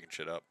just making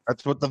shit up.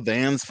 That's what the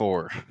van's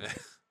for.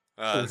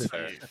 That's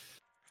fair.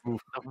 The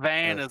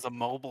van is a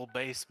mobile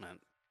basement.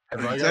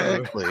 Have I got a,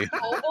 Exactly.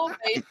 Mobile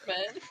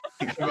basement.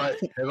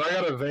 have I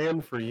got a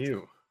van for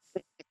you?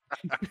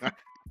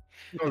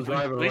 I'm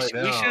driving We, right sh-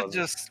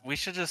 now. we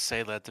should just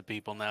say that to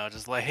people now.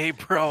 Just like, hey,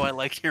 bro, I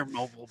like your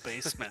mobile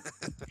basement.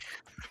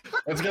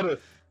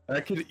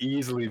 That could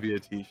easily be a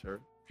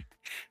T-shirt.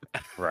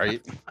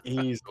 Right?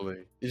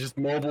 Easily. It's just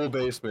mobile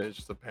basement. It's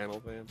just a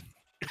panel van.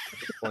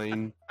 Just a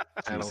plain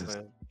panel Jesus.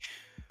 van.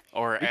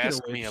 Or Speaking of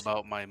ask me which-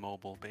 about my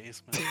mobile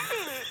basement.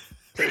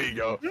 There you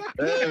go.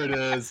 There it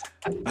is.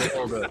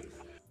 Nailed it.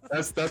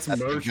 That's a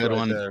merch good right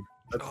one. there.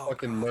 That's Oh,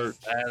 fucking merch.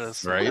 That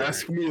is Right?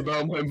 Ask me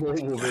about my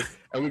mobile van.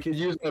 And we can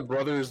use my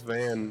brother's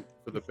van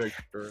for the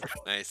picture.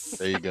 Nice.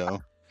 There you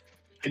go.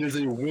 It is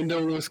a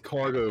windowless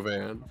cargo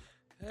van.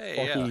 Hey,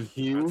 Fucking yeah.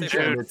 huge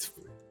Dude.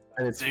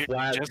 and it's Dude,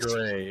 flat just-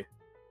 gray.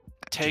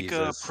 Take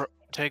Jesus.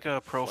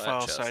 a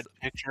profile chest. side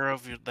picture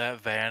of that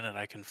van, and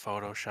I can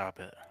Photoshop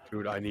it.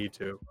 Dude, I need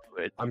to.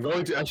 Do it. I'm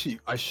going to actually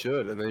I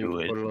should and then you Do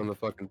can it. put it on the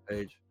fucking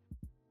page.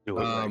 Do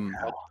it right Um,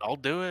 now. I'll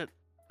do it.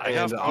 I And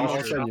have I'll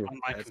Photoshop send you- on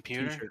my That's a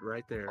computer. T-shirt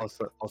right there.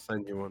 I'll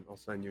send you one. I'll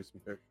send you some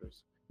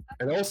pictures.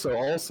 And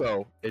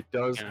also it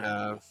does Yeah.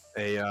 have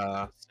a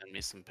Send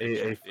me some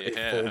pictures.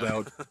 Yeah. fold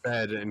out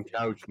bed and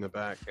couch in the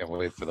back. Can't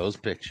wait for those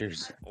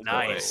pictures. Oh, boy.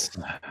 Nice.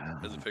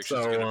 The picture's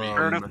So, gonna be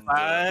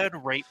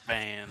Certified rape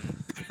van.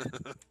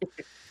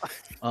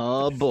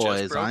 Oh,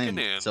 boys. I broken am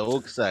in. so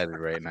excited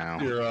right now.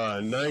 Your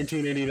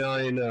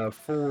 1989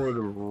 Ford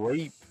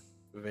Rape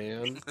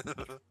van.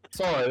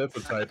 Sorry, that's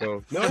a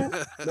typo.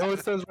 No,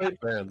 it says rape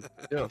van.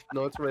 Yeah,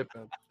 no, it's a rape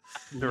van.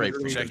 The rape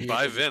Literally Check the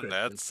by description.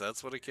 VIN.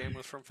 That's what it came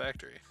with from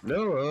factory.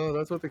 No,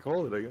 that's what they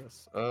call it, I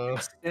guess.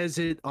 Says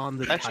it on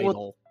the Actually, what-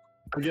 title.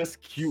 I guess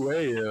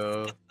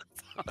QA.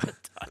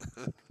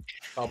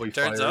 Probably.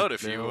 Turns fired out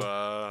if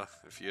now.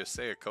 you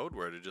say a code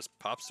word, it just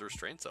pops the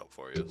restraints out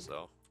for you.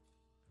 So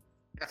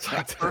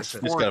First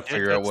Just gotta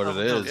figure out what it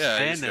is.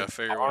 yeah, you just gotta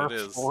figure what it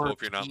is. R4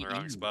 Hope you're not in the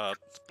wrong PE. spot.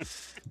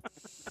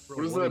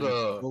 What is are that,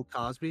 you, Bill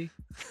Cosby?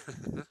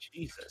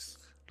 Jesus.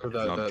 Or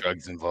No that,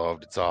 drugs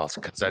involved. It's all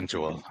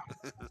consensual.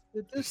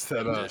 this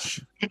that Dish.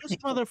 This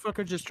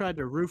motherfucker just tried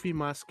to roofie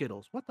my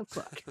Skittles. What the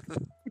fuck?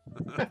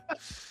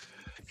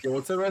 yeah,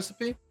 what's that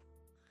recipe?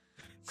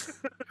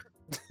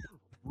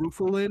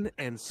 Roofalin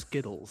and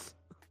Skittles.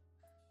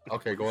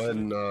 Okay, go ahead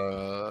and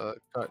go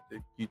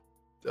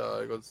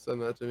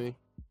send that to me.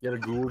 You got a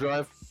Google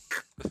Drive?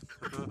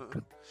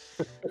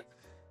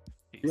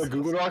 You got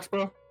Google Docs,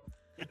 bro?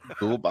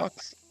 Google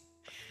Box?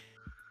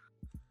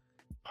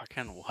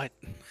 Fucking what?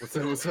 What's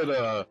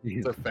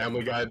that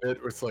Family Guy bit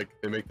where it's like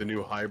they make the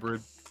new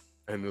hybrid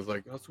and it's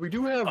like, oh, so we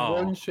do have Oh.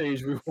 one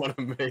change we want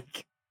to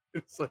make.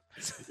 It's like,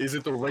 is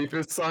it the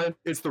rapist sign?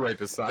 It's the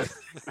rapist sign.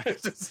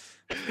 It's just,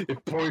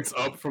 it points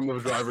up from the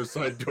driver's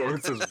side door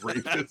and says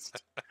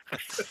rapist.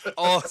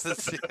 Oh,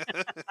 that's,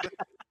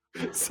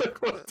 It's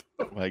like, what the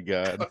Oh my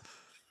God.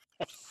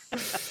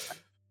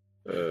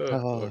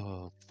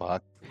 Oh,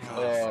 fuck.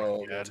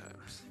 Oh, good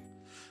times.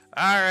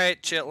 All right,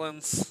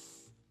 chitlins.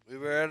 We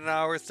were at an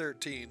hour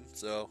 13,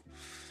 so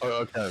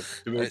okay.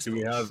 Do Nice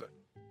we moves. have,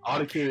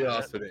 out of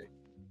curiosity,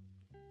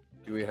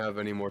 do we have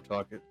any more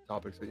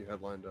topics that you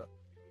had lined up?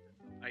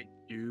 I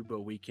do, but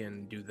we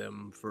can do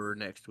them for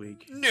next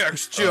week.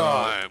 next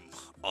time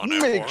on Make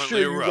sure Importantly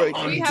you Relevant.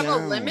 write Do we have a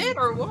down. limit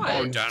or what?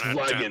 On Dun,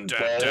 Dragon dun,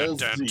 dun, Ball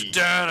dun, Z.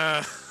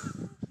 dun.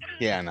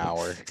 Yeah, an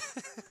hour.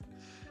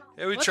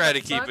 Yeah, we What try the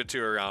to keep fuck? it to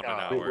around an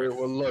Wait, hour.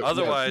 Well, look,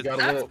 Otherwise- yes,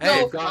 we got a That's little-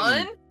 no we've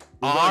gotten- fun.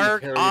 we've gotten Our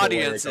carried away a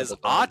audience is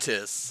couple times.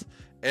 autists,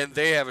 and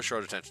they have a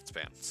short attention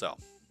span. So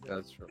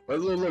That's true. But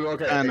look,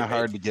 okay. Kind okay, of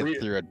hard to get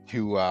read, through a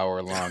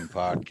 2-hour long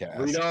podcast.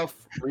 Read off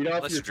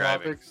Unless your you're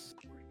driving. topics,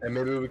 and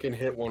maybe we can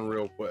hit one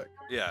real quick.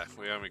 yeah,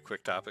 we have any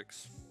quick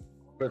topics?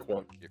 Quick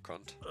one. You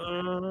cunt.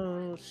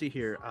 Let's see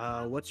here.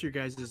 What's your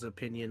guys'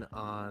 opinion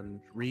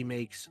on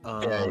remakes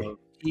of Gay.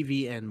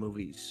 TV and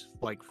movies?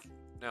 Like,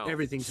 No.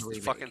 Everything's a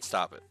remake. Fucking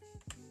stop it.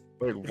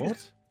 Wait,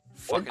 what?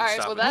 Fucking Alright,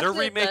 stop well, it. that's They're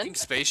it then. remaking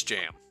Space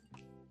Jam.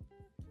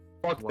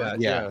 Fuck that.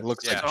 Yeah, it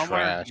looks Yeah. like Some are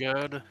trash.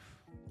 good.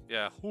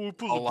 Yeah. Who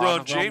put A lot LeBron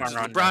of them James?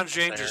 are LeBron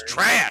James is unnecessary.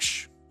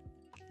 trash.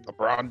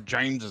 LeBron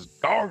James is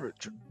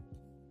garbage.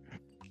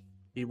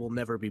 he will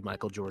never be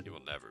Michael He Jordan.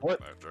 will never. What?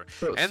 be after.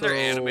 So- And they're so-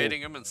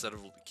 animating him instead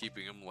of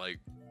keeping him like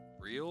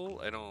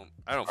real. I don't.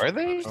 Are fucking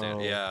they? understand.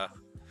 Oh. Yeah.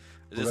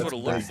 Is this Well, what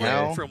it that's looks the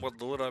hell. like from what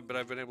the little bit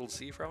I've been able to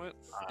see from it?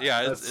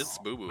 Yeah, it's That's-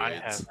 boo boo. I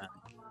It's haven't.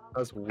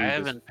 That's weird. I as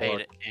haven't paid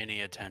fuck.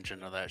 any attention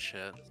to that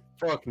shit.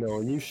 Fuck no,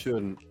 and you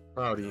shouldn't.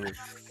 Proud of you.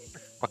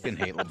 Fucking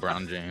hate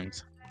LeBron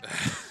James.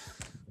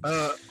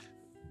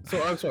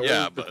 So I'm sorry.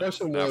 yeah, the but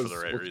question not was, for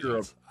the right what's your,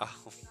 reasons.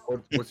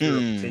 what's your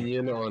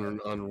opinion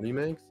on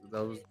remakes?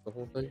 That was the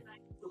whole thing.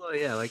 Well,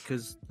 yeah, like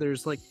because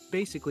there's like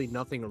basically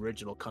nothing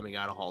original coming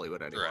out of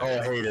Hollywood anymore. Right. Oh,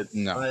 I hate it.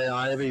 No.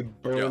 I have a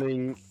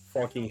burning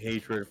fucking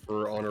hatred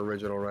for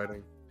unoriginal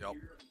writing. Yep.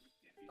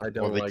 I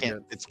don't Well, they like can't.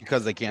 it. It's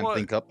because they can't What?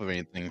 think up of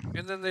anything,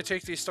 And then they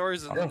take these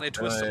stories and I then they know,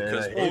 twist them and I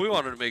because, hate well, we it.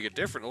 wanted to make it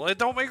different. Well,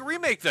 don't make a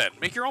remake then.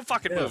 Make your own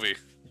fucking Yeah. movie.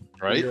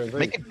 right? your own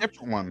Make thing. a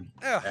different one.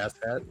 Yeah. Ass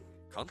hat.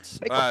 Cunts.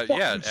 Make a fucking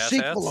Yeah,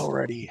 sequel asshats.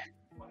 already.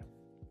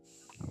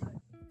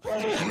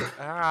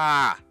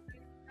 Ah.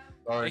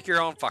 Sorry. Make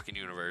your own fucking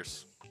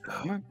universe.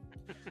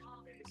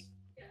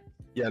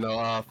 Yeah,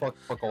 no,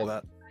 fuck all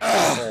that.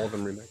 Ugh. All of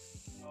them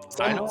remakes.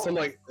 I Some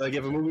like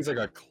if a movie's like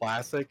a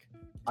classic,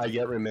 I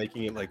get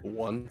remaking it like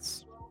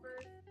once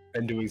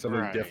and doing something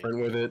Right.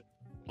 different with it.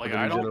 Like the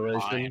I new don't generation.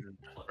 mind.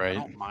 I Right?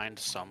 don't mind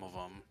some of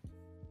them.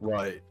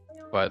 Right.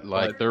 But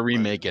like But- they're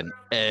remaking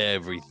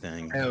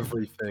everything.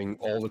 Everything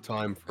all the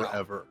time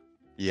forever.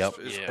 Yep.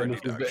 It's Yeah. pretty And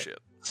if you've dog been- shit.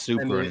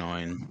 Super And it-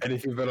 annoying. And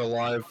if you've been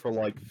alive for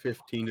like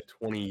 15 to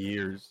 20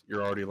 years,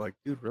 you're already like,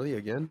 dude, really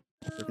again?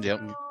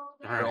 Yep.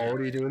 They're Right.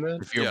 already doing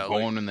that? If you're Yeah,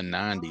 like- born in the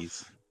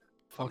 90s.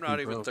 I'm Fucking not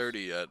even gross. 30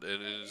 yet,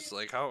 and it's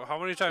like, how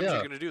many times are Yeah.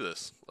 you gonna do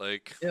this?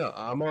 Like, Yeah,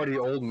 I'm already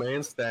old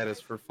man status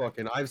for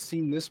fucking. I've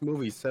seen this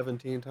movie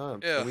 17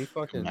 times. Yeah. Can we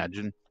fucking.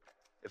 Imagine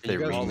if You they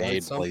guys like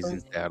remade something?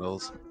 Blazing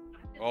Saddles.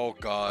 oh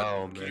god,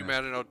 Oh, can you man.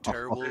 imagine how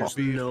terrible it There's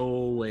would be? no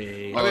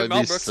way. Oh, I mean, it'd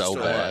Mel be Brooks so is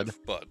still bad. alive,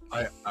 but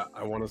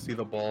I want to see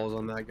the balls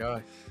on that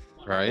guy.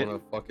 I Right?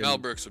 want to fucking. Mel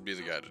Brooks would be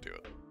the guy to do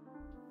it.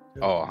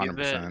 Oh, Give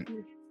it-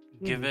 100%.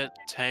 Give it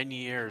 10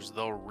 years,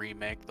 they'll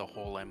remake the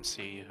whole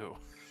MCU.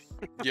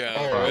 Yeah,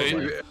 Oh, right. it'll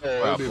be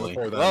Probably.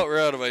 before that. Well, we're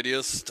out of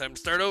ideas. Time to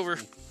start over.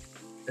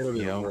 It'll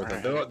be Yeah, before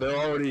that. right. They're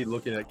already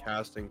looking at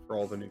casting for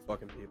all the new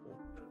fucking people.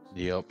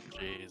 Yep.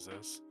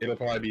 Jesus. It'll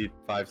probably be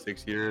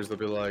 5-6 years. They'll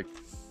be like,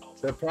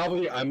 they're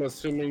probably. I'm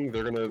assuming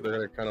they're gonna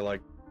kind of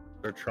like,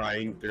 they're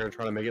gonna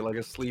try to make it like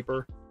a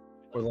sleeper.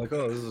 Or like,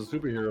 oh, this is a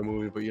superhero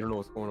movie, but you don't know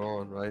what's going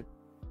on, right?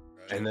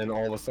 And then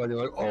all of a sudden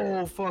you're like,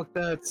 oh fuck,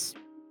 that's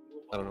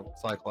I don't know,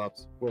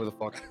 Cyclops, whatever the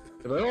fuck.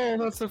 They're like,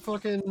 oh, that's a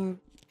fucking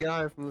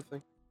guy from the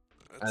thing.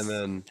 And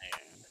then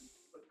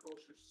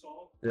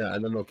yeah,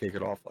 and then they'll kick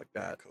it off like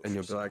that, and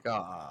you'll be like,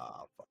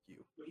 ah, fuck you.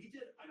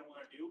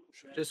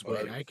 Just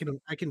wait.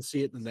 I can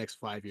see it in the next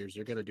 5 years.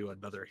 They're gonna do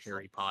another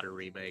Harry Potter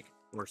remake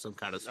or some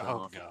kind of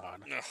Oh spin-off.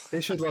 god. They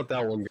should let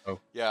that one go.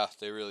 yeah,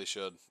 they really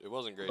should. It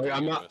wasn't great. Like, to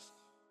I'm begin not- with.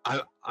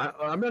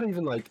 I'm not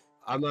even like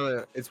I'm not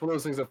a. It's one of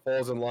those things that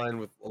falls in line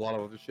with a lot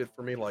of other shit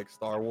for me, like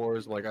Star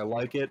Wars. Like I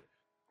like it.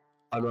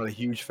 I'm not a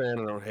huge fan.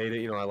 I don't hate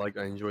it. You know,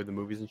 I enjoyed the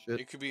movies and shit.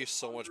 It could be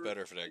so much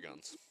better if it had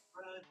guns.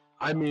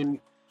 I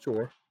mean,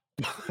 sure.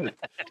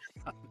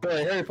 But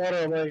Harry Potter,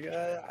 I'm like,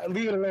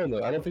 leave it alone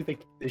though. I don't think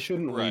they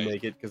shouldn't Right.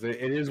 remake it because it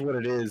is what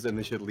it is, and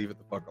they should leave it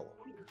the fuck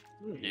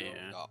alone.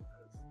 Yeah.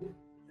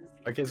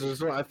 Okay,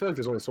 so I feel like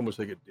there's only so much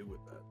they could do with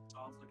that.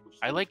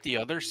 I like the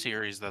other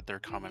series that they're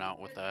coming out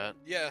with that.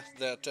 Yeah,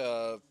 that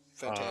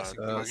Fantastic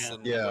Beasts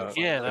and yeah, whatever.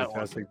 Yeah, that one.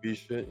 Fantastic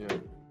Beast shit. Yeah.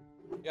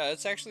 Yeah,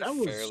 it's actually That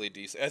was- fairly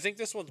decent. I think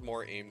this one's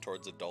more aimed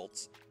towards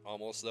adults,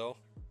 almost though.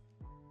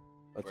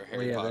 That's Where cool.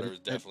 Harry yeah, that- Potter is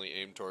that- definitely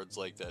aimed towards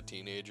like that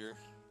teenager.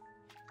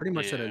 Pretty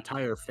much an Yeah.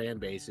 entire fan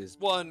base is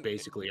One,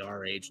 basically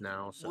our age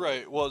now. So.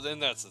 right? Well, then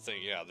that's the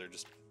thing. Yeah, they're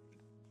just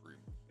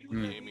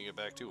Hmm. aiming it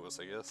back to us,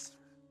 I guess.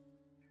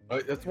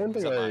 That's one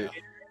thing Somehow.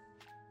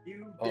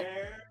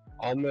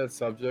 on that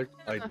subject,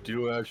 I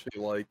do actually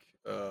like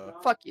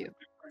Fuck you.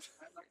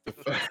 the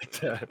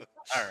fact that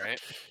All right.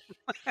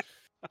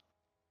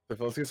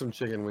 let's get some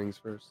chicken wings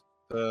first.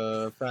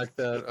 The fact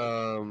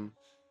that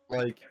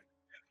like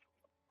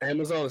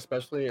Amazon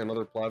especially and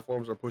other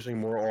platforms are pushing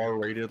more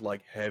R-rated,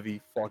 like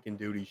heavy fucking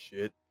duty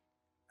shit.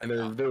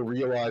 And they're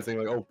realizing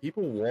like, oh,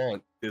 people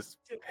want this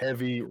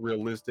heavy,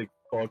 realistic,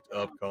 fucked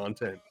up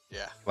content.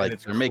 Yeah. Like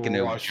it's they're making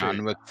it with crushing.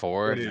 John Wick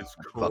 4. It is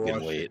Fucking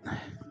crushing. wait.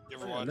 You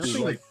ever Yeah, watch? Dude,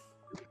 Nothing- like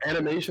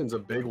animation's a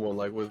big one,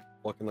 like with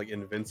fucking like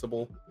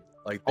Invincible.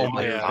 Like Oh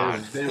my God.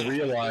 they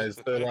realize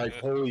they're like,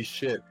 holy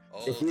shit,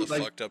 All if of we, the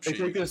like, fucked up they shit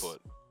you take can this-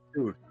 put.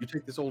 dude, you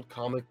take this old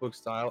comic book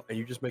style and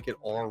you just make it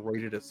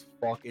R-rated as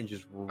fuck and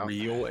just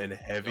real and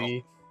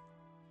heavy.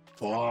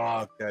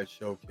 Fuck, that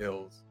show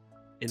kills.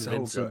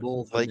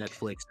 Invincible, the Like-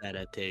 Netflix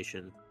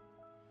adaptation.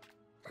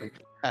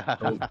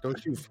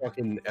 Don't you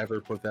fucking ever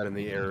put that in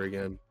the air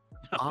again.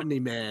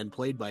 Omni-Man,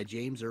 played by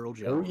James Earl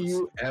Don't Jones.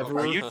 you ever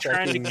Are you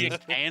trying to fucking-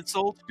 get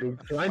canceled?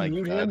 Dude, can I My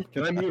mute God. him?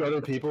 Can I mute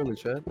other people in the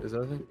chat? Is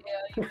that a thing?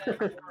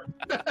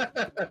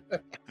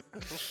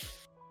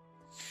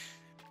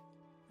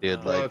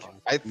 Dude, like Fuck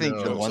I think no.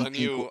 the Jokes one on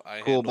thing you,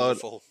 I cool handle the about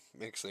full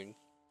mixing.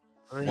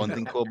 one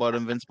thing cool about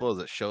Invincible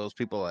is it shows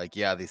people like,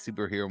 yeah, these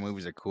superhero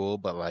movies are cool,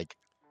 but like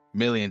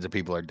millions of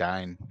people are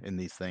dying in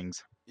these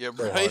things. Yeah,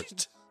 So hard.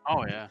 right?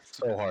 Oh yeah.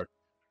 So hard.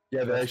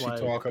 Yeah, they That's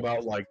actually why- talk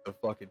about like the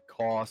fucking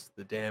cost,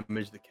 the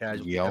damage, the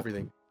casualty, Yup.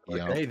 everything. Like,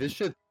 Yup. hey, this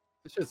shit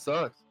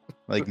sucks.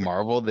 Like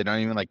Marvel, they don't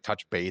even like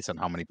touch base on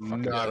how many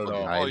fucking Not at people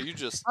all. Oh, died. you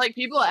just Like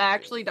people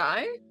actually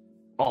die?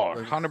 Oh,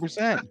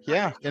 100%.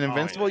 Yeah. In Oh,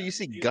 Invincible, yeah. you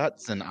see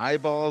guts and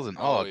eyeballs and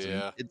Oh, it's,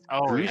 yeah. it's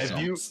Oh, yeah. gruesome.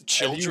 Have you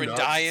children not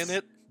die in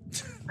it.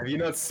 Have you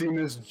not seen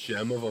this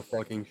gem of a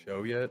fucking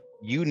show yet?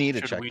 You need to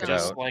Should check we it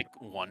just out. like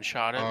one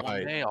shot it one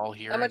Alright. day all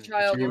here? I'm a and-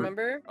 child, you-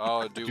 remember?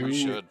 Oh, dude, we Do-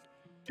 should.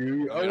 Do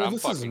you? I Oh, mean, well, I'm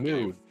this is fucking new.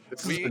 game.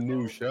 This is We- the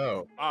new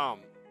show.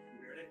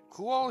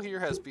 Who all here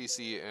has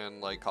PC and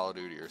like Call of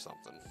Duty or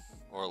something,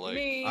 or like?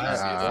 Me. I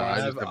I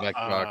have- just have Xbox.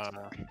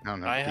 Uh, I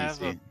don't have I PC.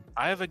 have a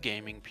I have a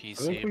gaming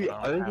PC. we- but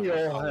I think we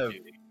a all Call of have-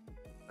 Duty.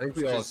 I think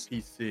we all have Because-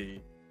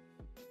 PC.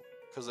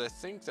 Because I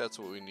think that's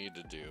what we need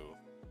to do.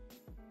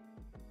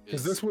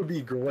 Because is- this would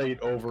be great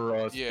over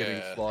us getting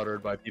Yeah.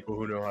 slaughtered by people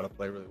who know how to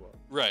play really well.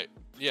 Right.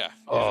 Yeah.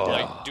 Oh.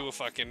 Like do a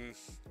fucking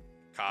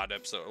COD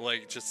episode,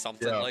 like just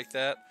something Yeah. like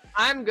that.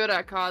 I'm good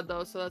at COD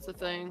though, so that's the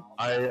thing. see.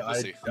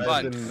 I've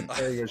But- been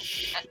playing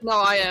No,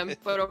 I am,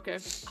 but okay.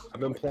 I've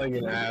been playing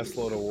an ass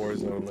load of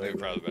Warzone You're lately.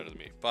 probably better than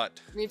me,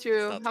 but Me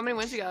too. Stop. How many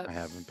wins you got? I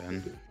haven't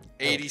been.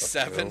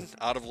 87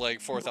 out of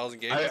like 4,000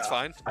 games. I- That's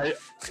fine. But I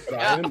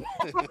Yeah. haven't,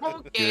 Dude, I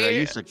Okay.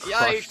 used to crush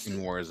Yikes.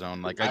 in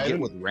Warzone. Like I I get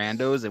haven't- with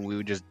randos and we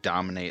would just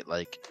dominate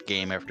like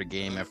game after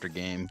game after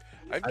game.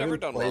 I've I never haven't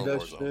done played well in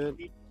that Warzone.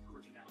 shit.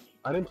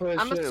 I didn't play that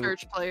I'm a shit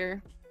search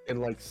player.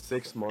 in like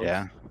 6 months.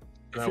 Yeah.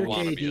 If I your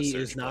wanna be a KD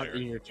search is not player.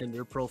 in your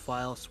Tinder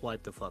profile,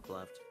 swipe the fuck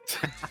left.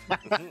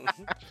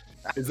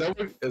 Is that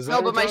what? Is that No,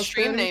 what but my Josh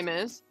stream said? name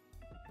is.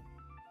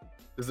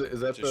 Is that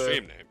Your the?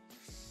 stream name.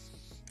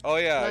 Oh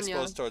yeah, I None, yeah.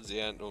 suppose towards the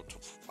end. Oh,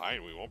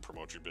 fine, we won't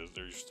promote your business,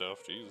 your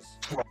stuff. Jesus.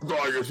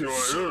 I guess you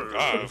know,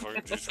 God,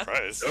 fucking Jesus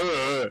Christ.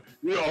 you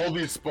know, all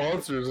these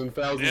sponsors and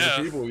thousands Yeah.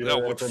 of people. You No,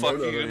 know, what the promote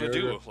fuck are you over gonna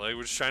here. do? Like,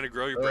 we're just trying to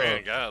grow your Uh,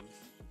 brand. God.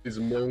 These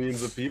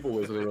millions of people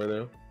listening right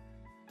now.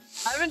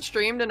 I haven't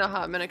streamed in a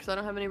hot minute because I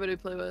don't have anybody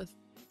to play with.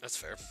 That's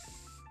fair.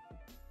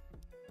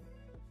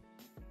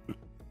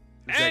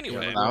 Exactly.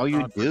 Anyway. Now you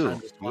Time to do.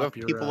 You swap have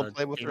your, people to uh,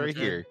 play with gamer right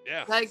tag. here.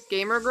 Yeah. That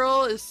gamer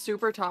girl is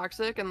super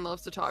toxic and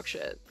loves to talk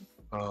shit.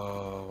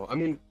 Oh, I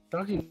mean,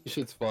 talking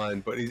shit's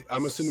fine, but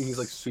I'm assuming he's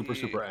like super,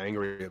 See. super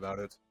angry about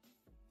it.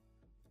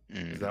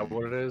 Mm. Is that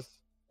what it is?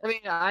 I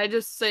mean, I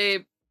just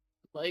say,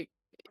 like,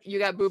 you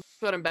got boob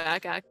foot and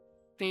back acting,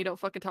 you don't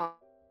fucking talk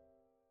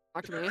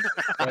to me.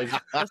 Like,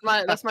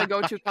 That's my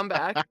go-to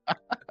comeback.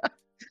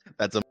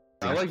 That's a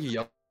I like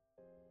yelling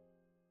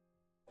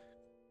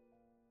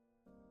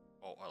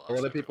Oh, I at lost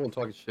other it. people and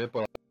talking shit,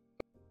 but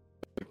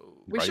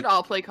We Right. should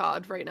all play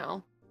COD right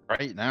now.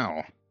 right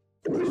now.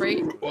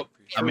 Right? well,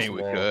 I mean, first we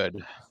of all,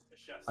 could.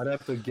 I'd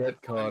have to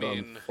get COD mean-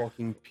 on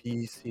fucking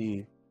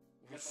PC.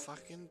 We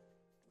fucking.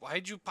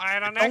 Why'd you buy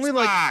it on It's only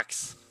like-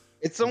 Xbox?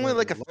 It's only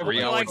like a Love Nobody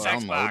 3-hour likes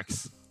download.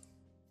 Xbox.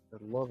 I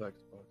love Xbox.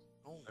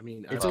 I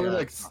mean, It's I only got-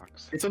 like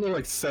Xbox. it's only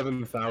like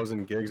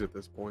 7,000 gigs at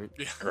this point.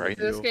 Yeah. Right.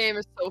 This Deal. game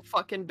is so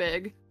fucking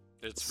big.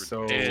 It's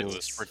So- ridiculous.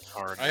 It's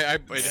retarded.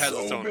 It has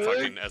its So own big.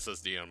 fucking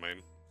SSD on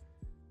mine.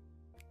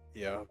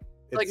 Yeah.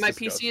 Like it's my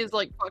disgusting. PC is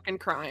like fucking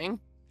crying.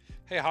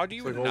 Hey, how do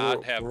you It's like not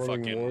we're have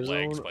running fucking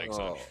lag Warzone? spikes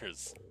on Oh.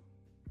 yours?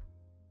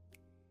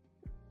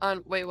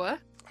 Wait, what?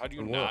 How do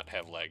you On what? not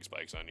have lag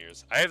spikes on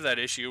yours? I have that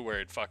issue where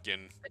it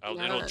fucking I do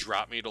it'll not.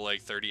 drop me to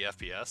like 30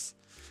 FPS.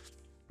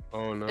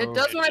 Oh no. It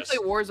does and when I just-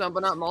 play Warzone,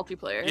 but not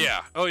multiplayer.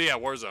 Yeah. Oh yeah,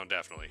 Warzone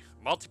definitely.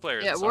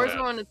 Multiplayer. Yeah, it's not bad.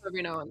 Warzone is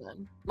every now and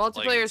then.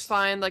 Multiplayer is it's-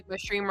 fine, like my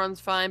stream runs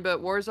fine,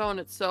 but Warzone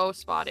it's so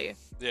spotty.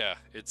 Yeah,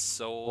 it's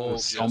so. Oh,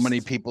 So many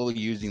just- people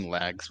using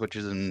lag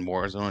switches in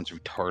Warzone. It's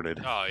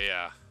retarded. Oh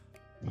yeah.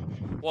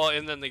 Well,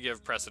 and then they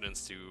give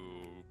precedence to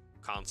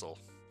console.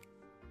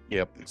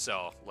 Yep.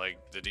 So like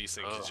the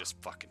desync Ugh. is just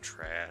fucking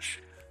trash.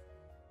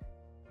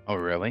 Oh,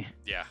 really?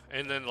 Yeah,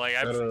 and then like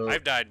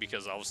I've died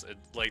because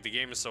like the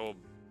game is so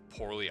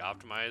poorly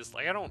optimized.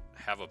 Like I don't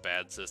have a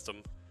bad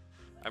system.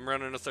 I'm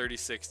running a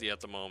 3060 at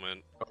the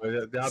moment, Oh,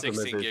 the 16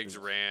 optimization. gigs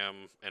RAM,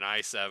 an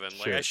i7.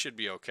 Like I Shit. should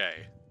be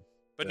okay.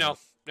 But Yeah.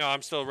 no,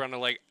 I'm still running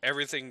like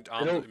everything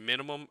on don't-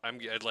 minimum. I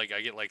get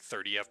like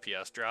 30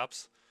 FPS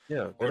drops, Yeah.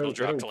 or it'll they don't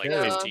drop to like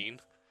care. 15.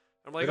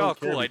 I'm They like, don't oh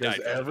cool, care I because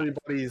died.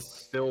 Everybody's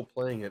still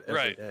playing it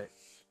every day. Right.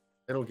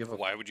 They don't give a.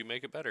 Why would you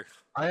make it better?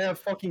 I have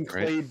fucking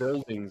Right. clay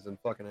buildings in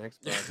fucking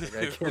Xbox.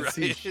 Like, I can't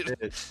see Right.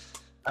 shit.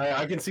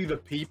 I can see the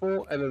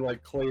people and then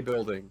like clay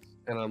buildings,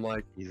 and I'm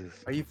like, Jesus.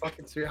 are you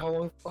fucking serious?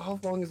 How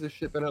long has this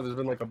shit been out? There's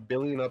been like a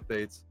billion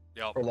updates,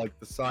 Yep. for like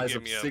the size give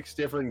of me a 6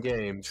 different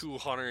games.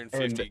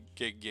 250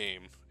 gig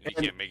game. And you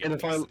and- can't make it and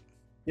if I'm- decent.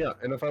 Yeah,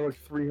 and if I look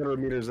 300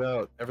 meters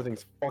out,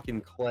 everything's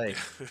fucking clay.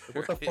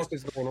 What the fuck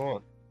is going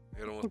on?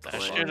 You know what the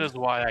That fuck? shit is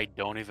why I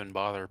don't even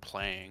bother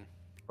playing.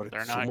 But They're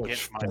it's so not much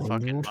getting my fun,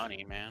 fucking dude.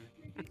 money, man.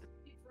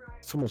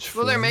 So much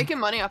Well, they're fun. making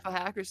money off of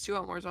hackers too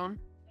on Warzone.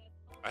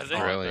 I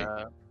think. Really?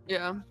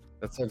 Yeah,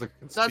 That sounds like a so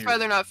that's why conspiracy.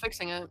 they're not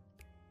fixing it.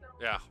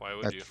 Yeah, why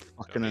would That's you?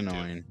 fucking Don't need to.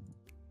 annoying.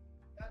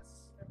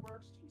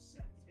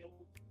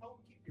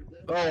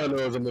 All I know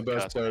is I'm the best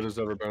Disgusting. player there's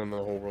ever been in the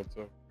whole world,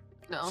 so.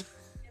 No,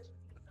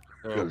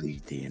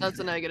 Yeah, that's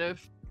a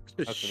negative. Just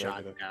That's a shot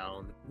negative.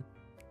 down.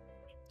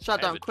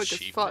 Shot I have down quick as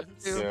fuck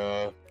achievements. too.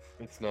 yeah,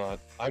 it's not.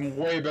 I'm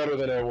way better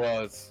than I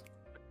was.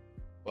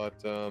 But,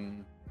 no.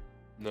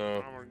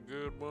 I'm a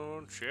good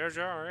one. Shares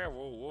our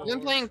I've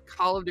been playing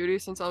Call of Duty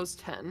since I was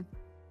 10.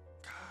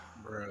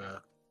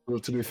 Bruh. Well,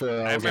 to be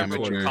fair, I I was remember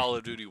when amateur. Call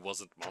of Duty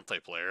wasn't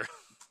multiplayer.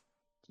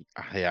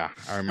 Yeah,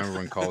 I remember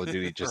when Call of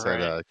Duty just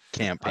had a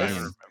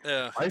campaign.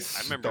 Yeah. I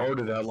remember-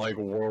 started at like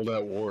World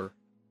at War.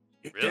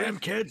 Really? Damn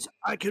kids,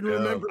 I can Yeah.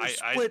 remember I-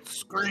 split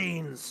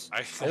screens.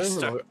 I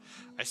wasn't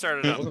I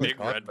started I on wasn't Big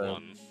taught Red that.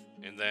 One,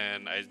 and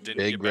then I didn't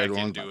Big get back Red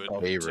one's into my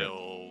it favorite.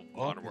 until What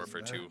Modern is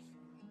Warfare that? 2.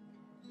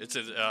 It's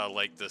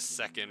like the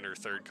second or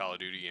third Call of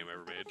Duty game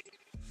ever made.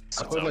 I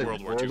Since played like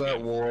World War World II at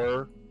game.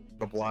 War,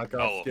 the Black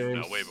Ops Oh, no,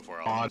 games, way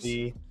before all those.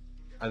 Body,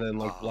 and then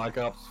like Oh. Black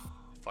Ops.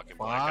 Fucking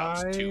Black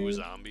Ops 2 Five?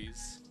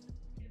 Zombies.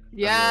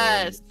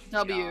 Yes,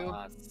 W.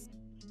 God.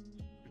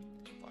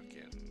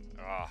 Fucking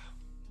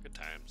good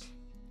times.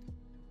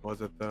 Was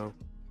it though?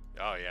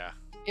 Oh yeah,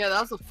 Yeah,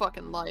 that was a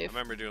fucking I life.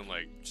 remember doing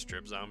like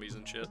strip zombies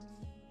and shit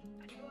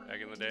back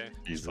in the day. It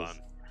was Jesus. fun.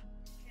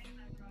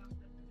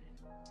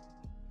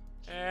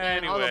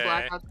 And all the Anyway,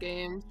 Black Ops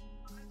games.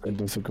 I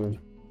disagree.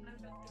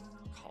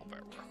 combat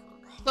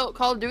record. So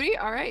Call of Duty,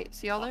 all right.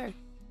 See y'all there.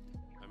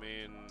 I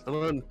mean, I'm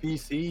on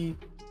PC.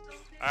 all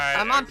right.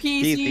 I'm on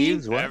PC.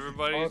 Thieves, what?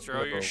 Everybody, Fuck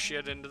throw your no.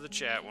 shit into the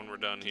chat when we're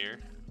done here.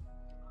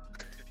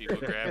 People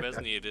grab as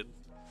needed.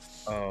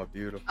 Oh,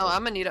 beautiful. Oh, I'm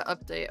gonna need an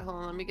update. Hold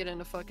on, let me get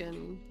into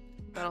fucking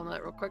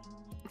Battle.net real quick.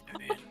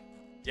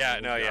 Yeah,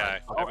 no, yeah.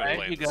 I've I'll been add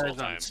playing you this whole guys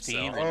time. on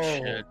Steam So. and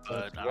Oh, shit,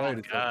 that's but I right, don't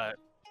it's a got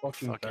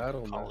fucking fucking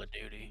battle, Call man. of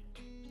Duty.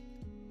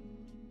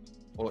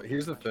 Well,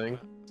 here's the thing.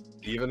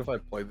 Even if I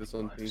played this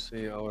on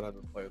PC, I would have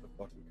to play with a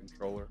fucking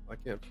controller. I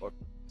can't fuck.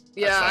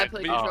 Yeah, I fine,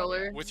 play but-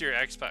 controller. With your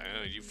Xbox,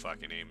 oh, you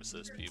fucking aim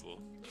assist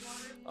people.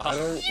 I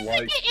don't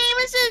like. Aim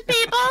assist,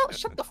 people!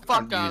 Shut the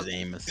fuck up. Use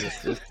aim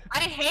assist. I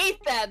hate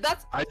that.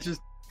 That's I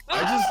just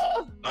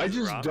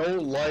Rob?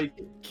 don't like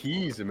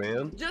keys,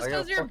 man. just I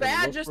gotta because you're fucking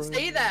bad. look Just for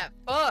say them. that.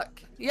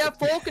 Fuck. You have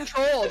full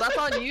control. That's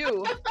on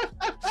you.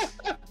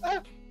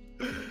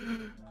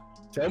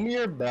 Tell me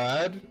you're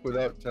bad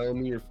without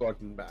telling me you're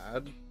fucking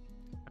bad.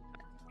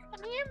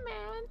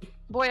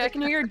 Boy, I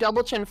can hear your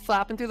double chin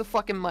flapping through the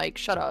fucking mic.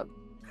 Shut up.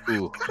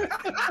 Ooh,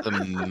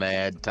 the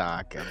mad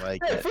talk. I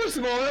like Hey, it. first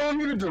of all, I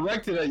don't even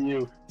direct it at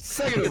you.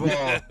 Second of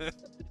all,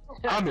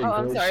 I'm in Oh,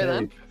 I'm great sorry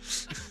then.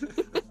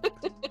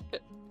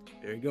 shape.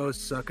 There he goes,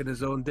 sucking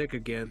his own dick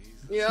again.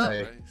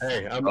 Yeah.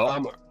 Hey, I'm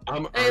Oh.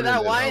 I'm Hey, earning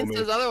that it, wine homie.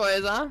 says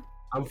otherwise, huh?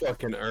 I'm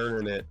fucking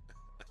earning it.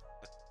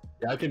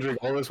 Yeah, I can drink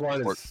all this wine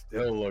and Work.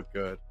 still look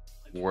good.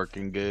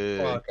 Working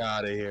good. Fuck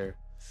out of here.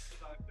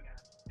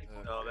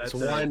 Oh, This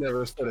wine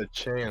never stood a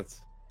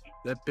chance.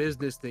 that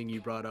business thing you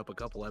brought up a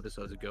couple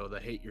episodes ago, the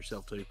hate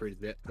yourself till you breathe,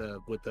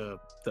 with the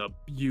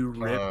you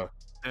rip.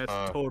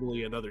 That's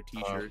totally another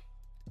T-shirt.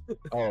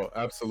 Oh,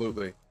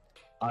 absolutely.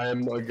 I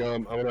am like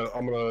I'm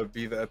gonna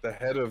be at the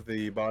head of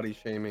the body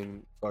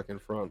shaming fucking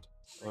front,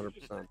 100%.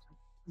 I'm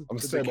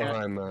But still the cap-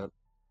 behind that.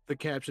 The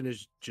caption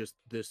is just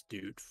 "This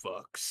dude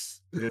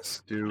fucks."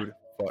 This dude,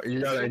 you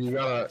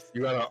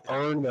gotta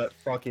earn that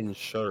fucking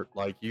shirt.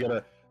 Like you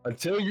gotta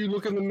until you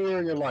look in the mirror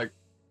and you're like,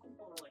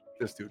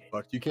 this dude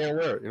fucked. You can't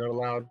wear it. You're not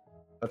allowed.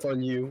 That's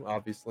on you,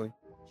 obviously.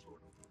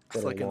 It's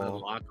Put a like an law.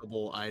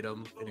 unlockable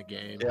item in a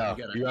game. Yeah,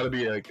 You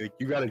gotta-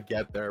 you gotta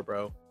get there,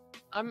 bro.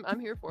 I'm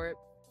here for it.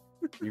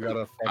 You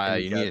gotta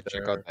fucking You get need to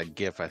check there. out that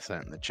GIF I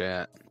sent in the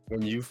chat.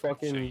 When you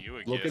fucking you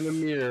a look in the gif.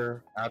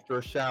 mirror after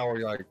a shower,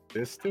 you're like,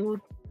 this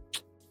dude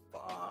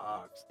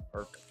fucks.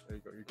 Perfect. There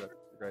you go. You're good.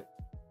 You're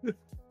great.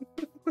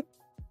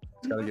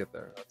 Just gotta get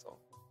there. That's all.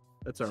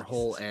 That's our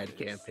whole ad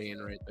campaign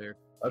right there.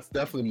 That's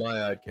definitely my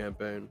ad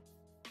campaign.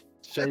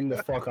 Shame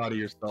the fuck out of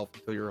yourself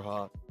until you're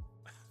hot.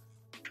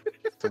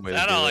 That's the way to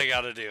That's do all it. I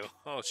gotta do.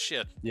 Oh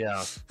shit.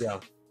 Yeah, yeah. I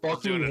was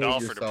Fucking doing it hate all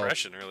for yourself.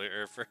 depression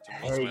earlier, for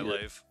most of Hate my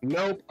it. life.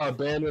 Nope.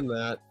 Abandon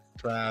that.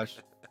 Trash.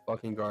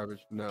 Fucking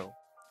garbage. No.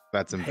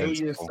 That's Hate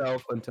invincible.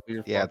 yourself until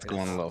you're Yeah, it's fucking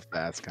going a hot. little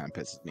fast. Kind of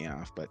pisses me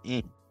off, but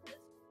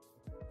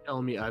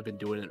Telling me I've been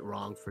doing it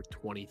wrong for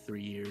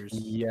 23 years.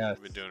 Yes.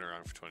 I've been doing it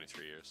wrong for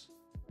 23 years.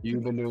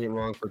 You've been doing it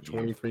wrong for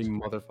 23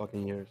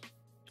 motherfucking years.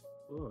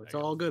 Oh, it's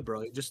all good,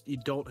 bro. You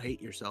don't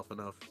hate yourself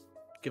enough.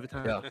 Give it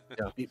time. Yeah,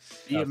 yeah. Be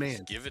Yeah. a man.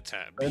 Just give it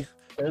time. Don't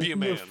Be be a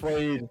man.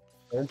 afraid.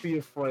 Don't be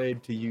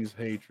afraid to use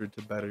hatred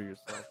to better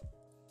yourself.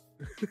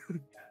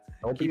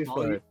 Don't be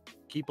afraid.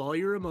 Keep all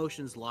your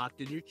emotions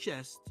locked in your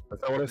chest.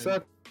 That's not what I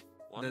said.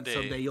 One and day,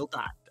 then someday you'll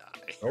die.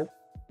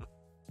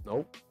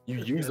 Nope. You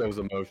use those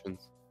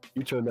emotions.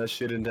 You turn that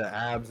shit into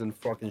abs and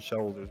fucking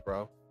shoulders,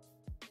 bro.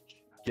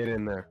 Get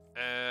in there.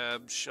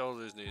 Abs,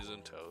 shoulders, knees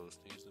and toes.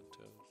 Knees and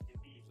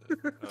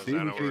toes. Oh, is See,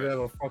 that we a could even word?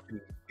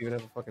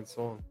 have a fucking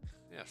song.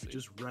 Yeah, see.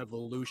 Just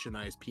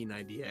revolutionize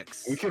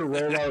P90X. We could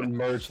roll out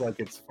merch like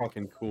it's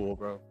fucking cool,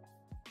 bro.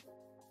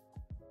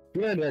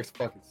 P90X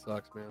fucking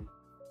sucks, man.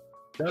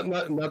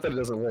 Not that it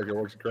doesn't work. It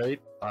works great.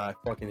 I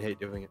fucking hate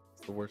doing it.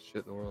 It's the worst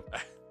shit in the world.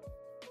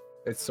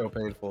 It's so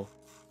painful.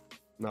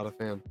 Not a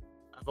fan.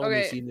 I've only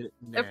Okay, seen it.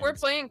 in If we're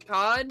ads. playing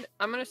COD,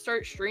 I'm gonna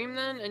start stream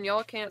then, and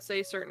y'all can't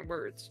say certain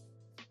words.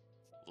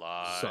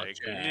 Like,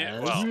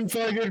 as- well, You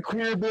fucking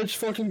queer bitch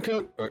fucking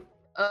cunt.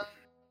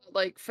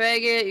 Like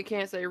faggot, you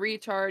can't say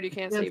retard, you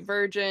can't say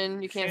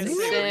virgin, you can't say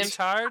simp.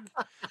 retard.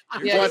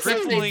 You're Yeah, you can't say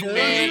crippling me.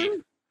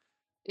 simp.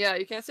 Yeah,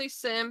 you can't say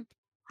simp.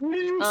 What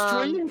are you Um,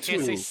 streaming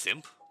Can't say to?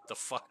 simp. The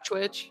fuck?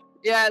 Twitch.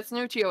 Yeah, it's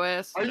new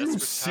TOS. Are you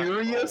That's retarded.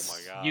 serious? Oh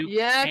my god. You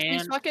Yeah, 'cause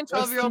these can fucking That's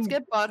 12-year-olds some-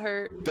 get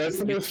butthurt. That's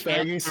the You most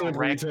can't faggy simp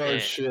direct retard it.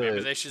 shit. Maybe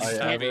they should I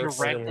stop can't being ever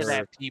direct simps. it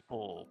heard. at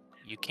people.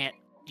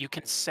 You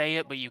can say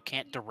it, but you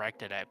can't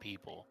direct it at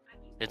people.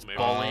 It's Maybe,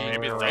 bullying.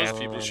 maybe or those harassment.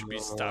 people should be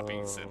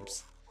stopping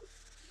simps.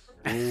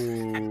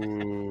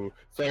 Ooh.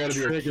 So I gotta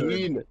be a Triggered.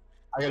 keen.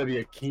 I gotta be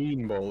a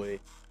keen bully.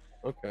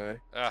 Okay,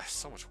 Ah,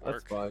 so much that's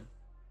work. fine.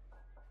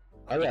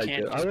 I You like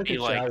can't it. I just like be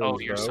the like, "Oh,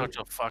 challenge, you're bro. such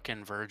a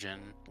fucking virgin."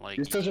 Like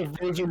You're such a you-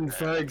 virgin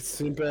fag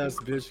simp ass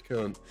bitch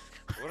cunt.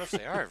 What if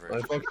they are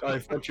virgin? I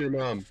fucked your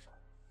mom.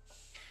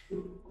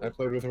 I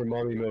played with her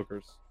mommy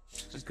milkers.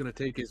 He's gonna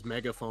take his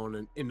megaphone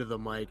and into the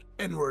mic.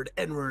 N-word,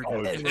 N-word,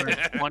 Oh, N-word.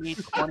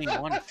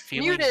 2021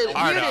 feeling Muted,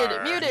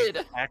 harder.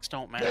 muted. facts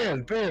don't matter.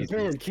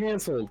 Ban,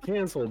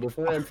 canceled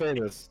before I'm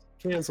famous.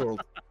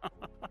 Canceled.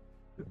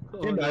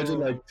 Can you imagine,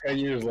 like, 10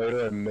 years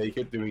later, I make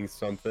it doing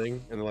something,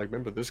 and they're like,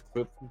 remember this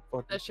clip from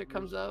fucking... That shit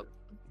comes up.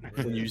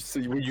 When you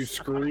see, when you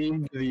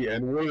scream the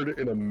N-word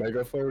in a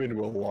megaphone into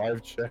a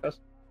live chat?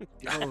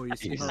 Yo, you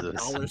see how Jesus.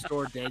 dollar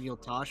store Daniel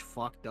Tosh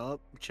fucked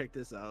up? Check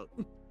this out.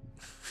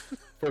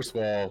 First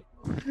of all,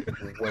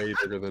 it's way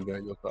bigger than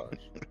Daniel Tosh.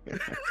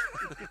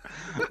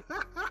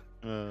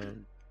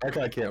 That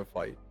guy can't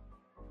fight.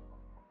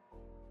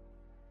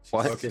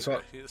 What? Okay, so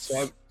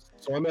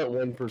I'm at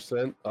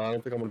 1%. I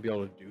don't think I'm gonna be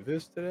able to do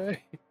this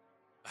today.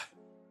 I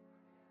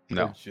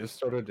No. just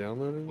started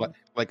downloading.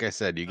 Like I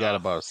said, you got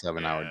about a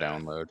 7-hour yeah.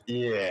 download.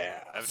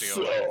 Yeah. I have to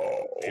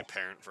go be a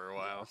parent for a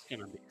while. It's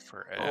gonna be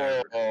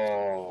forever.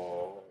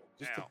 Oh,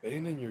 just Ow.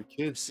 abandoning your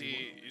kids.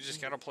 See, you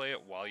just gotta play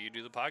it while you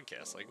do the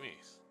podcast, like me.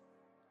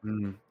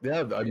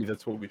 Yeah, I mean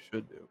that's what we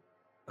should do.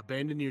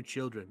 Abandon your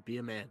children. Be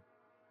a man.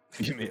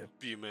 Man,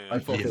 Be a man. I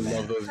fucking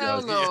love those Hell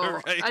guys. no. Yeah,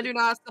 right. I do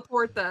not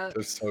support that.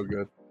 They're so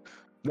good.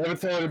 Never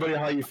tell anybody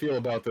how you feel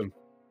about them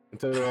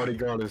until they're already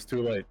gone. It's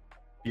too late.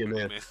 Be a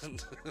man. Man.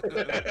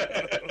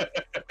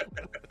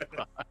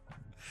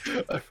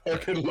 I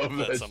fucking love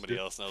that. That somebody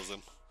shit. else knows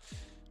him.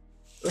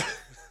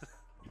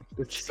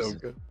 It's so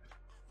good.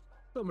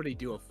 Somebody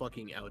do a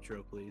fucking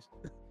outro, please.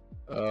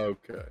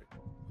 Okay.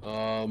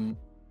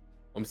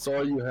 I'm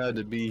sorry you had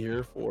to be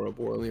here for a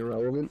Boiling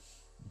Irrelevant.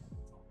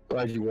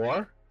 Glad you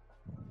are.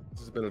 This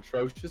has been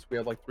atrocious. We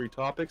had like 3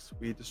 topics.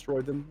 We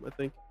destroyed them, I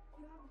think.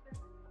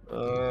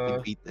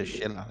 You beat the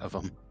shit out of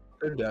them.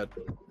 They're dead.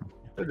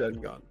 They're dead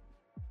and gone.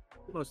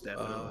 Most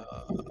definitely.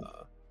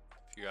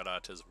 If you got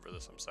autism for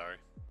this, I'm sorry.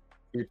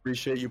 We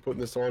appreciate you putting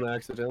this on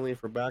accidentally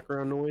for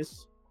background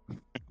noise.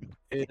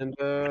 And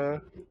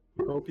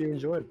hope you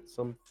enjoyed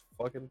some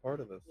fucking part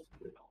of this.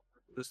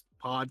 This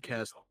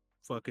podcast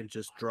fucking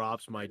just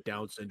drops my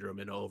Down syndrome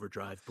into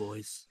overdrive,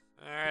 boys.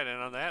 Alright,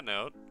 and on that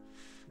note,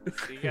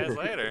 see you guys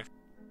later.